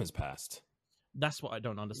much time has passed. That's what I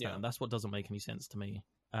don't understand. Yeah. That's what doesn't make any sense to me.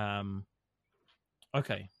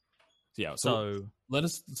 Okay, Yeah, so let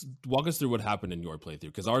us walk us through what happened in your playthrough,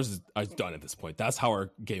 because ours is done at this point. That's how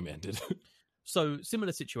our game ended. So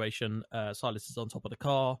similar situation. Silas is on top of the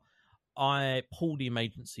car. I pull the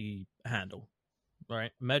emergency handle.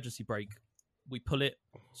 Right, emergency brake. We pull it.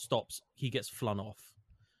 Stops. He gets flung off.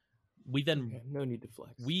 We then Okay, no need to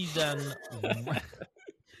flex.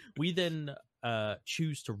 we then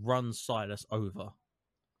choose to run Silas over.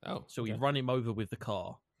 Oh, So we okay. run him over with the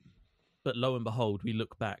car. But lo and behold, we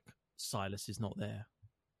look back. Silas is not there.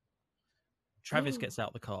 Travis gets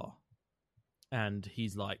out the car. And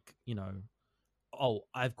he's like, oh,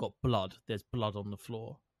 I've got blood. There's blood on the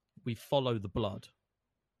floor. We follow the blood.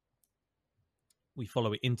 We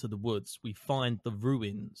follow it into the woods. We find the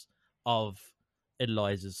ruins of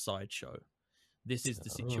Eliza's sideshow. This is the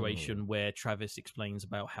situation where Travis explains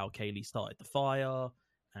about how Kaylee started the fire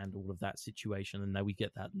and all of that situation, and now we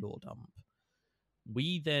get that lore dump.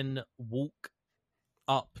 We then walk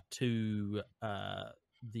up to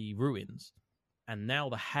the ruins, and now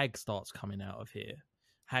the hag starts coming out of here.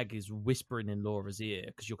 Hag is whispering in Laura's ear,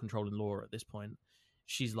 because you're controlling Laura at this point.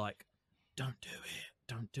 She's like, don't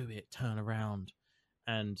do it, turn around.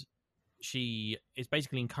 And she is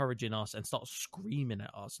basically encouraging us and starts screaming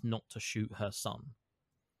at us not to shoot her son.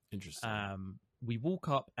 Interesting. We walk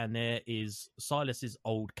up, and there is Silas's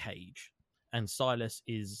old cage, and Silas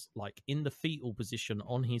is like in the fetal position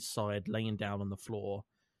on his side, laying down on the floor,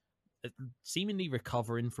 seemingly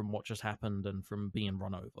recovering from what just happened and from being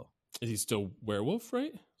run over. Is he still werewolf,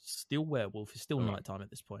 right? Still werewolf. It's still Oh. nighttime at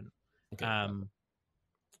this point. Okay.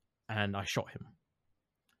 And I shot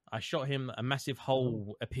him. A massive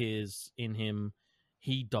hole appears in him.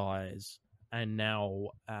 He dies, and now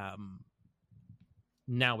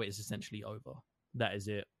it is essentially over. That is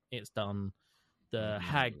it. It's done. The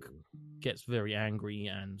hag gets very angry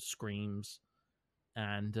and screams,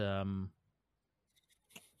 and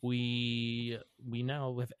we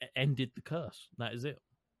now have ended the curse. That is it.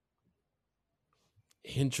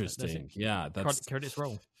 Interesting. Yeah, that's Credits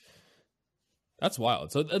roll. That's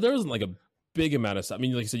wild. So there wasn't like a big amount of stuff. I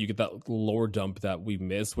mean, like I said, you get that lore dump that we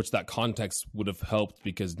missed, which that context would have helped,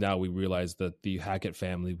 because now we realize that the Hackett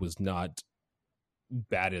family was not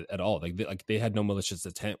bad at all. Like they had no malicious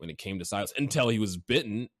intent when it came to Silas until he was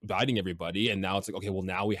biting everybody, and now it's like, okay, well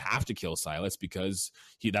now we have to kill Silas because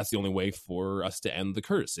that's the only way for us to end the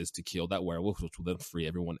curse is to kill that werewolf, which will then free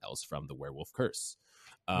everyone else from the werewolf curse.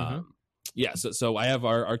 Yeah, so I have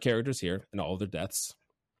our characters here and all of their deaths.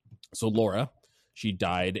 So Laura, she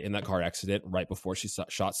died in that car accident right before she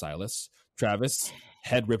shot Silas. Travis,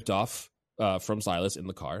 head ripped off from Silas in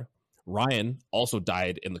the car. Ryan also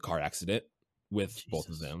died in the car accident with both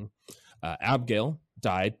of them. Abigail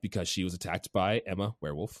died because she was attacked by Emma,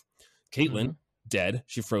 werewolf. Caitlin, dead.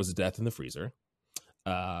 She froze to death in the freezer.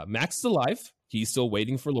 Max is alive. He's still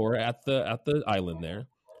waiting for Laura at the island there.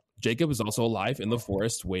 Jacob is also alive in the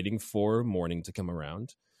forest, waiting for morning to come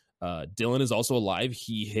around. Dylan is also alive.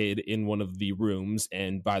 He hid in one of the rooms,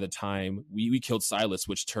 and by the time we killed Silas,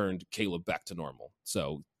 which turned Caleb back to normal.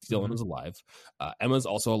 So Dylan is alive. Emma's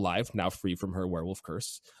also alive, now free from her werewolf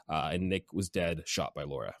curse. And Nick was dead, shot by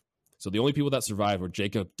Laura. So the only people that survived were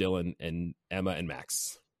Jacob, Dylan, and Emma and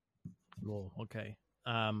Max. Oh, okay.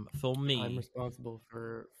 For me, I'm responsible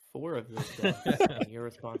for 4 of those deaths, and you're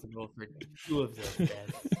responsible for 2 of those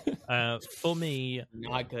deaths. For me,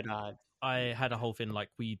 Not good odds. I had a whole thing like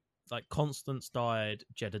Constance died,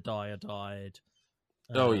 Jedediah died.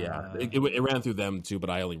 Oh yeah, it ran through them too, but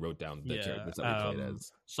I only wrote down the characters that we played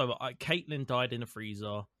as. So Caitlin died in a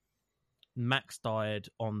freezer. Max died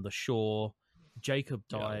on the shore. Jacob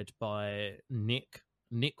died by Nick.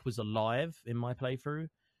 Nick was alive in my playthrough.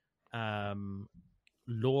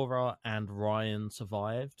 Laura and Ryan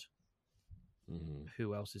survived.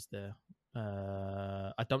 Who else is there?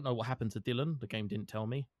 I don't know what happened to Dylan. The game didn't tell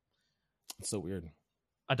me. It's so weird.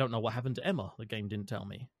 I don't know what happened to Emma. The game didn't tell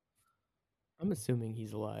me. I'm assuming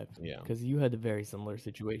he's alive. Yeah. Because you had a very similar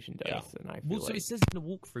situation to us, and I feel Well, so it says in the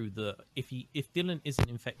walkthrough that if Dylan isn't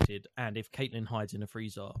infected and if Caitlin hides in a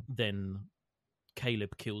freezer, then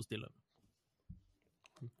Caleb kills Dylan.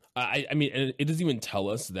 I mean, it doesn't even tell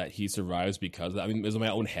us that he survives because, I mean, it was my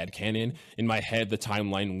own headcanon. In my head, the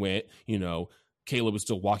timeline went, Caleb was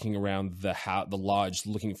still walking around the lodge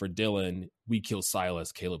looking for Dylan. We kill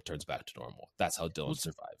Silas. Caleb turns back to normal. That's how Dylan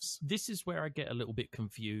survives. This is where I get a little bit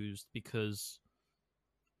confused because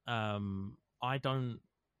I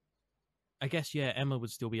guess, Emma would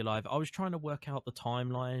still be alive. I was trying to work out the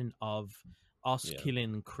timeline of us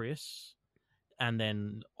killing Chris. And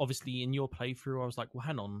then, obviously, in your playthrough, I was like, well,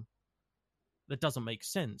 hang on. That doesn't make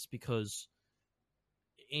sense because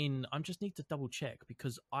I just need to double check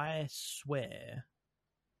because I swear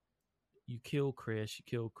you kill Chris,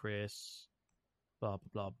 blah, blah,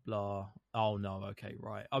 blah, blah. Oh, no, okay,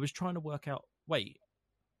 right. I was trying to work out, wait.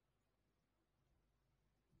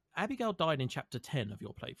 Abigail died in chapter 10 of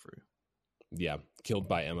your playthrough. Yeah, killed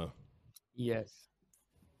by Emma. Yes.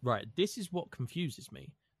 Right, this is what confuses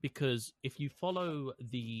me. Because if you follow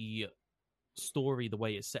the story the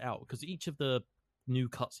way it's set out, because each of the new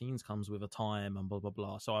cutscenes comes with a time and blah, blah,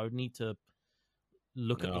 blah. So I would need to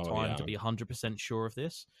look at the time to be 100% sure of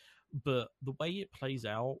this. But the way it plays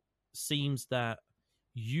out seems that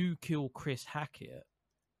you kill Chris Hackett,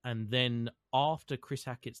 and then after Chris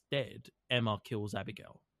Hackett's dead, Emma kills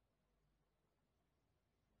Abigail.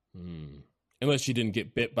 Unless she didn't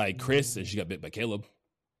get bit by Chris and she got bit by Caleb.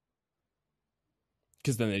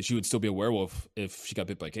 Because then she would still be a werewolf if she got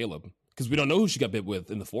bit by Caleb. Because we don't know who she got bit with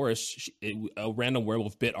in the forest. A random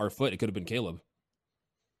werewolf bit our foot. It could have been Caleb.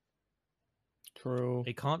 True.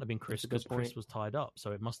 It can't have been Chris because Chris was tied up,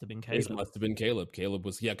 so it must have been Caleb. It must have been Caleb. Caleb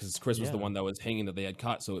was, because Chris was the one that was hanging that they had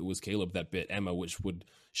caught, so it was Caleb that bit Emma,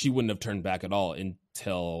 she wouldn't have turned back at all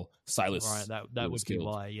until Silas. Right, that would be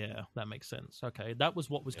why. Yeah, that makes sense. Okay, that was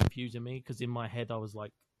what was confusing me because in my head I was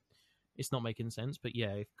like, it's not making sense. But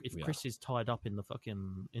if Chris is tied up in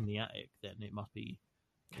the attic, then it must be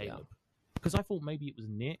Caleb. Because I thought maybe it was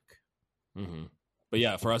Nick. Mm-hmm.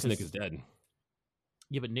 But for us, Nick is dead.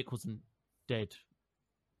 Yeah, but Nick wasn't dead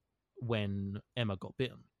when Emma got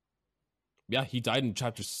bitten. Yeah, he died in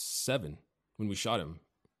chapter 7 when we shot him.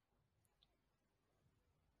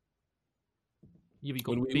 Yeah, but he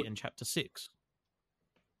got bit in chapter 6.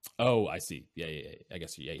 Oh, I see. Yeah. I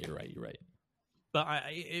guess, you're right. But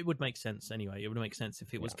it would make sense anyway. It would make sense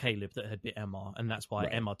if it was Caleb that had bit Emma, and that's why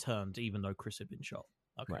Emma turned, even though Chris had been shot.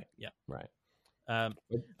 Okay, right. Yeah. Right.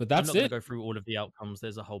 But that's I'm not going to go through all of the outcomes.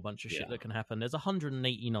 There's a whole bunch of shit that can happen. There's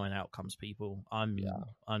 189 outcomes, people. I'm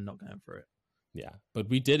not going for it. Yeah, but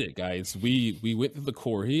we did it, guys. We went through the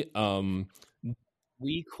quarry.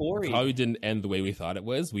 We quarried. Probably didn't end the way we thought it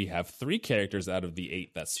was. We have 3 characters out of the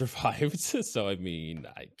 8 that survived. So I mean,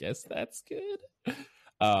 I guess that's good.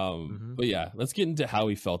 But let's get into how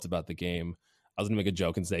we felt about the game. I was gonna make a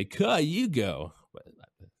joke and say, "Kai, you go." But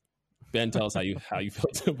Ben, tell us how you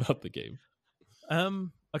felt about the game.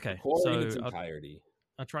 Okay, Quarry in its so entirety.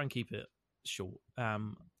 I'll try and keep it short. Yeah,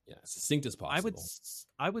 succinct as possible.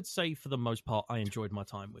 I would say for the most part, I enjoyed my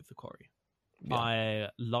time with the Quarry. Yeah. I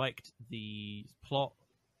liked the plot.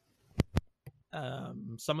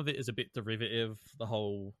 Some of it is a bit derivative. The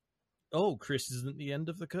whole, oh, Chris isn't the end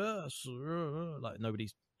of the curse. Like nobody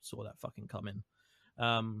saw that fucking coming.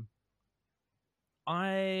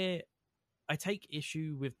 I take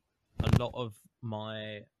issue with a lot of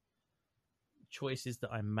my choices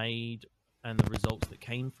that I made and the results that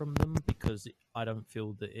came from them, because I don't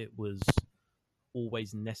feel that it was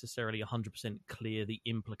always necessarily 100% clear the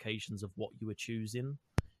implications of what you were choosing.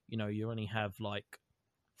 You know, you only have like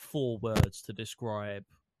 4 words to describe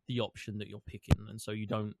the option that you're picking, and so you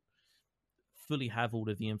don't fully have all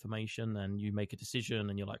of the information, and you make a decision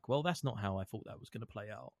and you're like, well, that's not how I thought that was going to play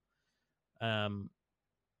out. I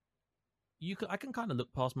can kind of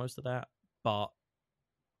look past most of that, but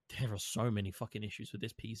there are so many fucking issues with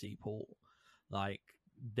this PC port. Like,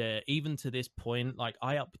 there, even to this point, like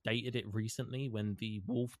I updated it recently when the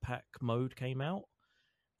Wolfpack mode came out,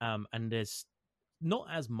 and there's not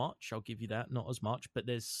as much, I'll give you that, not as much, but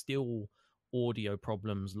there's still audio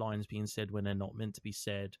problems, lines being said when they're not meant to be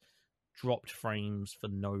said, dropped frames for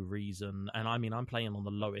no reason. And I mean, I'm playing on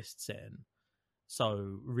the lowest setting,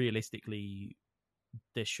 so realistically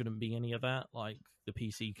there shouldn't be any of that. Like, the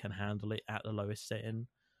PC can handle it at the lowest setting.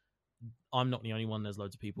 I'm not the only one. There's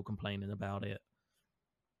loads of people complaining about it.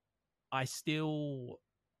 I still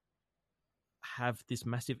have this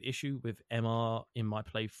massive issue with Emma in my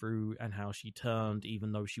playthrough and how she turned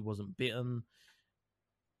even though she wasn't bitten.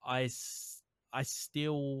 I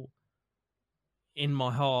still, in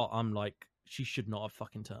my heart, I'm like, she should not have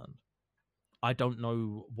fucking turned. I don't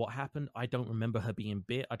know what happened. I don't remember her being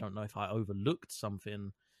bit. I don't know if I overlooked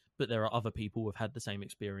something, but there are other people who have had the same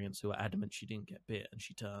experience who are adamant she didn't get bit and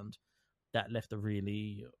she turned. That left a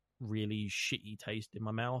really, really shitty taste in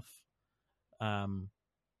my mouth.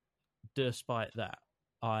 Despite that,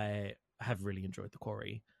 I have really enjoyed The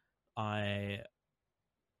Quarry. I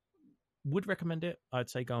would recommend it. I'd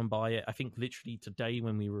say go and buy it. I think literally today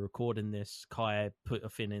when we were recording this, Kai put a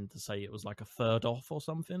thing in to say it was like a third off or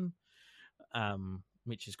something,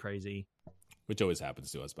 which is crazy. Which always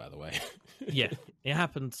happens to us, by the way. Yeah, it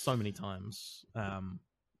happened so many times.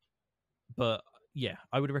 But yeah,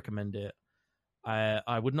 I would recommend it.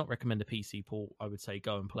 I would not recommend a PC port. I would say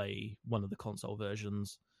go and play one of the console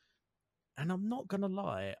versions. And I'm not going to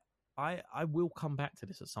lie, I will come back to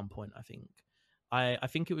this at some point, I think. I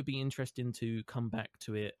think it would be interesting to come back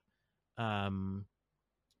to it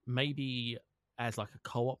maybe as like a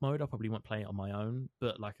co-op mode. I probably won't play it on my own,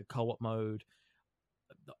 but like a co-op mode,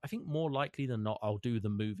 I think more likely than not, I'll do the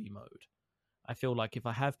movie mode. I feel like if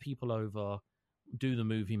I have people over, do the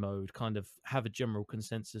movie mode, kind of have a general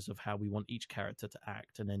consensus of how we want each character to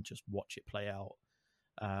act, and then just watch it play out.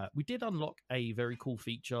 We did unlock a very cool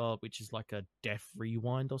feature, which is like a death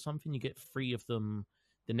rewind or something. You get 3 of them.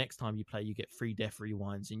 The next time you play, you get 3 death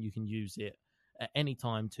rewinds, and you can use it at any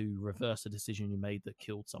time to reverse a decision you made that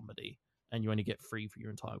killed somebody, and you only get 3 for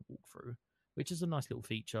your entire walkthrough, which is a nice little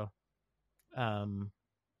feature.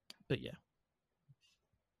 But yeah,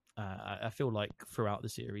 I feel like throughout the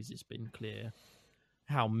series it's been clear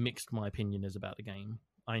how mixed my opinion is about the game.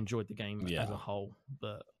 I enjoyed the game as a whole,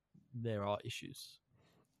 but there are issues.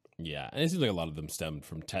 Yeah, and it seems like a lot of them stemmed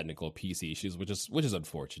from technical PC issues, which is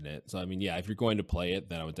unfortunate. So I mean, yeah, if you're going to play it,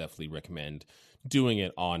 then I would definitely recommend doing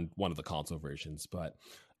it on one of the console versions. But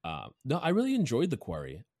no, I really enjoyed The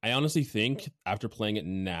Quarry. I honestly think after playing it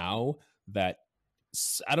now that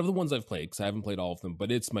out of the ones I've played, because I haven't played all of them,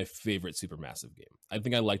 but it's my favorite Supermassive game. I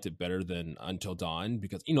think I liked it better than Until Dawn,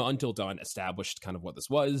 because, you know, Until Dawn established kind of what this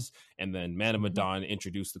was, and then Man of Medan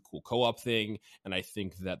introduced the cool co-op thing, and I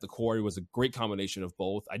think that The Quarry was a great combination of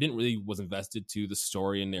both. I was invested to the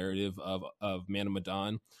story and narrative of Man of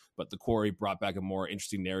Medan, but The Quarry brought back a more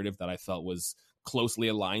interesting narrative that I felt was closely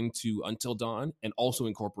aligned to Until Dawn, and also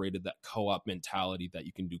incorporated that co-op mentality that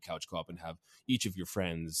you can do couch co-op and have each of your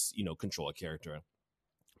friends, you know, control a character,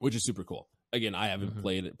 which is super cool. Again, I haven't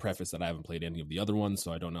played, preface that I haven't played any of the other ones,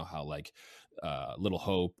 so I don't know how, like, Little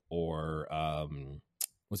Hope or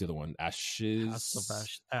what's the other one?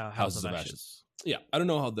 Houses of Ashes. Yeah, I don't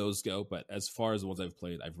know how those go, but as far as the ones I've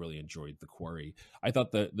played, I've really enjoyed The Quarry. I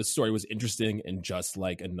thought the story was interesting and just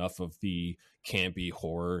like enough of the campy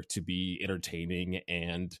horror to be entertaining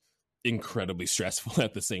and incredibly stressful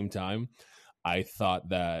at the same time. I thought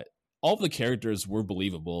that all of the characters were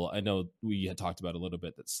believable. I know we had talked about a little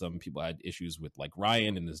bit that some people had issues with, like,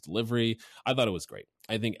 Ryan and his delivery. I thought it was great.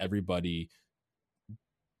 I think everybody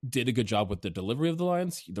did a good job with the delivery of the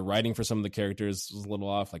lines. The writing for some of the characters was a little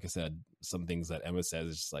off. Like I said, some things that Emma says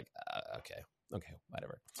is just like, okay,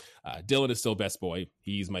 whatever. Dylan is still best boy.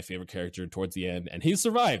 He's my favorite character towards the end, and he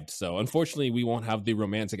survived. So unfortunately, we won't have the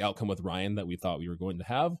romantic outcome with Ryan that we thought we were going to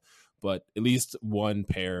have. But at least one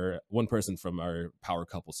person from our power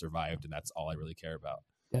couple survived, and that's all I really care about.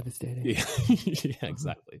 Devastating. Yeah, yeah,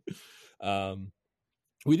 exactly.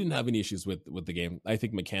 We didn't have any issues with the game. I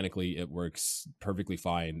think mechanically it works perfectly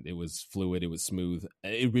fine. It was fluid. It was smooth.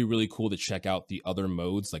 It'd be really cool to check out the other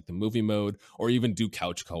modes, like the movie mode, or even do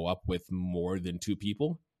couch co-op with more than 2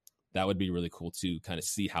 people. That would be really cool to kind of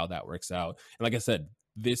see how that works out. And like I said,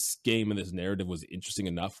 this game and this narrative was interesting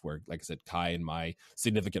enough where, like I said, Kai and my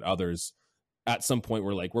significant others at some point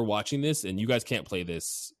were like, we're watching this and you guys can't play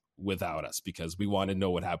this without us because we want to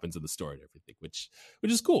know what happens in the story and everything, which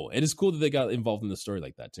is cool. It is cool that they got involved in the story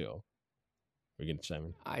like that too. We're gonna chime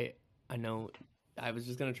in. I know. I was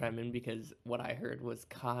just gonna chime in because what I heard was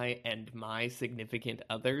Kai and my significant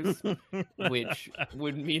others, which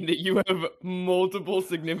would mean that you have multiple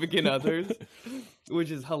significant others,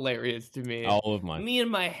 which is hilarious to me. All of mine. Me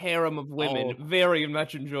and my harem of women very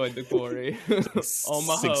much enjoyed the quarry. All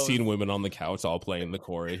my 16 hoes. women on the couch all playing the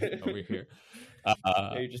quarry over here.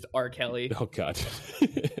 You're just R. Kelly. Oh God.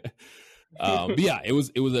 But yeah, it was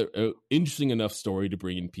a interesting enough story to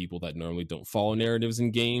bring in people that normally don't follow narratives in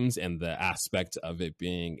games, and the aspect of it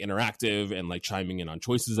being interactive and like chiming in on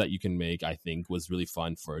choices that you can make, I think was really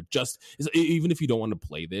fun for just, even if you don't want to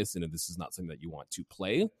play this and if this is not something that you want to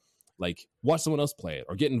play, like watch someone else play it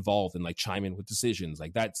or get involved and like chime in with decisions.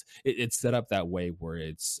 Like that's it's set up that way where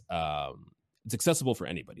it's accessible for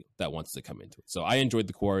anybody that wants to come into it. So I enjoyed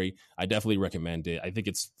the quarry. I definitely recommend it. I think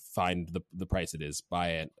it's fine the price it is. Buy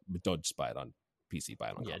it, but don't just buy it on PC. Buy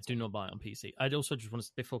it on console. Do not buy it on PC. I'd also just want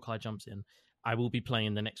to, before Kai jumps in, I will be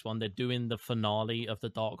playing the next one. They're doing the finale of the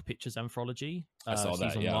Dark Pictures anthology. I saw that,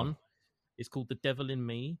 season yeah. 1. It's called The Devil in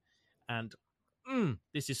Me, and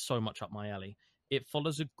this is so much up my alley. It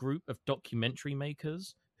follows a group of documentary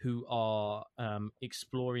makers who are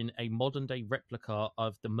exploring a modern-day replica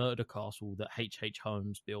of the murder castle that H.H.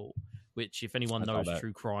 Holmes built, which, if anyone knows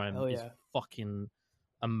true crime, is fucking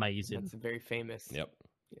amazing. That's very famous. Yep.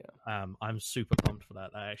 Yeah. I'm super pumped for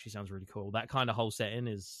that. That actually sounds really cool. That kind of whole setting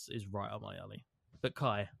is right up my alley. But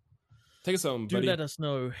Kai, take us home, do buddy. let us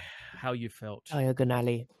know how you felt.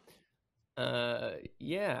 Diagonally.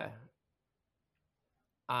 Yeah.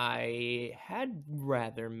 I had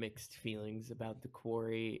rather mixed feelings about the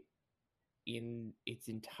quarry in its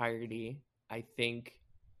entirety. I think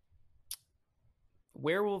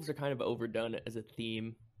werewolves are kind of overdone as a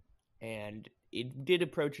theme, and it did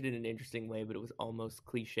approach it in an interesting way, but it was almost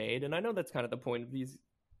cliched. And I know that's kind of the point of these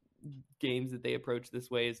games, that they approach this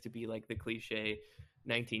way, is to be like the cliche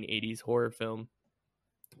 1980s horror film,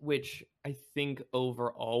 which I think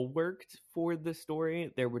overall worked for the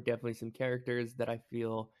story. There were definitely some characters that I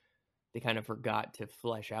feel they kind of forgot to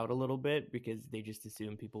flesh out a little bit because they just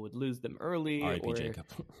assumed people would lose them early. R.I.P. Jacob.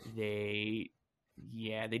 they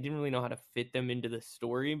didn't really know how to fit them into the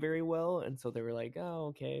story very well. And so they were like, oh,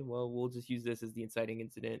 okay, well, we'll just use this as the inciting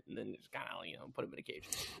incident and then just kind of, put them in a cage.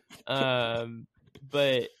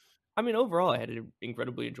 But I mean, overall, I had an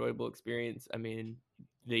incredibly enjoyable experience. I mean,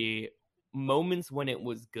 the moments when it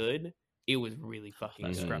was good, it was really fucking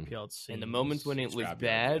good. Scrapyard scene. And the moments when it was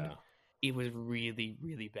bad, it was really,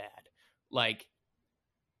 really bad. Like,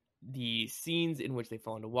 the scenes in which they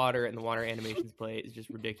fall into water and the water animations play is just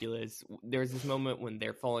ridiculous. There's this moment when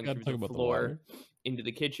they're falling through the floor into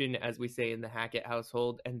the kitchen, as we say in the Hackett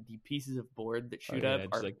household, and the pieces of board that shoot up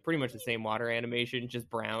are like pretty much the same water animation, just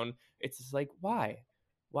brown. It's just like, why?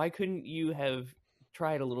 Why couldn't you have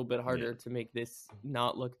tried a little bit harder to make this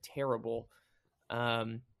not look terrible?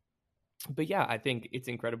 But yeah, I think it's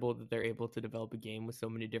incredible that they're able to develop a game with so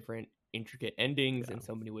many different intricate endings and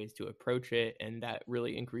so many ways to approach it, and that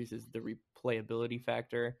really increases the replayability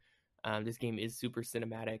factor. This game is super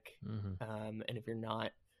cinematic, and if you're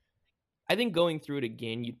not, I think going through it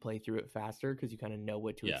again, you'd play through it faster because you kind of know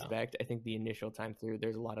what to expect. I think the initial time through,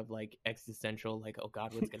 there's a lot of like existential, like, oh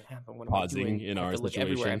god, what's going to happen? What am I doing? In I our have to look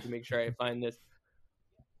situation. everywhere. I have to make sure I find this.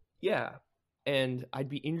 Yeah. And I'd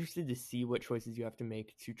be interested to see what choices you have to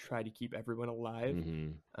make to try to keep everyone alive,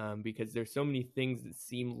 because there's so many things that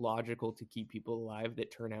seem logical to keep people alive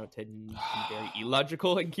that turn out to be very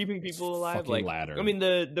illogical in keeping people alive. Like, ladder. I mean,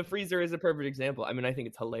 the freezer is a perfect example. I mean, I think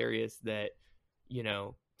it's hilarious that,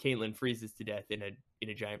 Caitlin freezes to death in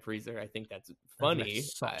a giant freezer. I think that's funny.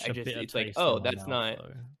 It's like, oh, that's not.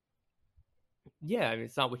 Though. Yeah, I mean,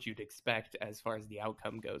 it's not what you'd expect as far as the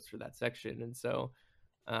outcome goes for that section, and so.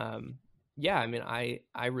 yeah, I mean,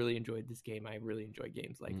 I really enjoyed this game. I really enjoy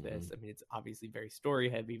games like this. I mean, it's obviously very story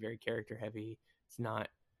heavy, very character heavy. It's not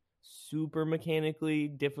super mechanically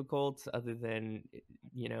difficult, other than,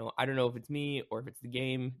 I don't know if it's me or if it's the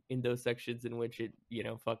game in those sections in which it,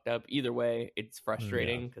 fucked up. Either way, it's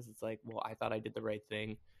frustrating because it's like, well, I thought I did the right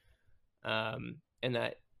thing, and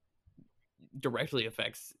that directly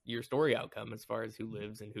affects your story outcome as far as who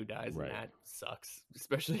lives and who dies, Right. and that sucks,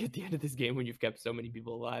 especially at the end of this game when you've kept so many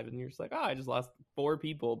people alive and you're just like, oh, I just lost 4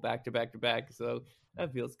 people back to back to back, so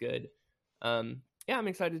that feels good. Yeah, I'm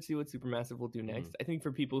excited to see what Supermassive will do next. I think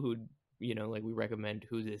for people who, like we recommend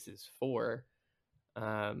who this is for,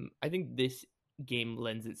 I think this game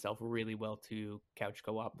lends itself really well to couch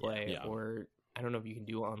co-op play, Yeah. or I don't know if you can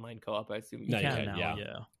do online co-op. I assume you No, You you can can, now, yeah.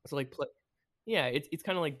 yeah. so like play, yeah, it's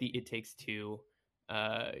kind of like the It Takes Two,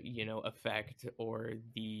 effect, or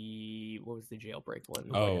the, what was the Jailbreak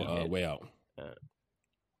one? Way Out.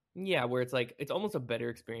 Yeah, where it's like it's almost a better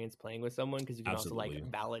experience playing with someone because you can also Absolutely.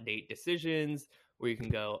 like validate decisions, where you can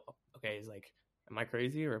go, okay, it's like, am I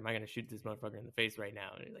crazy or am I gonna shoot this motherfucker in the face right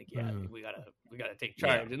now? And you're like, yeah, we gotta take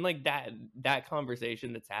charge. And like that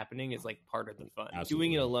conversation that's happening is like part of the fun. Absolutely.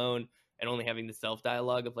 Doing it alone and only having the self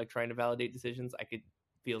dialogue of like trying to validate decisions, I could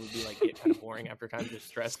feel it would be like get kind of boring after time, just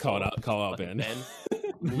stress. Just call out Ben.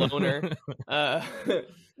 Loner.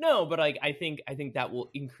 No, but like I think that will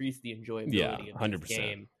increase the enjoyability of 100%. this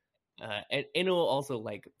game. And it will also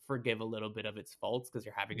like forgive a little bit of its faults because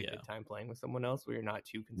you're having a good time playing with someone else where you're not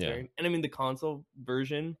too concerned. And I mean, the console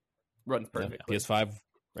version runs perfectly. PS5.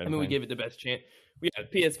 I mean, we gave it the best chance.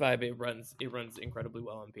 PS5. It runs incredibly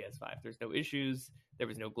well on PS5. There's no issues. There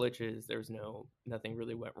was no glitches. There was nothing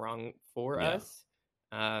really went wrong for us.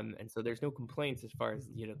 And so there's no complaints as far as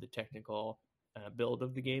the technical build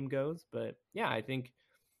of the game goes. But yeah, I think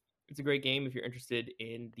it's a great game if you're interested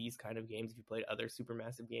in these kind of games. If you played other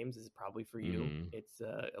Supermassive games, this is probably for you. It's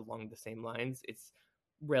along the same lines. It's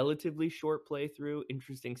relatively short playthrough,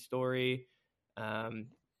 interesting story.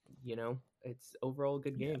 It's overall a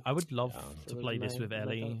good game. I would love So to those play are this my- with my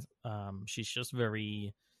Ellie. thoughts. She's just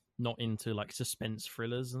very not into like suspense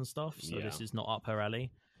thrillers and stuff, so this is not up her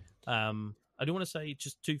alley. I do want to say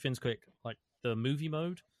just 2 things quick. Like the movie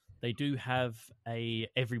mode, they do have a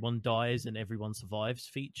everyone dies and everyone survives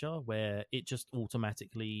feature where it just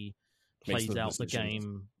automatically Makes plays the out the decisions.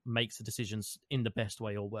 game, makes the decisions in the best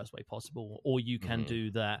way or worst way possible. Or you can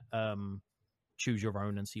do that, choose your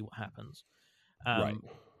own and see what happens. Right.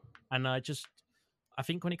 And I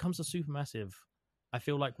think when it comes to Supermassive, I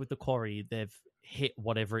feel like with the Quarry, they've hit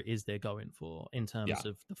whatever it is they're going for in terms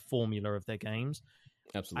of the formula of their games.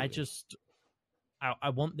 Absolutely.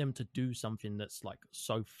 I want them to do something that's like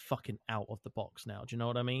so fucking out of the box now. Do you know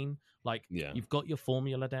what I mean? Like, you've got your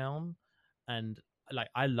formula down, and like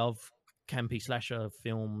I love campy slasher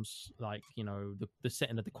films. Like, the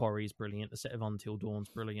setting of the Quarry is brilliant. The set of Until Dawn's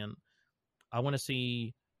brilliant. I want to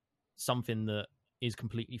see something that is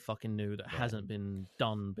completely fucking new that hasn't been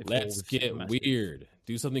done before. Let's with get Supermassive. weird.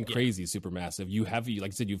 Do something crazy, Supermassive.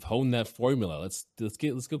 Like I said, you've honed that formula. Let's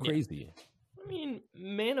go crazy. I mean,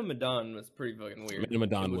 Man of Medan was pretty fucking weird. Man of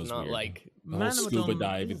Medan It was not weird. like The whole Man of scuba Medan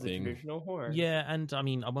diving this is a thing. traditional horror. Yeah, and I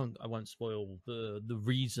mean, I won't spoil the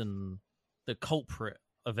reason, the culprit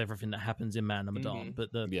of everything that happens in Man of Medan, but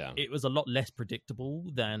it was a lot less predictable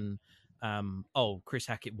than, Chris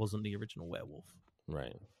Hackett wasn't the original werewolf.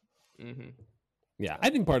 Right. Mm-hmm. Yeah,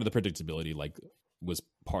 I think part of the predictability was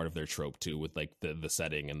part of their trope too, with like the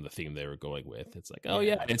setting and the theme they were going with. It's like,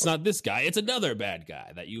 it's not this guy, it's another bad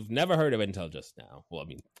guy that you've never heard of until just now. Well,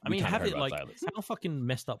 I mean, have heard it about like Silas. how fucking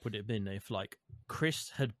messed up would it have been if like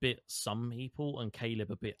Chris had bit some people and Caleb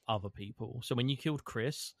had bit other people? So when you killed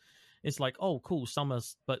Chris, it's like, oh, cool,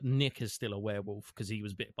 Summers, but Nick is still a werewolf because he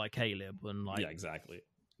was bit by Caleb, and like, Yeah, exactly.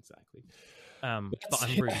 But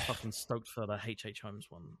I'm really fucking stoked for the H.H. Holmes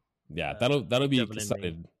one. Yeah, that'll be Devil in Me.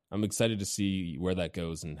 excited. I'm excited to see where that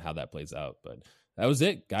goes and how that plays out. But that was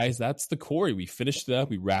it, guys. That's the Quarry. We finished it up.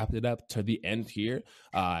 We wrapped it up to the end here.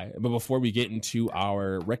 But before we get into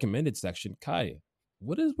our recommended section, Kai,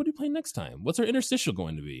 what are you playing next time? What's our interstitial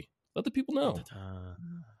going to be? Let the people know.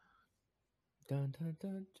 Dun, dun,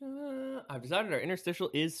 dun, dun. I've decided our interstitial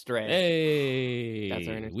is Stray. Hey, That's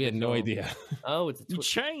our we had no interstitial. idea. Oh, it's a You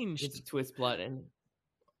changed. It's a twist plot, and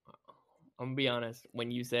I'm gonna be honest. When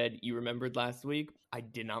you said you remembered last week, I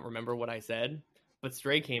did not remember what I said. But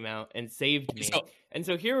Stray came out and saved me, and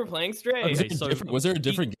so here we're playing Stray. Okay, so was there a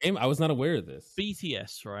different game? I was not aware of this.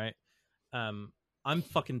 BTS, right? I'm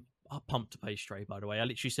fucking pumped to play Stray, by the way. I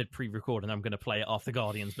literally said pre-record and I'm going to play it after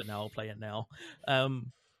Guardians, but now I'll play it now.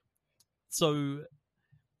 So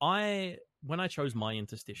when I chose my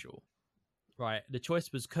interstitial, Right. The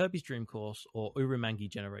choice was Kirby's Dream Course or Urumangi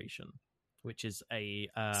Generation, which is a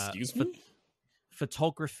Excuse me?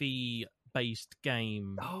 photography-based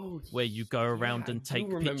game where you go around and take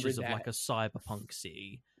pictures of like a cyberpunk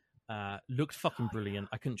city. Looked fucking brilliant.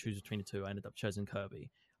 I couldn't choose between the two. I ended up choosing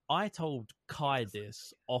Kirby. I told Kai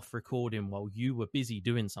this off recording while you were busy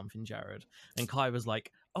doing something, Jared. And Kai was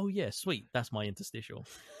like, oh, yeah, sweet. That's my interstitial.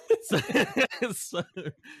 so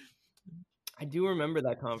I do remember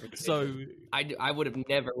that conversation. So I would have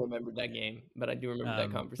never remembered that game, but I do remember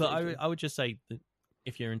that conversation. But I would just say that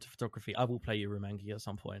if you're into photography, I will play Urumangi at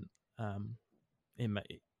some point. It may,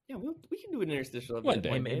 yeah, we can do an interstitial. One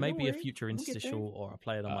day. it may be a future interstitial, or I'll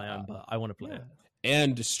play it on my own, but I want to play it.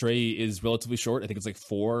 And Stray is relatively short. I think it's like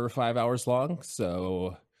 4 or 5 hours long.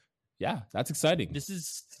 So, yeah, that's exciting. This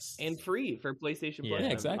is and free for PlayStation Plus. Yeah,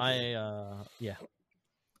 exactly.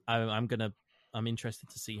 I'm interested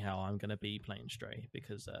to see how I'm gonna be playing Stray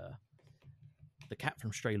because the cat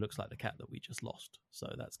from Stray looks like the cat that we just lost.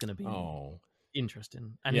 So that's gonna be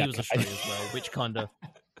interesting. And he was a stray as well, which kind of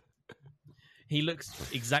he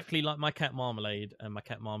looks exactly like my cat Marmalade, and my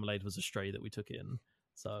cat Marmalade was a stray that we took in.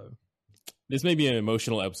 So this may be an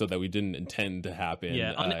emotional episode that we didn't intend to happen.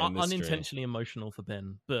 Yeah, unintentionally emotional for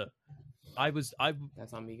Ben, but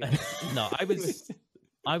that's on me, guys. No,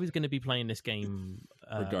 I was going to be playing this game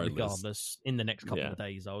regardless. In the next couple of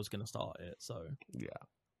days, I was going to start it. So yeah,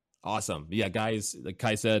 awesome. Yeah, guys, like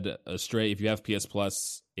Kai said, Stray. If you have PS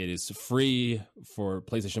Plus, it is free for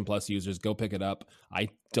PlayStation Plus users. Go pick it up. I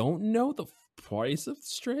don't know the price of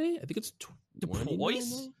Stray. I think it's the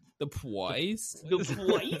price. The price.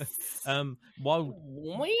 While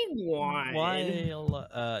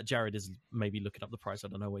Jared is maybe looking up the price, I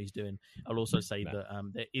don't know what he's doing. I'll also say that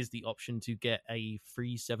there is the option to get a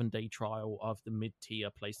free 7-day trial of the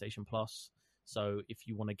mid-tier PlayStation Plus. So if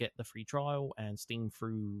you want to get the free trial and steam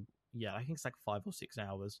through, I think it's like 5 or 6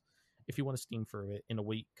 hours. If you want to steam through it in a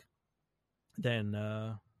week, then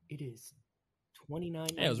it is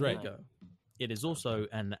 $29. Yeah, I was right. It is also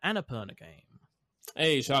an Annapurna game.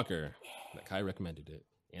 Hey, shocker! Kai recommended it.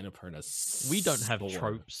 Annapurna. We don't have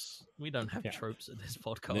tropes. We don't have tropes at this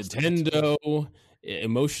podcast. Nintendo,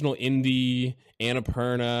 emotional indie,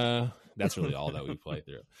 Annapurna. That's really all that we play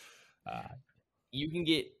through. You can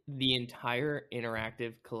get the entire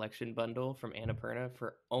interactive collection bundle from Annapurna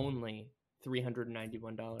for only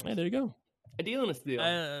 $391. Hey, there you go. A deal and a steal.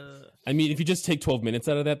 I mean, if you just take 12 minutes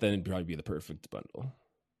out of that, then it'd probably be the perfect bundle.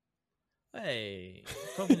 Hey,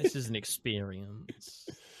 12 minutes is an experience.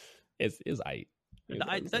 It's I.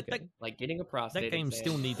 Like getting a prostate. That game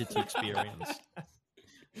still needed to experience.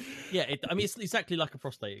 Yeah, it's exactly like a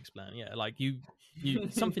prostate explant. Yeah, like you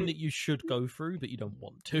something that you should go through, but you don't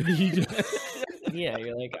want to. Yeah,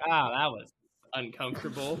 you're like, that was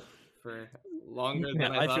uncomfortable for longer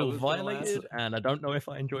than I feel violated, and I don't know if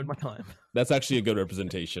I enjoyed my time. That's actually a good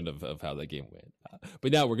representation of how that game went.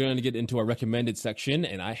 But now we're going to get into our recommended section,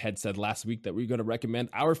 and I had said last week that we're going to recommend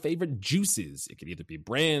our favorite juices. It could either be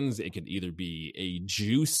brands, it could either be a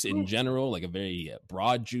juice in general, like a very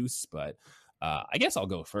broad juice, but I guess I'll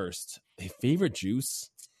go first. A favorite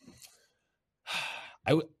juice?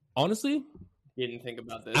 I would honestly didn't think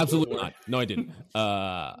about this. Absolutely not. No, I didn't.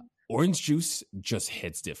 Orange juice just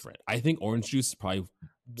hits different. I think orange juice is probably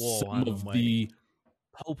some of the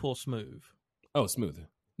pulp or smooth. Oh, smooth.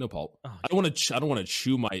 No pulp. Oh, I don't want to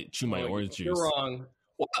chew my orange juice. You're wrong.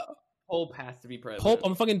 What? Pulp has to be present. Pulp.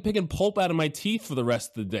 I'm fucking picking pulp out of my teeth for the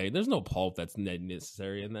rest of the day. There's no pulp that's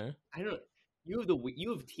necessary in there. I don't. You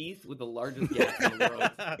have teeth with the largest gaps in the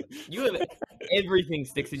world. You have everything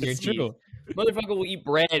sticks in your teeth. True. Motherfucker will eat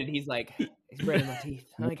bread, and he's like, "There's bread in my teeth."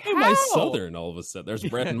 I'm like, "How?" Am I Southern all of a sudden? There's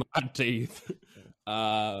bread in my teeth.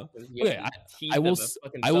 Okay, I will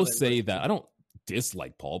say that I don't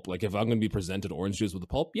dislike pulp. Like if I'm going to be presented orange juice with the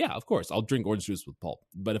pulp, yeah, of course I'll drink orange juice with pulp.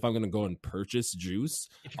 But if I'm going to go and purchase juice,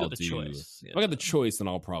 if you got the choice, if I got the choice, then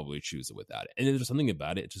I'll probably choose it without it. And there's something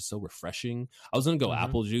about it; it's just so refreshing. I was going to go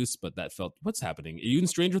apple juice, but that felt. What's happening? Are you in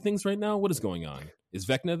Stranger Things right now? What is going on? Is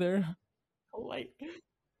Vecna there?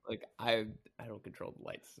 Like I don't control the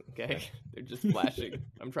lights. Okay, they're just flashing.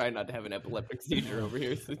 I'm trying not to have an epileptic seizure over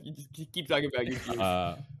here, so you just keep talking about your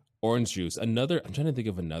juice. Orange juice. I'm trying to think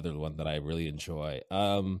of another one that I really enjoy.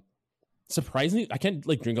 Surprisingly, I can't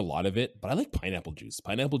drink a lot of it, but I like pineapple juice.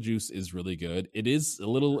 Pineapple juice is really good. It is a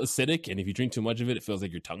little acidic, and if you drink too much of it, it feels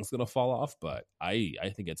like your tongue's gonna fall off. But I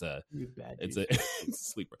think it's a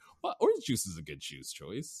sleeper. Well, orange juice is a good juice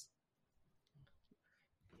choice.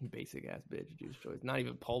 Basic ass bitch juice choice. Not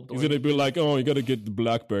even pulped. He's gonna be like, oh, you gotta get the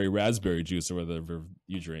blackberry raspberry juice or whatever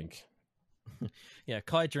you drink. Yeah,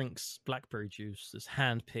 Kai drinks blackberry juice that's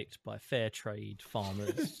handpicked by fair trade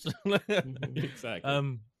farmers.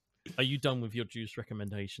 Exactly. Are you done with your juice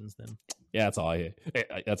recommendations then? Yeah, that's all I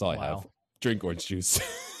have. Wow. Drink orange juice.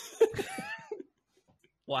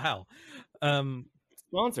 Wow.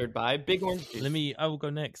 Sponsored by Big Orange Juice. I will go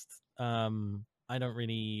next. I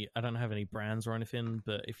don't have any brands or anything,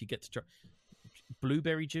 but if you get to try,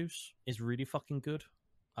 blueberry juice is really fucking good.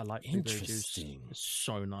 I like blueberry juice. Interesting. It's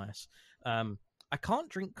so nice. I can't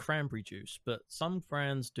drink cranberry juice, but some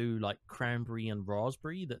brands do like cranberry and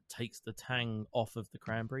raspberry that takes the tang off of the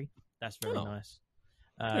cranberry. That's very nice.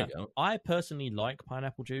 There you go. I personally like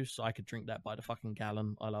pineapple juice. I could drink that by the fucking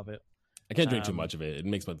gallon. I love it. I can't drink too much of it. It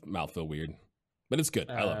makes my mouth feel weird, but it's good.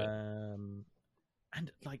 I love it.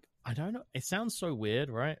 And like, I don't know. It sounds so weird,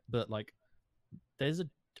 right? But like, I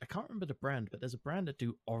can't remember the brand, but there's a brand that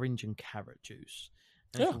do orange and carrot juice.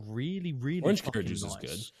 And it's really, really Orange fucking carrot juice nice. is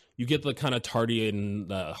good. You get the kind of tarty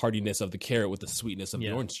and hardiness of the carrot with the sweetness of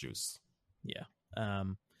the orange juice. Yeah.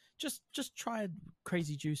 Just try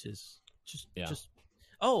crazy juices. Just.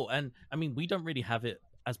 Oh, and I mean, we don't really have it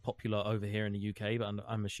as popular over here in the UK, but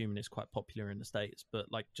I'm assuming it's quite popular in the States.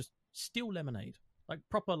 But like, just still lemonade, like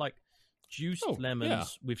proper like juiced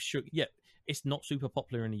lemons with sugar. Yeah, it's not super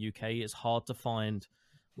popular in the UK. It's hard to find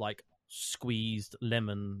like squeezed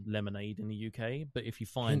lemonade in the UK, but if you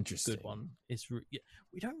find a good one,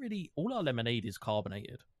 we don't really. All our lemonade is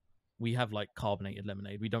carbonated. We have like carbonated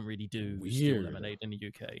lemonade. We don't really do still lemonade in the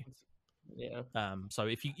UK. Yeah. So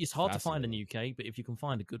it's hard to find in the UK, but if you can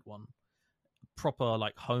find a good one, proper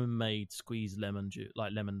like homemade squeezed lemon juice,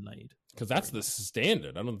 like lemonade, because that's the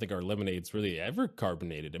standard. I don't think our lemonade's really ever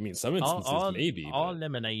carbonated. I mean, some instances maybe. Our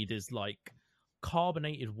lemonade is like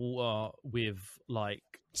carbonated water with like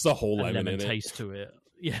it's a whole lemon in taste to it.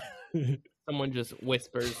 Yeah. Someone just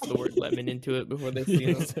whispers the word lemon into it before they see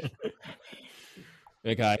it.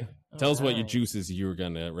 Hey, Kai, tell us what your juices you were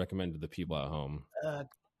going to recommend to the people at home.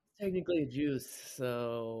 Technically a juice,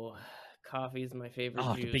 so coffee is my favorite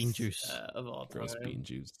juice. The bean juice of all time. Gross bean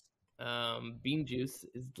juice. Bean juice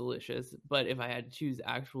is delicious, but if I had to choose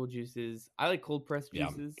actual juices, I like cold pressed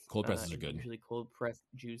juices. Cold presses are good. Usually cold pressed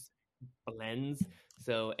juice blends.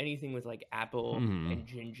 So anything with like apple and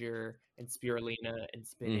ginger and spirulina and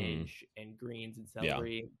spinach and greens and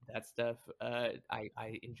celery, that stuff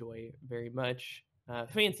I enjoy very much.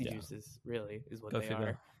 Fancy juices really is what they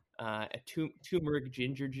are. A turmeric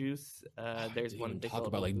ginger juice. There's one they talk call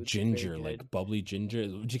about like Boots, ginger, very like good. bubbly ginger.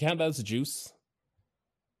 Would you count that as a juice?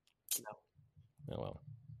 No. Oh well.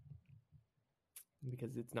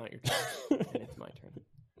 Because it's not your turn and it's my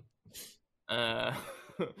turn.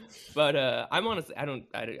 But I'm honestly,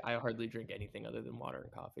 I hardly drink anything other than water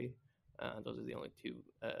and coffee. Those are the only two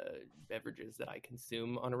beverages that I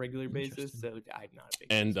consume on a regular basis. So I'm not a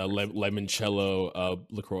big And juice person. limoncello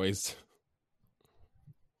LaCroix.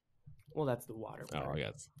 Well, that's the water part. Oh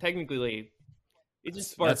yes. Technically, it's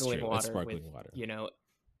just That's sparkling true. water It's sparkling with, water.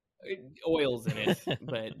 Oils in it.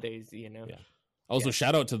 But there's, Also,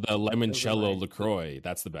 shout out to the limoncello nice. LaCroix.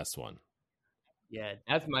 That's the best one. Yeah,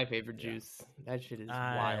 that's my favorite juice. That shit is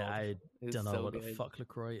wild. I It's don't know so what good. the fuck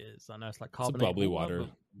LaCroix is. I know it's like It's a carbonated bubbly water. but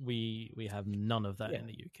we have none of that in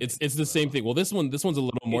the UK. It's the same thing. Well, this one's a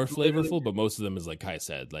little more It's literally- flavorful, but most of them is like Kai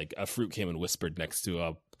said, like a fruit came and whispered next to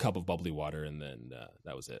a cup of bubbly water, and then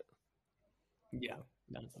that was it. Yeah,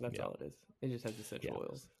 that's all it is. It just has essential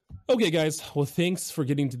oils. Okay, guys. Well, thanks for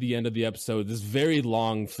getting to the end of the episode. This very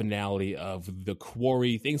long finale of The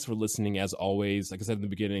Quarry. Thanks for listening, as always. Like I said in the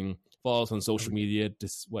beginning, follow us on social media.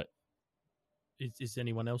 What? Is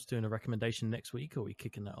anyone else doing a recommendation next week, or are we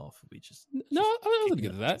kicking that off? We just No, I was going to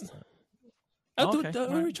get to that. Okay,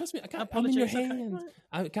 Don't right. worry, trust me. I'm in your Apologies, okay, hands. right.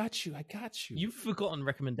 I got you. You've forgotten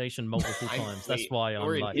recommendation multiple times. That's Wait, why I'm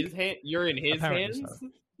you're like, in his hand. You're in his Apparently hands. so.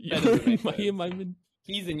 That doesn't make sense.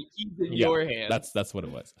 He's in your hands. That's what it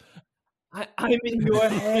was. I'm in your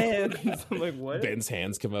hands. I'm like, what? Ben's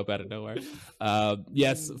hands come up out of nowhere.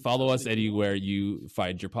 Yes, follow us anywhere you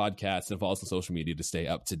find your podcast, and follow us on social media to stay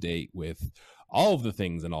up to date with all of the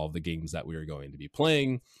things and all of the games that we are going to be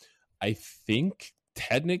playing. I think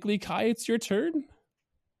technically, Kai, it's your turn.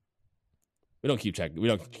 We don't keep track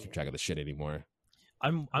of the shit anymore.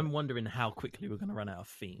 I'm wondering how quickly we're going to run out of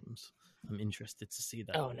themes. I'm interested to see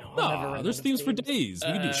that. Oh no! I'll never No, run there's out of themes for days.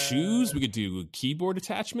 We could do shoes. Uh, We could do keyboard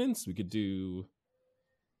attachments. We could do.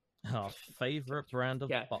 Our favorite brand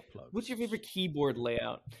of Yeah. butt plugs. What's your favorite keyboard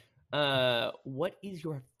layout? What is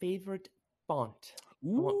your favorite font? I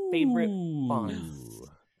want favorite fonts.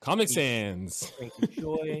 Comic Sans. Brings you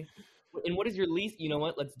joy. And what is your least? You know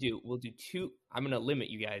what? We'll do 2. I'm gonna limit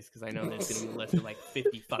you guys because I know there's gonna be a list of like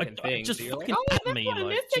 50 fucking things. Just So you're fucking like, at me, fun in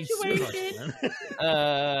like, this Jesus situation. Christ,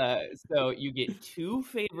 man. So you get 2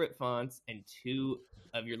 favorite fonts and 2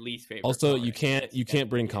 of your least favorite. Also, fonts. you can't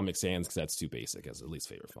bring Comic Sans because that's too basic as a least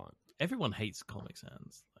favorite font. Everyone hates Comic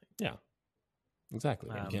Sans. Like, Yeah, exactly.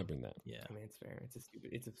 You Um, can't bring that. yeah. I mean, it's fair. It's a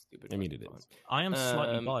stupid. I mean, fucking it font. is. I am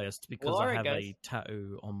slightly Um, biased because well, I alright, have guys. a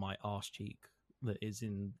tattoo on my arse cheek that is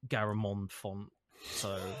in Garamond font.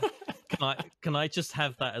 So can I just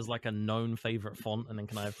have that as like a known favorite font, and then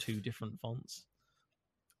can I have 2 different fonts?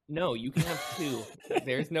 No, you can have 2.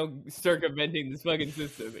 There's no circumventing this fucking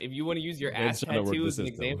system. If you want to use your Man's ass trying to work tattoo the as an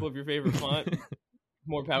system. example of your favorite font,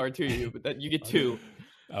 more power to you. But that you get 2.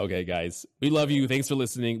 Okay, guys, we love you. Thanks for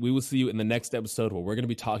listening. We will see you in the next episode where we're going to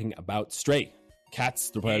be talking about Stray. Cats,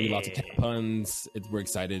 there'll probably be lots of cat puns. We're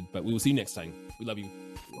excited, but we will see you next time. We love you.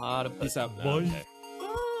 A lot of Peace out. Bye. Okay.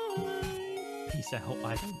 Peace out.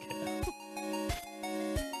 I don't care.